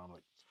come home." And I'm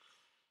like,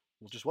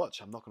 "Well, just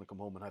watch. I'm not gonna come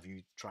home and have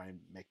you try and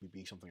make me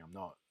be something I'm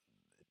not."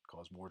 It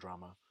caused more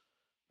drama.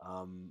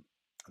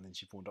 And then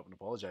she phoned up and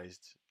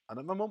apologized.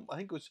 And my mum, I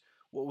think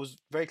what was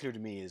very clear to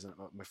me is, and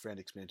my friend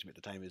explained to me at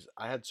the time, is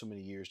I had so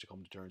many years to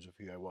come to terms with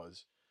who I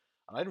was,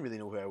 and I didn't really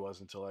know who I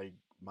was until I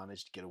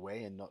managed to get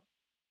away and not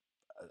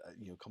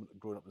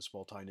growing up in a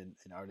small town in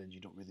Ireland,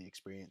 you don't really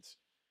experience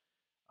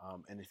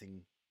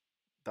anything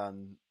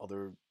than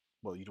other.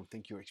 Well, you don't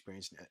think you're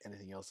experiencing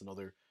anything else than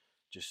other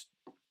just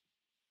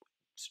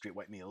straight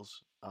white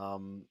meals. I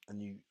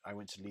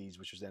went to Leeds,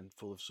 which was then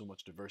full of so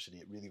much diversity.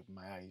 It really opened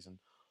my eyes on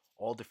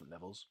all different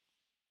levels.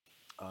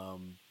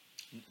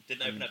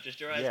 Didn't open up just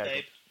your eyes, yeah,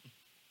 babe.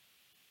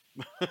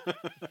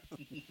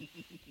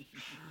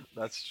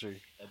 That's true.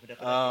 Opened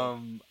up a lot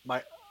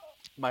more.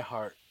 My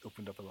heart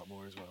opened up a lot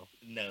more as well.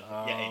 No,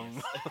 yeah,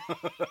 yes.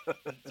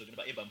 Talking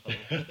about your bum hole.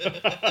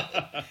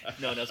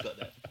 No one else got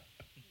that.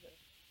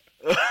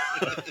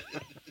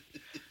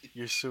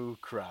 You're so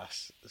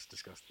crass. It's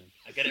disgusting.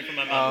 I get it from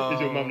my mum.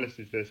 Is your mum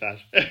listening to this,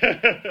 Ash?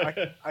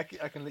 I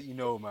can let you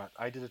know, Matt.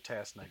 I did a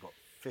test and I got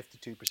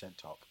 52%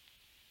 top.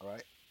 All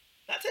right.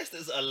 That test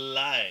is a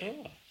lie.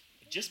 Oh.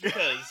 Just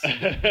because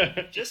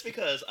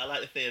I like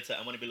the theatre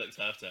and want to be looked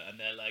after, and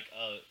they're like,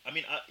 oh, I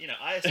mean, I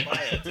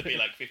aspire to be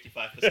like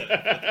 55% or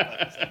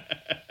 45%,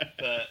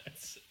 but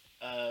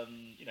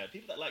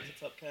people that like the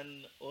top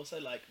can also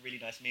like really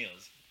nice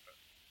meals,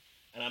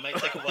 and I might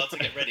take a while to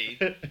get ready,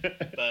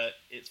 but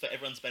it's for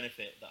everyone's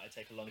benefit that I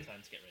take a long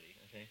time to get ready.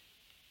 Okay.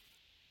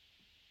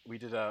 We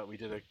did a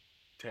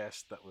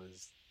test that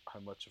was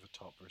how much of a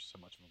top versus how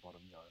much of a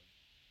bottom you are,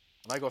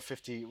 and I got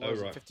 52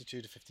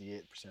 to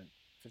 58%.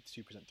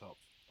 52% top.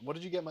 What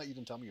did you get, Matt? You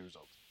didn't tell me your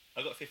results.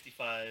 I got 55%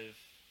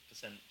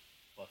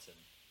 bottom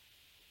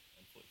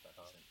and 45%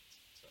 top.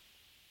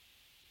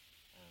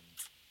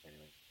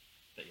 Anyway.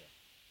 But yeah,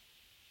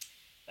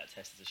 that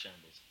test is a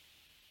shambles.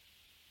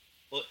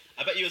 Well,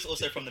 I bet you it's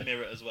also from the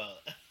Mirror as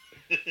well.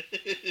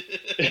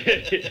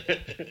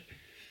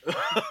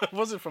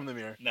 Was it from the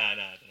Mirror? Nah, I don't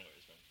know where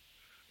it's from.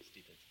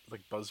 Stupid.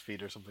 Like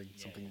BuzzFeed or something.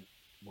 Yeah. Something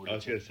more. I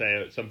was going to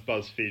say some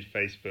BuzzFeed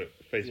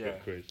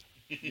Facebook quiz.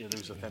 Yeah,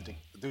 those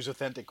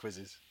authentic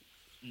quizzes.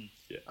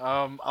 Yeah.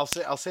 I'll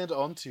send it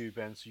on to you,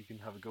 Ben, so you can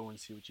have a go and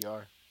see what you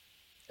are.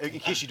 In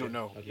case you don't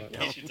know. In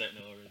case you don't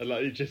know already. I'd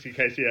like, just in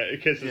case, in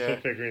case I'm still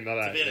figuring that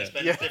out. To be honest,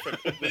 Ben is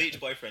different. With each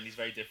boyfriend, he's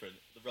very different.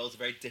 The roles are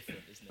very different,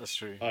 isn't it? That's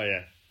true. Oh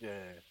yeah.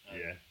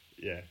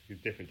 Yeah.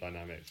 Different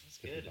dynamics. It's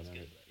good. It's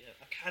good. Yeah.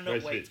 I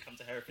cannot wait to come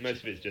to Hereford.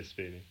 Most of it's just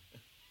spooning.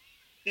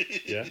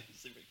 Yeah.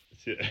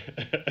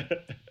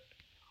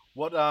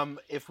 What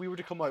if we were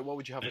to come out? What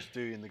would you have us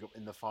do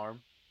in the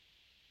farm?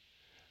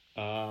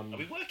 Are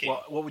we working?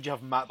 What would you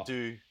have Matt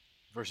do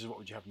versus what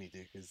would you have me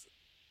do? Because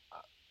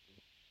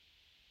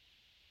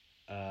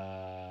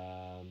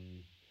I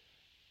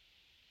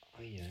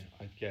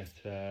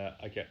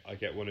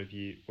get one of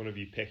you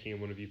picking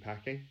and one of you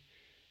packing.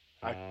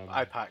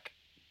 I pack.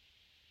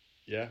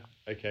 Yeah.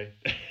 Okay.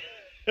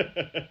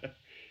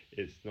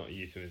 It's not a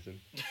euphemism.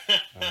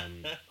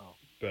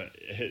 But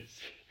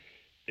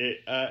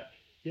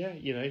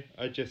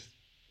I just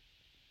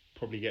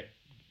probably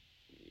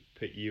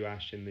put you,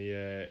 Ash,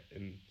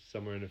 in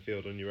somewhere in a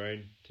field on your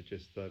own to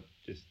just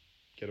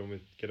get on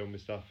with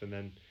stuff, and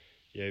then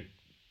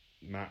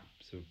Matt,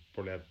 so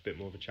probably have a bit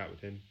more of a chat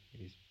with him.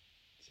 He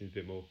seems a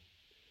bit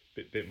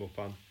more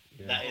fun.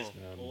 Yeah. That is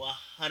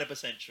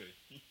 100% true.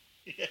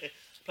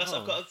 Plus,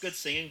 I've got a good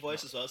singing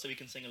voice as well, so we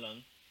can sing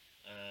along.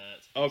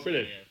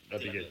 Brilliant! Yeah,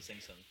 that'd be good. Sing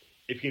song.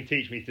 If you can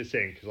teach me to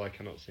sing, because I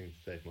cannot sing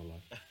to save my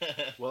life.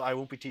 Well, I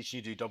won't be teaching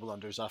you to do double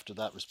unders after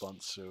that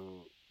response,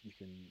 so you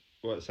can.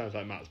 Well, it sounds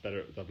like Matt's better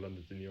at double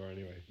unders than you are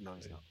anyway. No,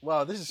 he's not.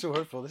 Wow, this is so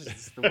hurtful. This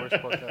is the worst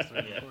podcast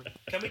I've ever recorded.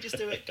 Can we just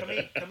do it? Can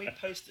we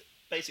post?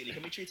 Basically,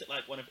 can we treat it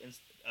like one of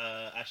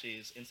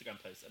Ash's Instagram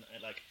posts and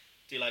like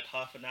do like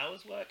half an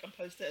hour's work and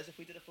post it as if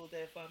we did a full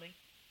day of farming?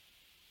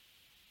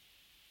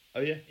 Oh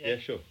yeah,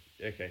 sure.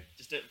 Okay.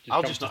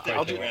 I'll just not come.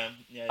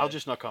 I'll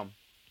just not come.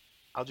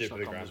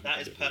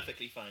 That is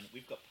perfectly fine.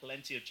 We've got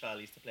plenty of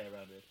Charlies to play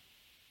around with.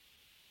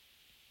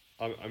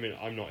 I mean,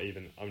 I'm not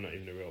even a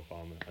real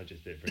farmer. I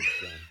just do it for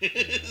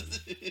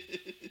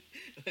Instagram.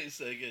 That's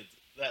so good.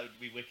 That would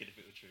be wicked if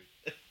it were true.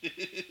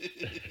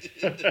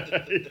 Yeah.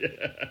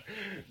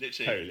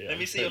 Literally. Totally, let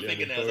me see your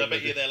fingernails. I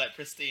bet you they're like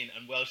pristine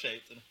and well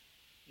shaped, and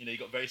you've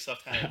got very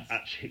soft hands.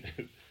 Actually,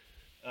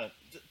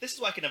 this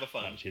is why I can never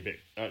farm. Actually a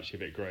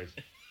bit gross.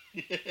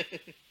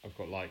 I've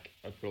got like.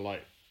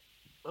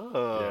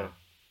 Oh. Yeah,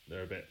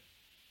 they're a bit.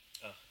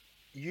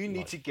 He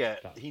needs to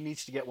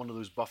get one of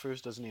those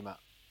buffers, doesn't he, Matt?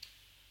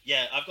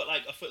 Yeah, I've got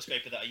like a foot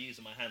scraper that I use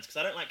on my hands because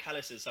I don't like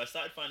calluses. So I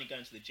started finally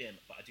going to the gym,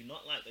 but I do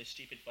not like those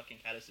stupid fucking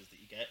calluses that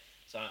you get.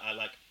 So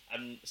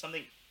and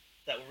something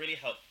that will really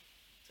help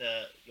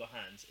to your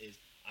hands is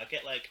I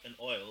get like an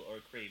oil or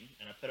a cream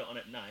and I put it on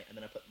at night, and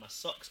then I put my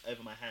socks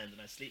over my hands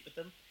and I sleep with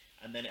them,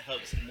 and then it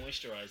helps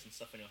moisturize and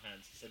soften your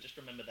hands. So just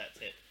remember that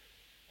tip.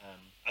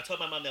 I told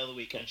my mum the other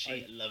week and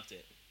she loved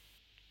it.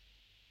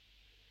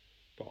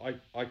 But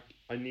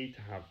I need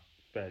to have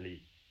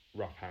fairly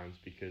rough hands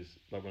because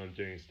like when I'm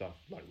doing stuff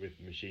like with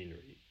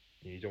machinery,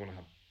 you don't want to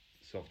have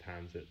soft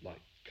hands that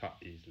like cut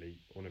easily.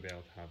 I want to be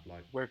able to have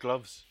like wear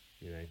gloves.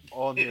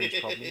 All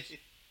nearest problems.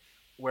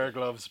 Wear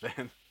gloves,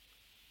 Ben.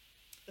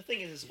 The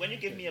thing is when you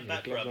give me a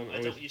back rub, I don't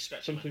want you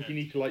scratching sometimes my hand.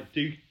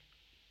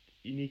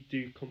 you need to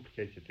do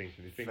complicated things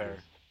with your fingers.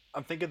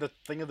 I'm thinking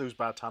of those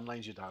bad tan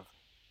lines you'd have.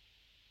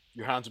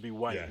 Your hands would be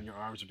white Yeah. and your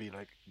arms would be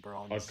like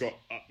bronze. I've got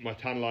my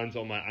tan lines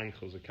on my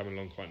ankles are coming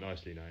along quite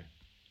nicely now.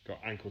 Got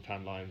ankle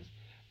tan lines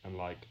and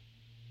like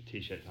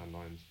t-shirt tan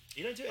lines.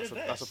 You don't do it in a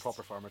vest. That's a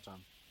proper farmer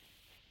tan.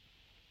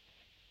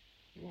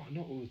 Well,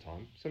 not all the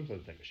time.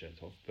 Sometimes I take my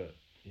shirt off, but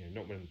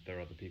not when there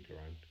are other people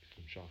around because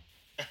I'm shy.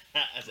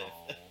 As if.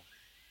 Oh.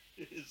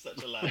 It's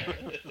such a liar.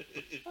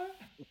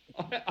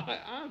 I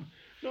am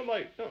not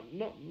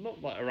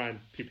like around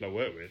people I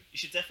work with. You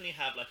should definitely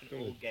have like an Good.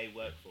 all-gay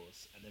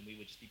workforce, and then we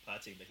would just be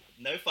partying. But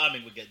no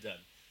farming would get done.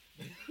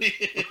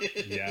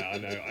 Yeah, I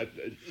know.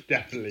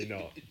 Definitely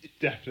not.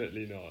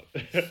 Definitely not.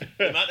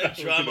 The amount of That would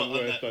be drama the on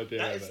worst that. idea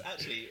That ever. is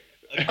actually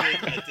a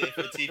good idea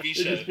for a TV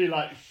show. It'd just be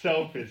like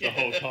selfies the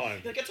whole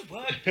time. Yeah, get to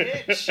work,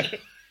 bitch.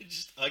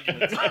 Just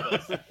arguments.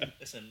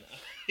 Listen,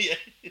 yeah.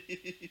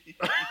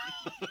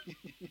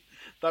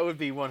 That would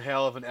be one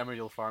hell of an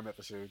Emerald Farm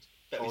episode.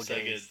 That'd be All so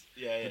good. gays.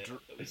 Yeah, The,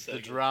 that'd be so the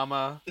good.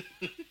 drama,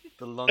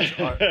 the lunch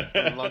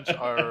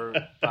hour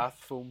bath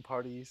foam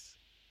parties.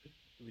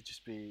 It would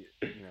just be,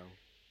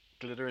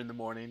 glitter in the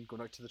morning,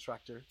 going out to the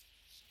tractor.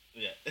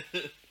 Yeah.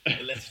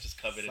 The lettuce just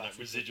covered in that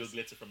Sassy residual bits.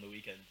 glitter from the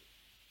weekend.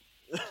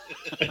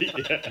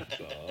 Yeah,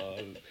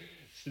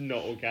 it's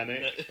not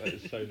organic. That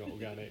is so not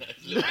organic.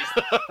 It's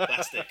literally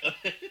plastic.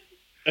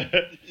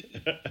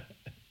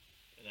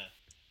 Yeah.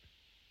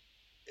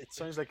 It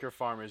sounds like your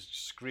farm is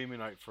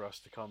screaming out for us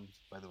to come,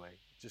 by the way.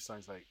 It just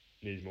sounds like,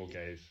 Needs more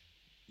gays.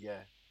 yeah.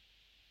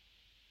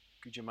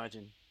 Could you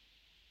imagine?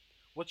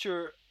 What's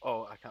your, I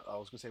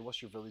was going to say,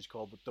 what's your village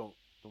called, but don't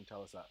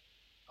tell us that.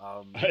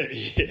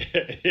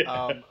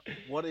 Yeah.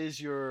 What is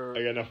your,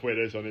 I got enough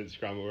winners on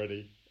Instagram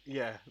already.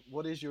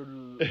 what is your,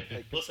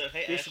 like, Also,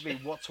 hey, basically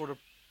Ash. what sort of,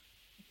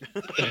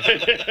 On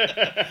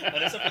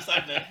a separate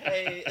side note,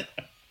 hey.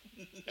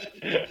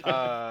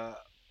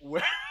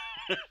 where,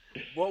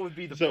 what would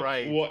be the So,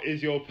 pride? what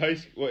is your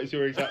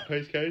exact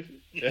postcode?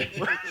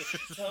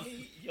 Tell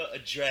me your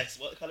address.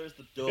 What colour is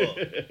the door?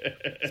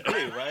 It's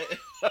blue, right?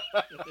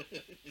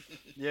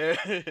 Yeah,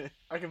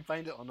 I can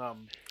find it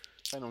on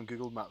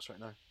Google Maps right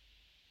now.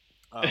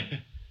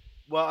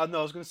 Well, no,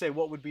 I was going to say,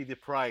 what would be the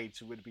pride?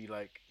 So would it be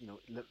like,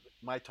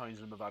 my town's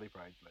Limavady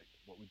Pride. Like,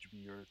 what would be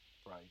your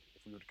pride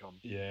if we were to come?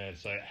 Yeah,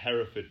 so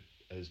Hereford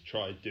has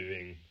tried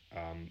doing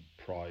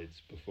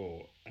prides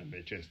before, and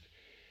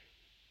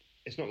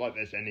it's not like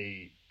there's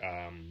any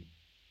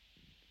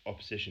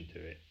opposition to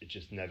it. It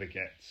just never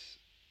gets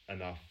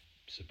enough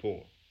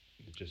support.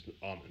 There just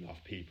aren't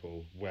enough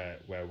people where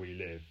we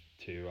live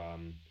to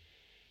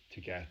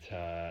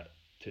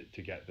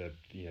get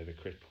the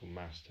critical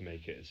mass to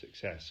make it a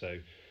success. So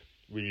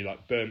really,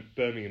 like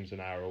Birmingham's an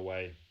hour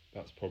away.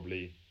 That's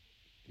probably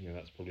the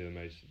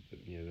most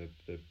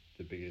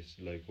the biggest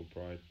local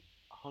pride.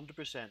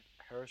 100%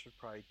 Hereford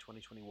Pride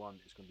 2021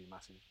 is going to be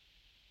massive.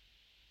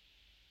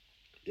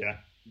 Yeah,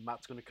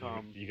 Matt's going to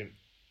come. you're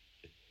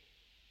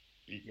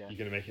Yeah.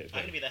 gonna make it. I'm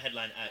going to be the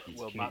headline act.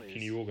 Well, Can Matt you, is.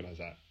 can you organise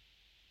that?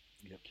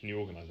 Yep. Can you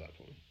organise that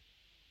for me?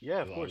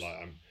 Yeah, of course.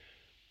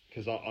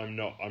 Because I'm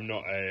not a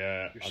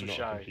You're I'm so not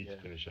shy. a complete Yeah,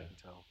 finisher. I can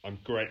tell.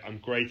 I'm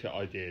great at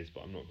ideas,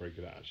 but I'm not very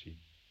good at actually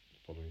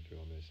following through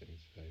on those things.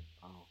 So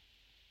Oh.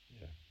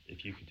 yeah,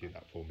 if you could do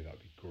that for me, that'd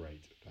be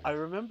great. Thanks. I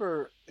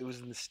remember it was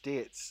in the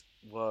States.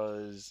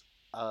 Was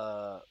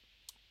what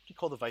do you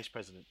call the vice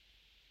president?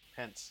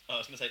 Pence. Oh, I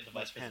was going to say the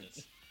vice Mike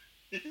president.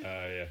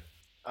 Yeah.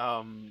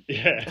 Pence.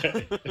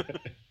 Yeah.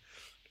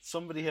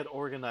 Somebody had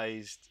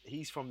organized.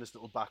 He's from this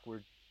little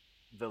backward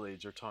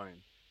village or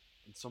town,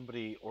 and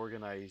somebody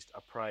organized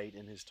a pride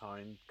in his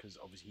town because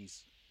obviously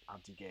he's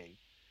anti-gay.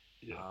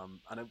 Yeah.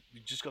 And we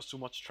just got so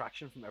much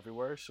traction from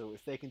everywhere. So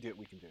if they can do it,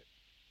 we can do it.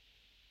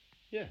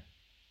 Yeah.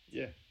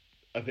 Yeah.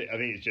 I think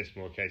it's just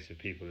more a case of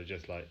people are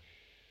just like,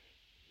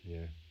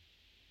 yeah.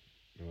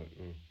 Right,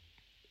 well.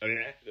 I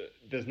mean,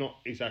 there's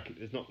not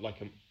like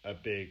a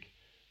big,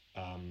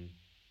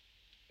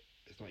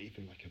 there's not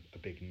even like a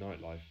big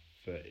nightlife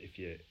for if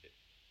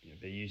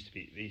there used to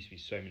be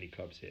so many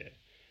clubs here.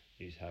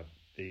 They used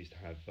to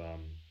have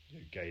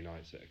gay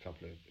nights at a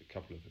couple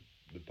of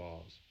the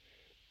bars,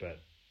 but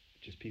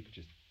people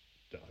just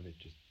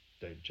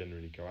don't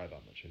generally go out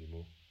that much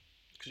anymore.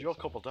 Because you're all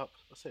So- coupled up.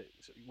 That's it.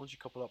 So once you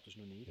couple up, there's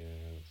no need. Yeah,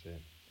 that's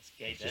it. It's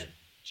gay It's just dead.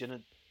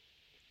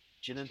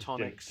 gin and Just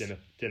tonics.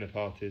 dinner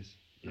parties.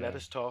 Yeah. Let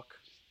us talk.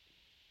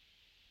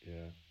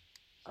 Yeah.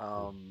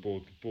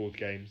 Board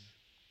games.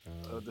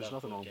 There's Love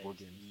nothing board wrong with board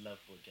games. games. Love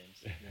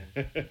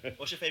board games.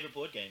 What's your favourite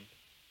board game?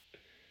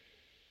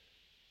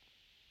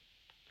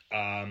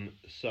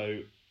 So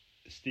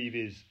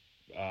Stevie's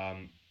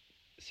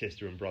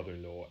sister and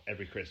brother-in-law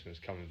every Christmas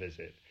come and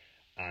visit,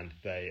 and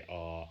they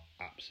are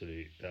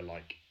they're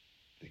like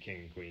the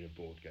king and queen of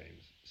board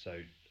games. So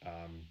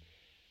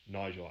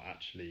Nigel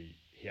actually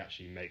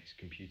makes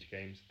computer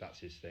games. That's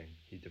his thing.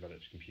 He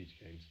develops computer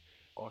games.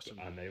 Awesome.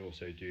 And they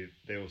also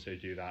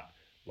do that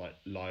like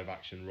live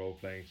action role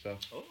playing stuff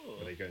Oh.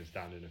 where they go and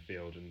stand in a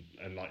field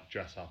and like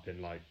dress up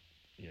in like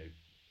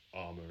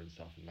armor and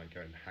stuff and like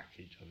go and hack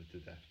each other to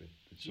death with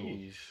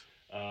swords.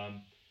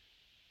 Jeez.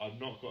 I've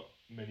not got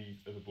many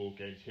of the board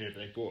games here, but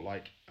they bought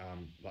like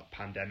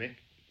Pandemic,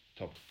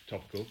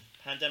 topical.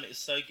 Pandemic is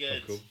so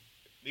good. Topical.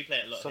 We play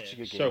it a lot Such here.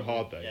 a good game. So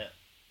hard though. Yeah.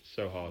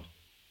 So hard.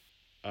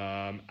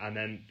 And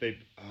then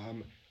they've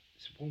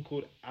it's one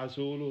called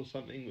Azul or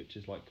something, which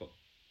is like got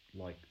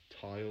like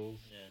tiles,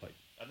 Yeah. like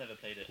I've never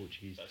played it.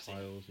 Portuguese but I've seen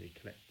tiles, and you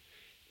collect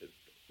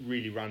some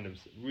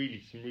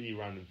really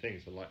random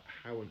things. And like,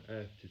 how on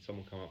earth did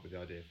someone come up with the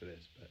idea for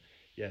this? But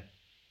yeah,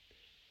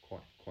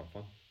 quite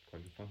fun,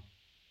 quite good fun.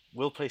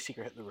 We'll play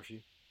Secret Hitler with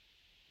you.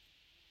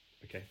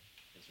 it. Okay.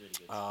 It's really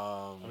good.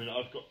 I mean,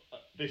 I've got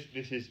this.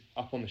 This is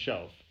up on the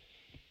shelf.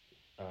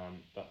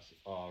 That's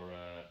our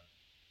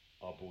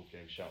board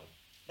game shelf.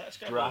 That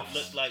Scrabble Drafts.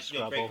 looked like your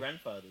Scrabble. great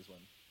grandfather's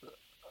one.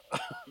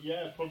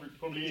 Yeah,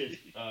 probably is.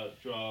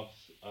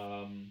 Drafts,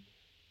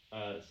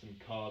 some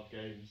card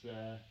games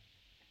there.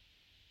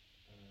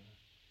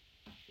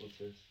 What's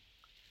this?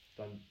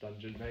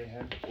 Dungeon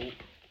Mayhem. Oh,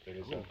 there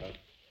is that.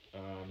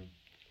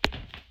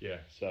 Yeah,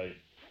 so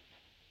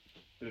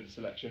bit of a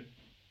selection.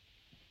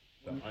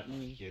 But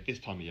this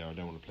time of year I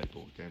don't want to play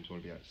board games. I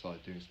want to be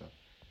outside doing stuff.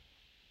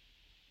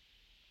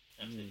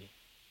 Absolutely.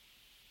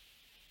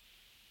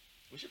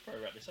 We should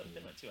probably wrap this up. It's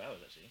been like 2 hours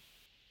actually.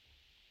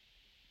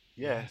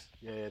 Yeah,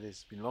 it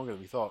has been longer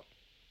than we thought.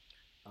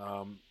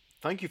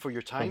 Thank you for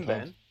your time,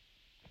 Sometimes. Ben.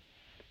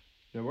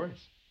 No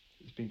worries.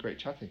 It's been great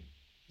chatting.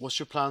 What's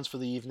your plans for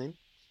the evening?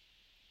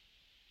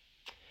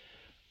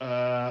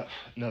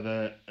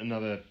 Another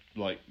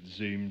like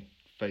Zoom,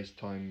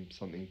 FaceTime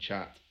something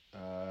chat.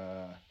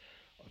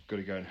 I've got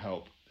to go and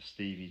help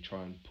Stevie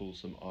try and pull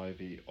some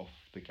ivy off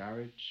the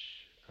garage.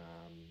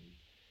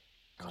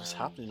 God, it's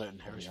and happening out in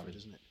probably Hereford, have a-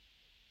 isn't it?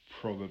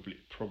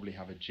 Probably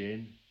have a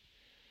gin.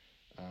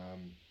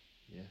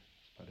 Yeah,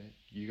 that's about it.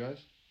 You guys?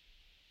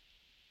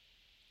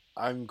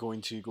 I'm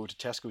going to go to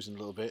Tesco's in a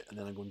little bit, and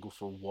then I'm going to go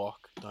for a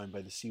walk down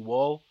by the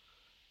seawall,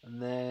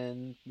 and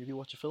then maybe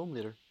watch a film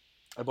later.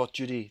 I bought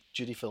Judy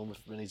film with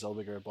Renee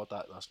Zellweger. I bought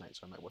that last night,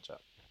 so I might watch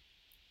that.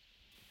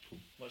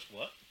 Watch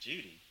what?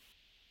 Judy.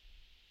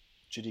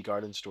 Judy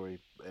Garland story.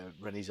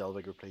 Renee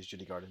Zellweger plays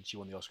Judy Garland. She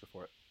won the Oscar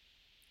for it.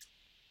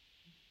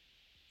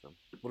 So,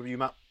 what about you,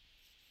 Matt?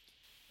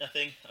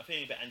 Nothing. I'm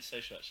feeling a bit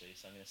antisocial actually,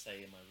 so I'm going to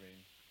stay in my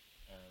room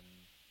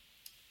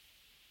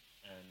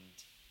and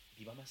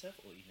be by myself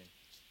all evening.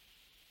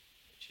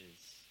 Which is,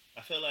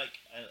 I feel like,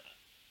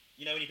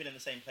 you know, when you've been in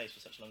the same place for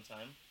such a long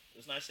time, it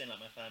was nice seeing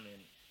like my family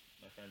and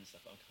my friends and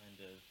stuff. But I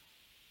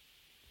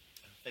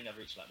think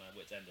I've reached like my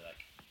wit's end of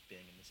like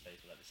being in the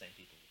space with like the same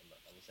people.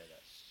 I will say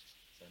that.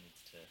 So I need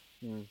to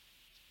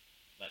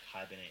like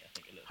hibernate. I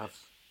think a little bit.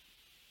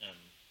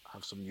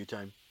 Have some you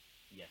time.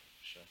 Yeah,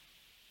 for sure.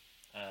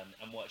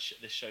 And watch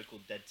this show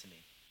called Dead to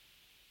Me,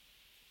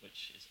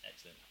 which is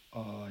excellent.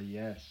 Oh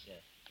yes. Yeah,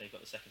 they've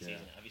got the second Yeah.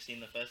 season. Have you seen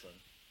the first one?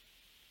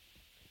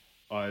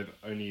 I've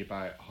only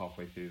about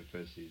halfway through the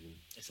first season.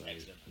 It's so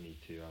excellent. I need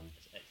to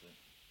It's excellent.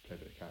 play a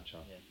bit of catch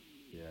up. Yeah.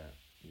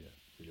 Yeah,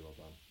 really well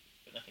done.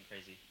 But nothing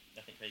crazy.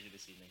 Nothing crazy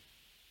this evening.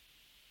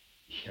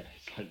 Yeah,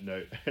 it's like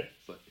no.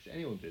 It's like, is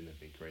anyone doing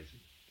anything crazy?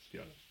 Let's be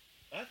honest.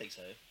 I think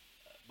so.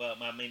 Well,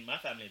 my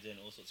family are doing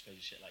all sorts of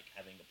crazy shit, like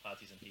having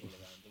parties and people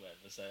around or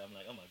whatever. So I'm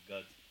like, oh my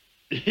god.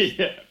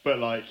 Yeah, but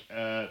like,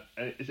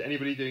 is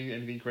anybody doing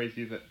anything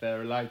crazy that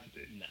they're allowed to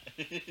do? No.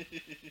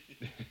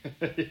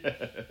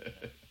 Yeah.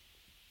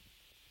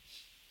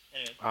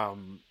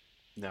 Anyway,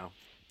 No.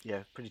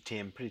 Yeah, pretty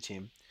tame.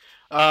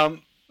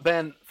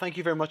 Ben, thank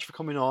you very much for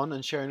coming on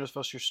and sharing with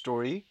us your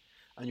story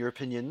and your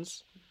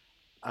opinions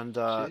and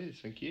Cheers,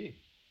 thank you.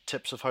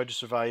 tips of how to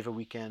survive a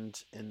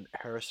weekend in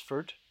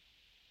Hereford.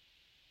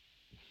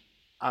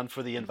 And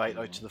for the invite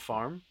out to the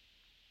farm.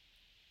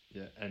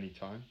 Yeah,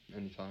 anytime.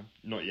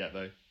 Not yet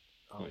though.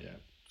 Oh, Not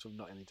yet. So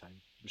not any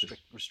time. Just-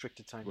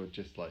 Restricted time. Well,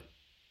 just like,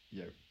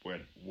 yeah,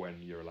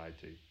 when you're allowed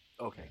to.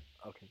 Okay.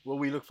 Well,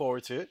 we look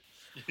forward to it.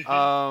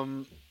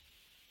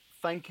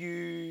 Thank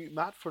you,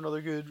 Matt, for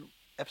another good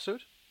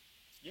episode.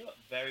 you're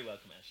very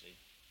welcome, Ashley.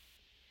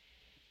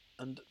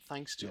 And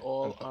thanks to Yeah,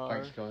 all and our...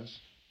 thanks, guys.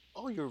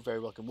 Oh, you're very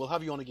welcome. We'll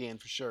have you on again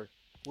for sure.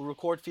 We'll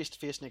record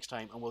face-to-face next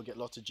time and we'll get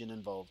lots of gin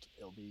involved.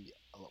 It'll be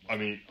a lot more I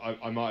mean,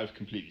 I might have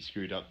completely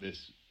screwed up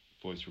this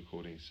voice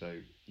recording, so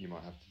you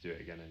might have to do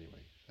it again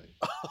anyway. So.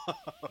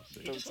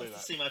 He Don't just say wants that.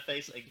 to see my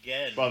face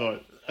again. By the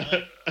way,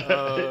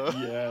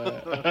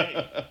 yeah.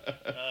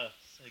 Oh,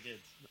 so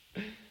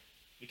good.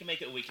 We can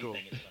make it a weekly Cool.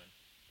 thing, it's fine.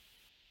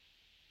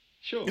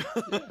 Sure.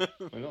 Yeah,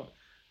 why not?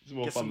 It's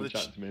more Get fun some than of the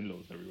chatting to my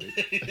in-laws every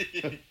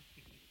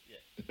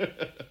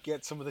week.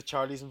 Get some of the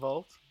Charlies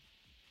involved.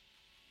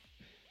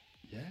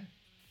 Yeah.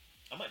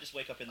 I might just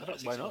wake up in the I don't-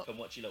 night why 6 o'clock not? and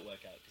watch you lot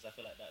work out, because I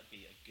feel like that would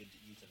be a good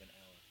use of an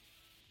hour.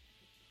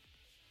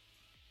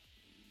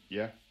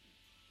 Yeah.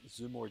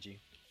 Zoom orgy.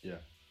 Yeah.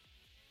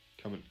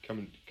 Come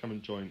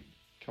and join.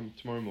 Come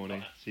tomorrow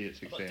morning. See you at I'm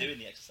 6 not a.m. doing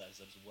the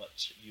exercises, I just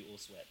watch you all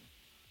sweat.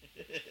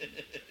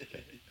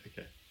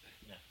 Okay.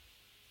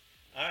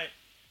 Alright,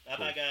 bye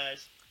bye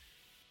guys.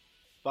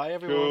 Bye,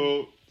 everyone.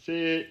 Cool. See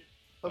you.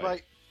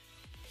 Bye-bye.